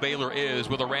 this is who Baylor is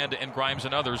with Aranda and Grimes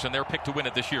and others, and they're picked to win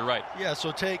it this year, right? Yeah,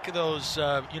 so take those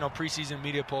preseason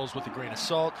media polls with a grain of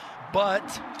salt,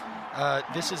 but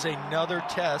this is another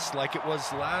test, like it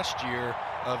was last year,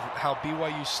 of how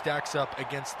BYU stacks up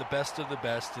against the best of the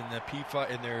best in the P5,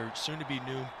 in their soon-to-be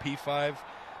new P5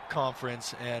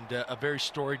 conference, and a very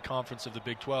storied conference of the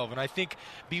Big 12. And I think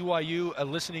BYU,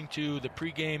 listening to the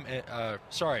pregame,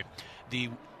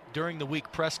 during the week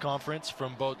press conference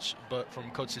from Coach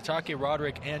Sitake,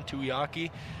 Roderick, and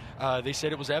Tuiaki, they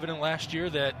said it was evident last year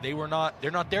that they're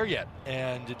not there yet,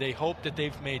 and they hope that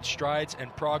they've made strides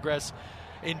and progress.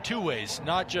 in two ways,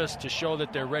 not just to show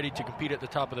that they're ready to compete at the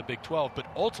top of the Big 12, but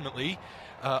ultimately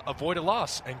avoid a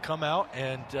loss and come out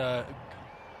and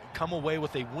come away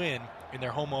with a win in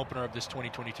their home opener of this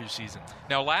 2022 season.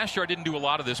 Now, last year I didn't do a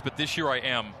lot of this, but this year I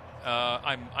am.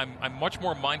 I'm much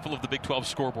more mindful of the Big 12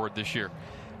 scoreboard this year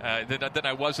than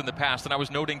I was in the past. And I was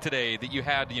noting today that you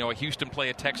had, a Houston play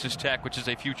at Texas Tech, which is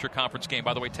a future conference game.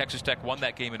 By the way, Texas Tech won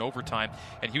that game in overtime,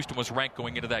 and Houston was ranked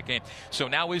going into that game. So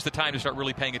now is the time to start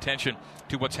really paying attention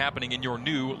to what's happening in your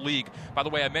new league. By the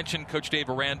way, I mentioned Coach Dave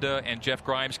Aranda and Jeff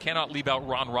Grimes. Cannot leave out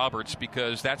Ron Roberts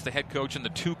because that's the head coach and the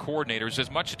two coordinators. As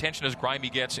much attention as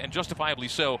Grimey gets, and justifiably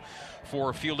so,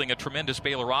 for fielding a tremendous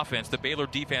Baylor offense, the Baylor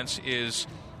defense is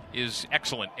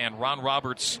excellent, and Ron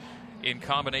Roberts in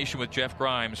combination with Jeff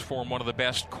Grimes form one of the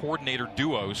best coordinator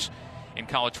duos in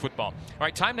college football. All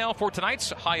right, time now for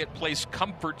tonight's Hyatt Place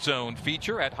Comfort Zone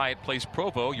feature at Hyatt Place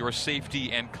Provo. Your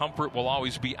safety and comfort will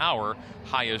always be our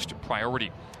highest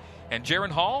priority. And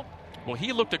Jaren Hall, well,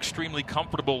 he looked extremely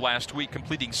comfortable last week,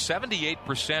 completing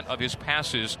 78% of his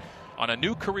passes on a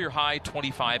new career-high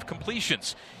 25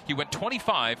 completions. He went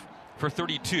 25 for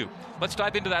 32. Let's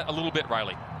dive into that a little bit,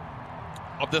 Riley.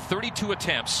 Of the 32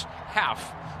 attempts,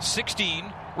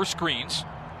 16 were screens,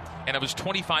 and of his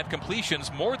 25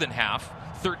 completions, more than half,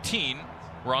 13,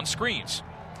 were on screens.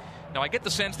 Now, I get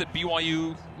the sense that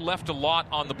BYU left a lot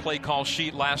on the play call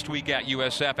sheet last week at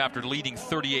USF after leading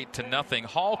 38-0.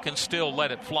 Hall can still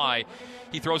let it fly.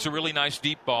 He throws a really nice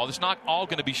deep ball. It's not all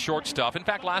going to be short stuff. In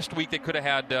fact, last week they could have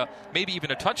had maybe even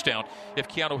a touchdown if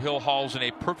Keanu Hill hauls in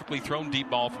a perfectly thrown deep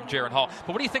ball from Jaren Hall.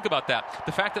 But what do you think about that?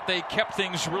 The fact that they kept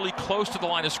things really close to the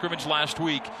line of scrimmage last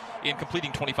week in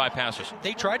completing 25 passes.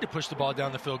 They tried to push the ball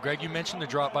down the field. Greg, you mentioned the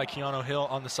drop by Keanu Hill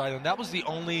on the sideline. That was the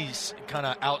only kind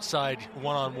of outside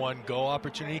one-on-one go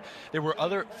opportunity. There were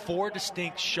other 4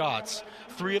 distinct shots,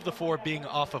 3 of the 4 being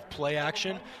off of play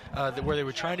action, where they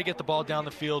were trying to get the ball down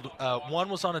the field. One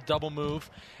was on a double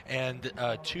move, and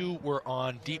 2 were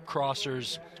on deep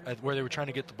crossers where they were trying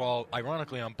to get the ball,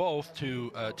 ironically, on both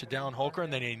to Dallin Holker,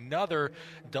 and then another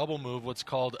double move, what's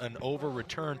called an over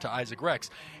return to Isaac Rex.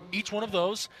 Each one of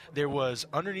those, there was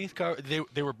underneath cover.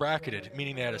 They were bracketed,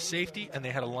 meaning they had a safety and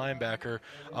they had a linebacker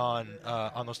on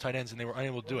those tight ends, and they were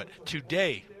unable to do it.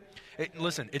 Today,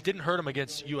 it didn't hurt them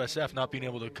against USF not being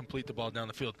able to complete the ball down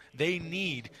the field. They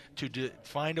need to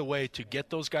find a way to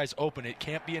get those guys open. It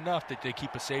can't be enough that they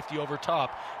keep a safety over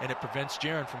top and it prevents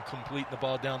Jaren from completing the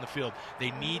ball down the field.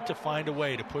 They need to find a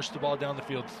way to push the ball down the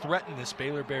field, threaten this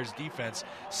Baylor Bears defense,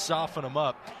 soften them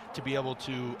up to be able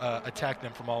to attack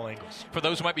them from all angles. For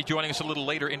those who might be joining us a little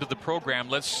later into the program,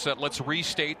 let's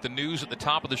restate the news at the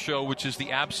top of the show, which is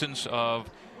the absence of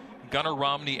Gunnar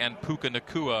Romney and Puka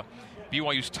Nacua,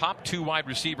 BYU's top 2 wide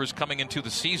receivers coming into the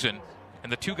season,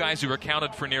 and the 2 guys who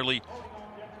accounted for nearly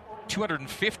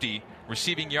 250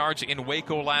 receiving yards in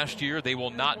Waco last year. They will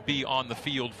not be on the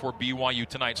field for BYU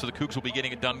tonight, so the Cougs will be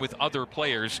getting it done with other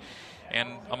players, and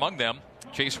among them,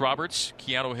 Chase Roberts,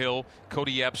 Keanu Hill,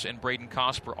 Cody Epps, and Braden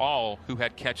Cosper, all who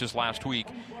had catches last week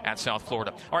at South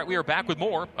Florida. All right, we are back with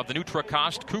more of the Nutra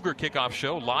Cost Cougar Kickoff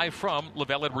Show live from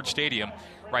LaVell Edwards Stadium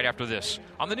right after this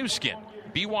on the new skin,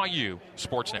 BYU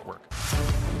Sports Network.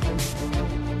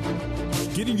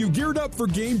 Getting you geared up for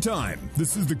game time.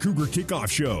 This is the Cougar Kickoff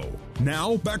Show.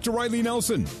 Now, back to Riley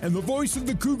Nelson and the voice of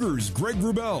the Cougars, Greg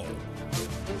Wrubell.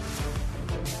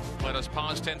 Let us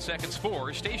pause 10 seconds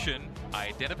for station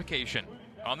identification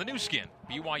on the new skin,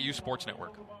 BYU Sports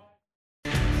Network.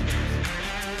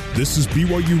 This is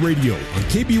BYU Radio on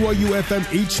KBYU FM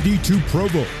HD2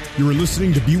 Provo. You are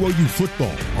listening to BYU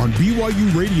Football on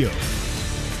BYU Radio.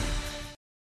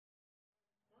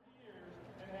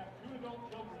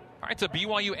 All right, so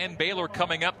BYU and Baylor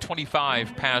coming up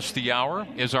 25 past the hour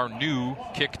is our new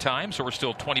kick time, so we're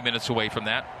still 20 minutes away from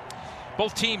that.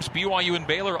 Both teams, BYU and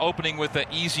Baylor, opening with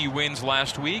easy wins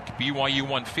last week. BYU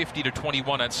won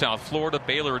 50-21 at South Florida.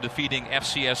 Baylor defeating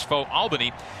FCS foe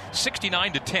Albany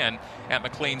 69-10 at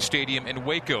McLean Stadium in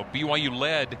Waco. BYU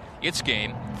led its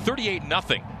game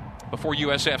 38-0 before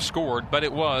USF scored, but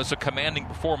it was a commanding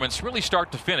performance, really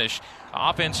start to finish.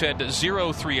 Offense had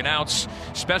 0 3-and-outs.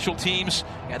 Special teams,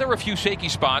 there were a few shaky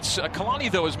spots. Kalani,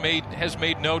 though, has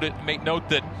made note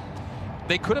that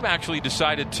they could have actually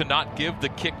decided to not give the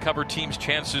kick cover teams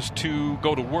chances to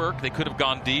go to work. They could have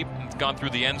gone deep and gone through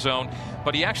the end zone,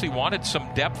 but he actually wanted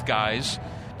some depth guys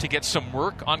to get some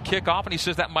work on kickoff, and he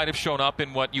says that might have shown up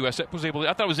in what USF was able to.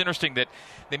 I thought it was interesting that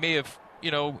they may have,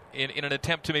 in an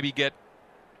attempt to maybe get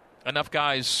enough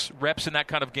guys reps in that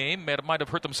kind of game might have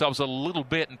hurt themselves a little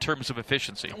bit in terms of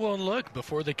efficiency. Well, and look,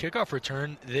 before the kickoff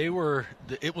return,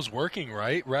 it was working,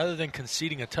 right? Rather than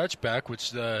conceding a touchback,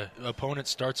 which the opponent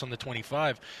starts on the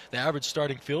 25, the average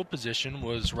starting field position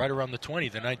was right around the 20,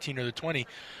 the 19 or the 20.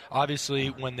 Obviously,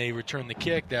 when they returned the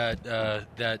kick,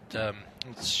 that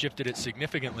shifted it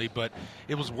significantly, but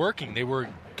it was working. They were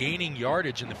gaining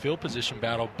yardage in the field position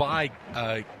battle by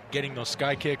getting those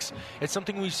sky kicks. It's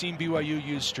something we've seen BYU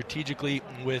use strategically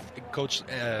with Coach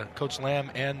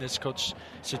Lamb and this Coach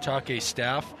Sitake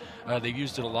staff. They've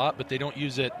used it a lot, but they don't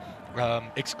use it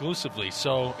exclusively.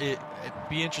 So it'd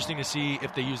be interesting to see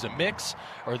if they use a mix,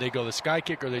 or they go the sky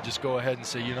kick, or they just go ahead and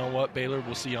say, you know what, Baylor,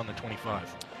 we'll see you on the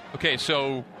 25. Okay,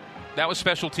 so that was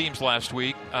special teams last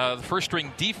week. The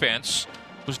first-string defense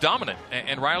was dominant.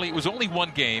 And Riley, it was only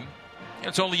one game.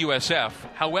 It's only USF.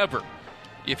 However,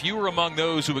 if you were among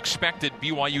those who expected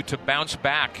BYU to bounce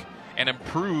back and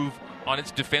improve on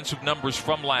its defensive numbers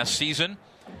from last season,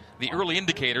 the early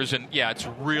indicators, and yeah, it's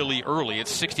really early. It's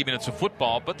 60 minutes of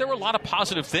football, but there were a lot of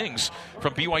positive things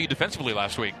from BYU defensively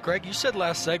last week. Greg, you said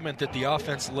last segment that the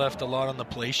offense left a lot on the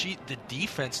play sheet. The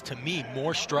defense, to me,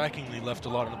 more strikingly left a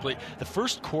lot on the play. The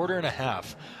first quarter and a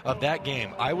half of that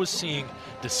game, I was seeing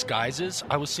disguises.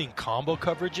 I was seeing combo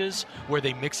coverages where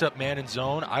they mix up man and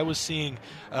zone. I was seeing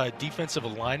defensive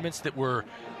alignments that were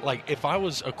like, if I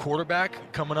was a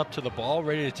quarterback coming up to the ball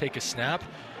ready to take a snap,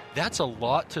 that's a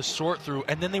lot to sort through.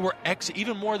 And then they were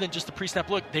even more than just the pre-snap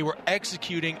look. They were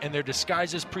executing, and their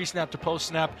disguises pre-snap to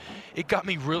post-snap. It got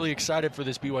me really excited for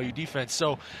this BYU defense.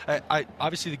 So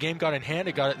obviously the game got in hand.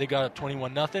 They got up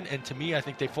 21-0. And to me, I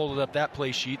think they folded up that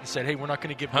play sheet and said, hey, we're not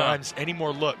going to give Grimes any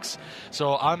more looks.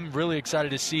 So I'm really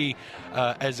excited to see,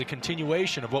 as a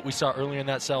continuation of what we saw earlier in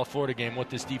that South Florida game, what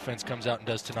this defense comes out and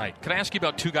does tonight. Can I ask you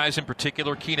about two guys in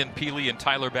particular, Keenan Pili and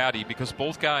Tyler Batty, because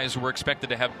both guys were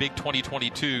expected to have big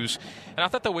 2022s. And I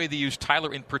thought the way they used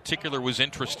Tyler in particular was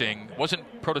interesting.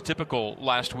 Wasn't prototypical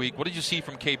last week. What did you see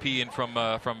from KP and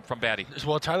from Batty?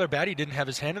 Well, Tyler Batty didn't have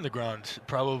his hand in the ground.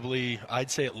 Probably,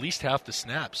 I'd say at least half the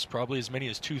snaps. Probably as many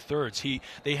as 2/3.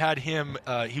 They had him.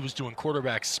 He was doing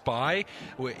quarterback spy.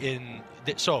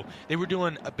 So they were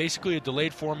doing basically a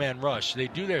delayed 4-man rush. They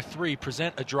do their 3,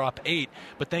 present a drop 8,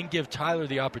 but then give Tyler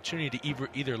the opportunity to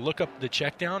either look up the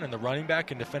check down and the running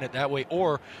back and defend it that way,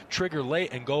 or trigger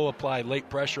late and go apply late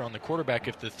pressure on the quarterback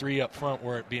if the 3 up front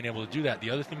weren't being able to do that.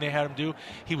 The other thing they had him do,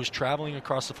 he was traveling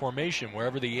across the formation.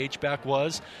 Wherever the H-back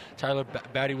was, Tyler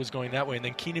Batty was going that way. And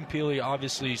then Keenan Pili,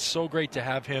 obviously, so great to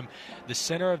have him. The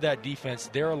center of that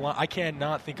defense, I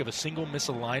cannot think of a single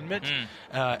misalignment,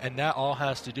 and that all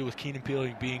has to do with Keenan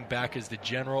Pili being back as the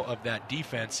general of that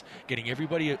defense, getting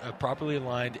everybody properly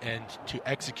aligned and to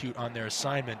execute on their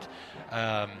assignment.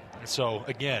 So,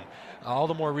 again, all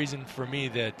the more reason for me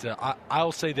that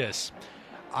I'll say this.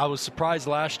 I was surprised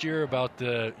last year about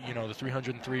the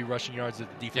 303 rushing yards that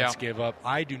the defense gave up.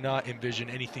 I do not envision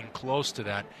anything close to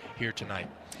that here tonight.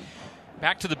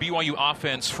 Back to the BYU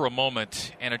offense for a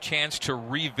moment and a chance to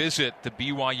revisit the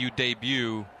BYU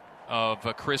debut of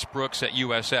Chris Brooks at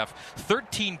USF.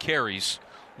 13 carries,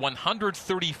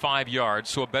 135 yards,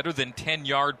 so a better than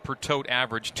 10-yard per tote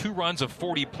average. 2 runs of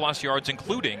 40-plus yards,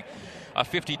 including a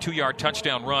 52-yard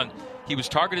touchdown run. He was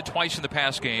targeted twice in the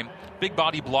pass game. Big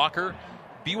body blocker.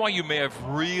 BYU may have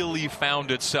really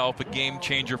found itself a game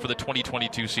changer for the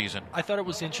 2022 season. I thought it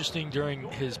was interesting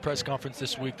during his press conference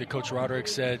this week that Coach Roderick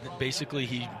said basically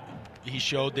he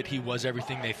showed that he was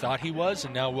everything they thought he was,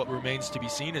 and now what remains to be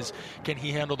seen is, can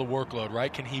he handle the workload,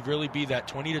 right? Can he really be that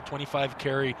 20 to 25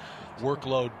 carry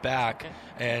workload back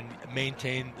and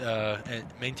maintain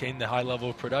the high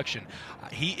level of production?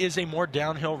 He is a more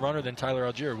downhill runner than Tyler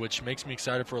Algier, which makes me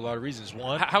excited for a lot of reasons.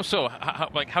 One, how so?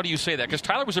 How do you say that? Because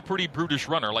Tyler was a pretty brutish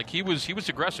runner. Like he was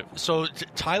aggressive. So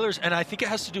Tyler's, and I think it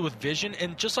has to do with vision,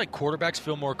 and just like quarterbacks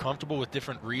feel more comfortable with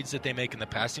different reads that they make in the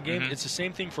passing game, it's the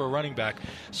same thing for a running back.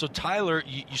 So Tyler,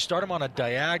 you start him on a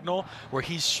diagonal where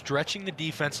he's stretching the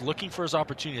defense, looking for his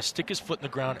opportunity to stick his foot in the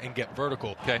ground and get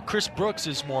vertical. Okay. Chris Brooks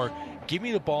is more, give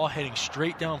me the ball heading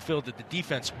straight downfield at the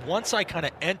defense. Once I kind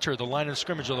of enter the line of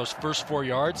scrimmage of those first 4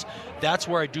 yards, that's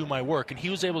where I do my work. And he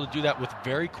was able to do that with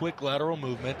very quick lateral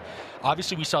movement.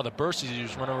 Obviously, we saw the burst as he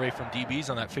was running away from DBs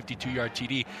on that 52-yard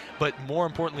TD. But more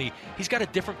importantly, he's got a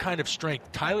different kind of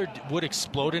strength. Tyler would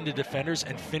explode into defenders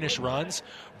and finish runs.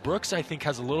 Brooks, I think,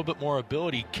 has a little bit more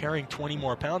ability, carrying 20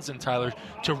 more pounds than Tyler,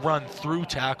 to run through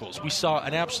tackles. We saw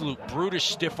an absolute brutish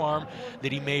stiff arm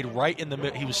that he made right in the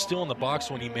middle. He was still in the box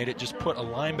when he made it, just put a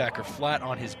linebacker flat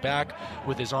on his back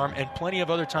with his arm, and plenty of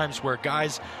other times where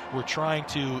guys were trying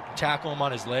to tackle him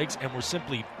on his legs and were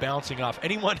simply bouncing off.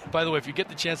 Anyone, by the way, if you get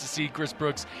the chance to see Chris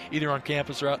Brooks either on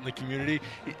campus or out in the community,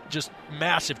 just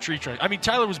massive tree trunk. I mean,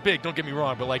 Tyler was big, don't get me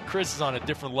wrong, but like Chris is on a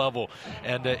different level,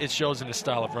 and it shows in his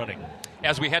style of running.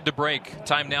 As we head to break,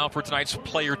 time now for tonight's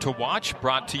Player to Watch,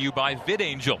 brought to you by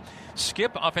VidAngel.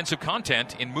 Skip offensive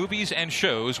content in movies and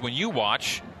shows when you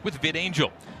watch with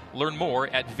VidAngel. Learn more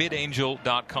at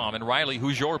vidangel.com. And Riley,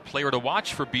 who's your player to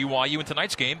watch for BYU in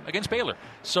tonight's game against Baylor?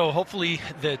 So hopefully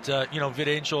that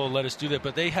VidAngel will let us do that.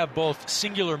 But they have both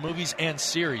singular movies and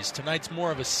series. Tonight's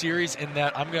more of a series in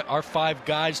that our 5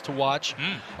 guys to watch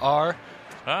are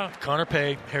Connor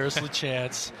Pay, Harris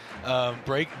LaChance,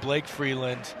 Blake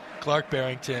Freeland, Clark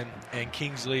Barrington, and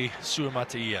Kingsley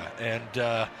Suamataia.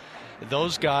 And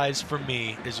those guys, for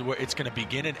me, is where it's going to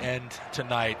begin and end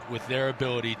tonight, with their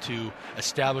ability to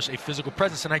establish a physical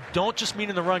presence. And I don't just mean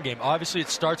in the run game. Obviously, it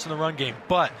starts in the run game.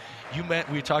 But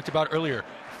we talked about earlier,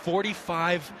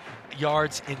 45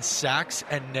 yards in sacks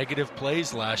and negative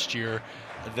plays last year.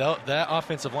 That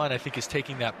offensive line, I think, is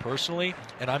taking that personally,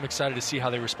 and I'm excited to see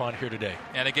how they respond here today.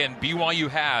 And again, BYU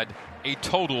had a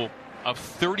total of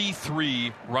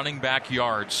 33 running back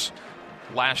yards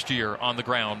last year on the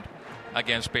ground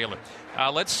against Baylor.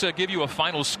 Let's give you a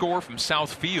final score from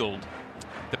Southfield.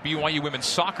 The BYU women's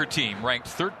soccer team, ranked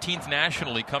 13th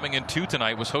nationally coming in 2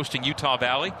 tonight, was hosting Utah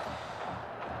Valley.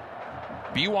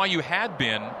 BYU had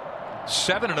been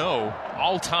 7-0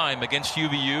 all-time against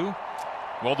UVU.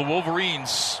 Well, the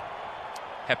Wolverines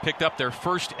have picked up their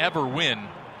first ever win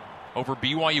over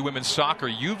BYU women's soccer.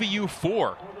 UVU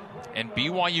 4 and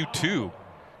BYU 2.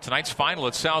 Tonight's final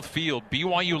at Southfield,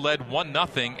 BYU led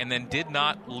 1-0 and then did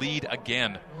not lead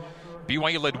again.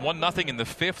 BYU led 1-0 in the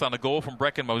 5th on a goal from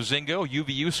Brecken Mozingo.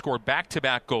 UVU scored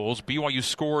back-to-back goals. BYU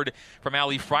scored from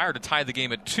Ali Fryer to tie the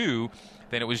game at 2.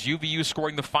 Then it was UVU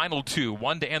scoring the final 2,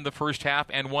 1 to end the first half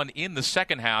and 1 in the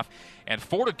second half. And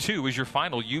 4-2 is your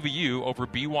final, UVU over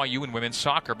BYU in women's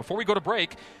soccer. Before we go to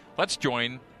break, let's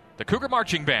join the Cougar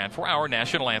Marching Band for our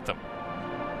national anthem.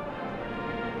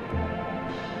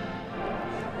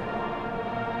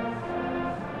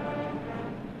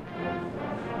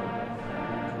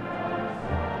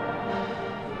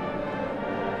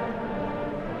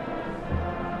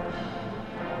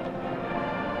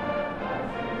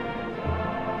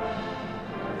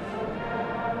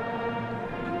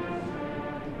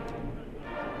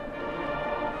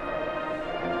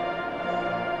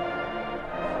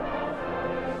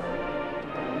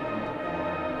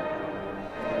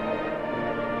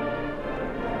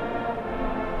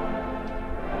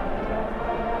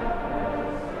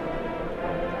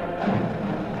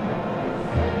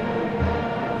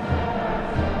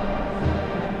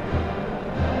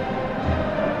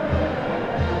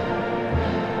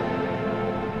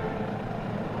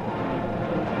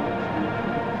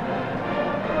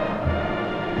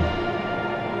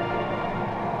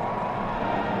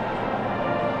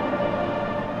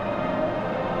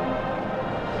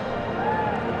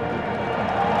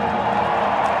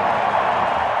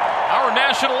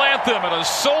 National anthem at a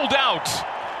sold-out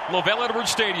LaVell Edwards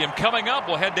Stadium. Coming up,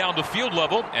 we'll head down to field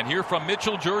level and hear from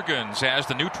Mitchell Juergens as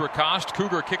the NutriCost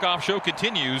Cougar Kickoff Show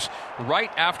continues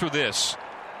right after this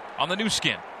on the new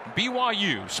skin,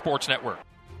 BYU Sports Network.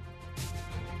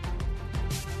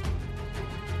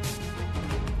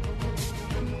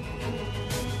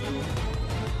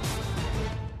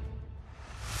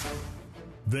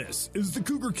 This is the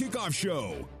Cougar Kickoff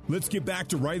Show. Let's get back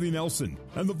to Riley Nelson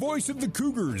and the voice of the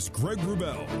Cougars, Greg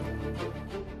Wrubell.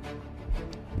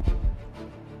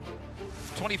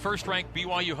 21st ranked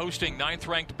BYU hosting 9th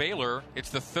ranked Baylor. It's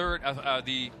the third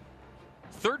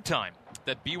time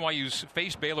that BYU's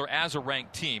faced Baylor as a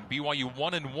ranked team. BYU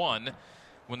 1-1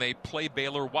 when they play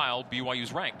Baylor while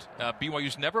BYU's ranked.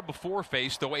 BYU's never before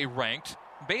faced, though, a ranked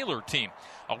Baylor team.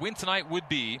 A win tonight would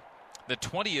be the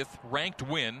 20th ranked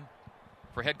win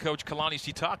for head coach Kalani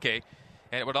Sitake,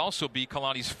 and it would also be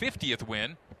Kalani's 50th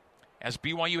win as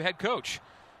BYU head coach.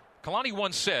 Kalani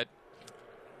once said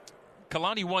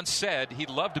he'd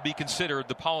love to be considered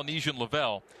the Polynesian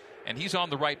LaVell, and he's on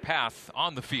the right path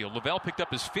on the field. LaVell picked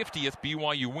up his 50th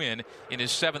BYU win in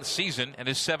his 7th season and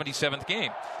his 77th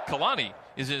game. Kalani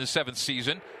is in his 7th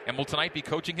season and will tonight be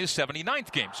coaching his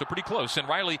 79th game. So pretty close. And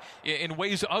Riley, in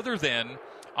ways other than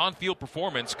on-field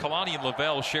performance, Kalani and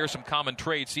Lavelle share some common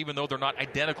traits, even though they're not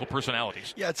identical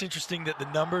personalities. Yeah, it's interesting that the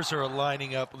numbers are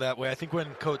lining up that way. I think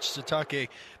when Coach Sitake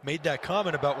made that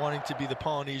comment about wanting to be the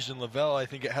Polynesian Lavelle, I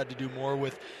think it had to do more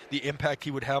with the impact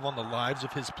he would have on the lives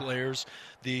of his players,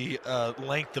 the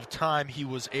length of time he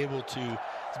was able to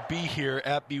be here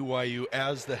at BYU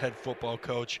as the head football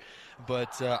coach.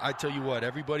 But I tell you what,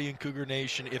 everybody in Cougar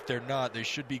Nation, if they're not, they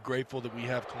should be grateful that we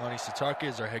have Kalani Sitake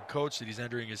as our head coach, that he's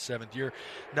entering his 7th year.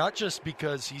 Not just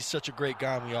because he's such a great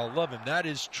guy and we all love him. That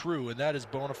is true, and that is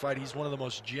bona fide. He's one of the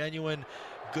most genuine,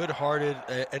 good-hearted,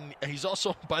 and he's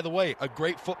also, by the way, a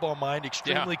great football mind,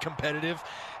 extremely competitive,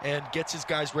 and gets his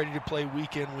guys ready to play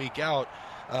week in, week out.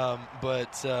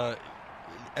 But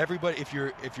everybody, if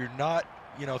you're not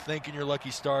thanking your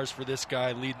lucky stars for this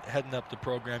guy heading up the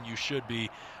program, you should be,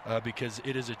 because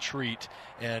it is a treat,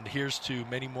 and here's to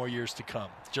many more years to come,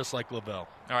 just like Lavelle.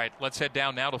 All right, let's head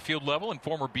down now to field level, and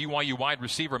former BYU wide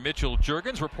receiver Mitchell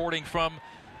Juergens reporting from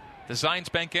the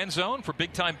Zions Bank end zone for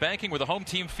Big Time Banking, where the home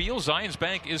team feels Zions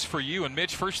Bank is for you. And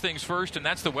Mitch, first things first, and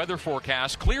that's the weather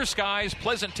forecast. Clear skies,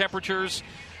 pleasant temperatures,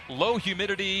 low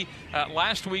humidity.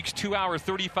 Last week's 2-hour,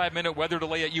 35-minute weather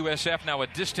delay at USF, now a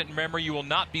distant memory. You will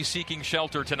not be seeking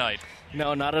shelter tonight.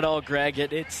 No, not at all, Greg.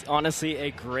 It's honestly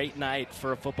a great night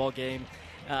for a football game.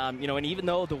 And even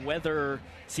though the weather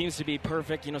seems to be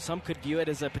perfect, some could view it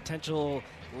as a potential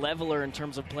leveler in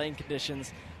terms of playing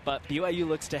conditions. But BYU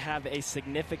looks to have a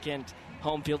significant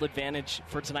home field advantage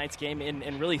for tonight's game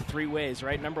in really 3 ways,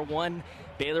 right? Number one,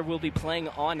 Baylor will be playing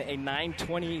on a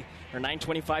 9:20 or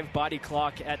 9:25 body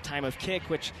clock at time of kick,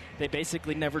 which they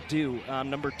basically never do.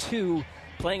 Number two,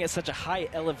 playing at such a high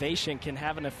elevation can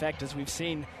have an effect, as we've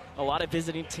seen a lot of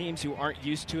visiting teams who aren't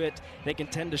used to it. They can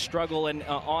tend to struggle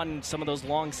on some of those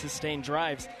long sustained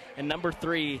drives. And number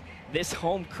three, this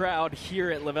home crowd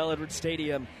here at LaVell Edwards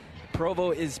Stadium,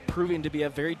 Provo is proving to be a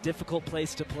very difficult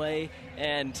place to play,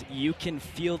 and you can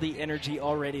feel the energy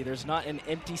already. There's not an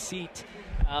empty seat.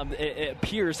 It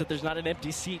appears that there's not an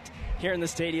empty seat here in the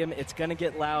stadium. It's going to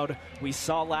get loud. We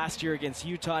saw last year against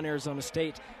Utah and Arizona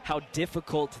State how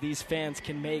difficult these fans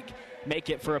can make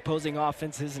it for opposing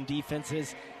offenses and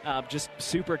defenses. Just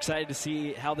super excited to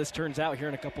see how this turns out here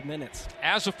in a couple minutes.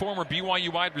 As a former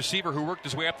BYU wide receiver who worked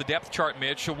his way up the depth chart,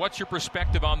 Mitch, what's your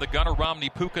perspective on the Gunnar Romney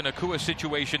Puka Nacua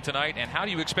situation tonight, and how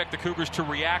do you expect the Cougars to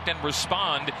react and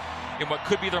respond in what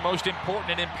could be their most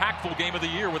important and impactful game of the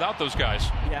year without those guys?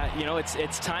 Yeah,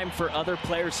 it's time for other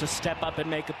players to step up and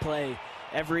make a play.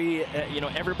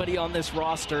 Everybody on this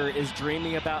roster is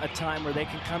dreaming about a time where they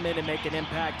can come in and make an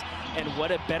impact, and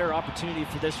what a better opportunity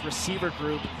for this receiver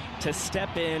group to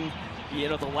step in.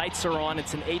 The lights are on.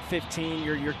 It's an 8:15.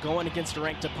 You're going against a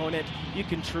ranked opponent. You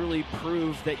can truly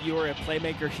prove that you are a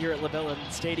playmaker here at LaVell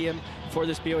Stadium for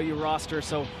this BYU roster.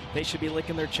 So they should be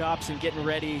licking their chops and getting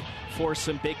ready for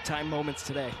some big-time moments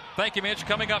today. Thank you, Mitch.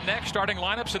 Coming up next, starting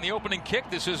lineups in the opening kick.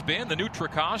 This has been the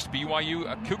NutriCost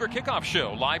BYU Cougar Kickoff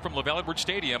Show, live from LaVell Edwards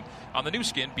Stadium on the new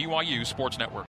skin BYU Sports Network.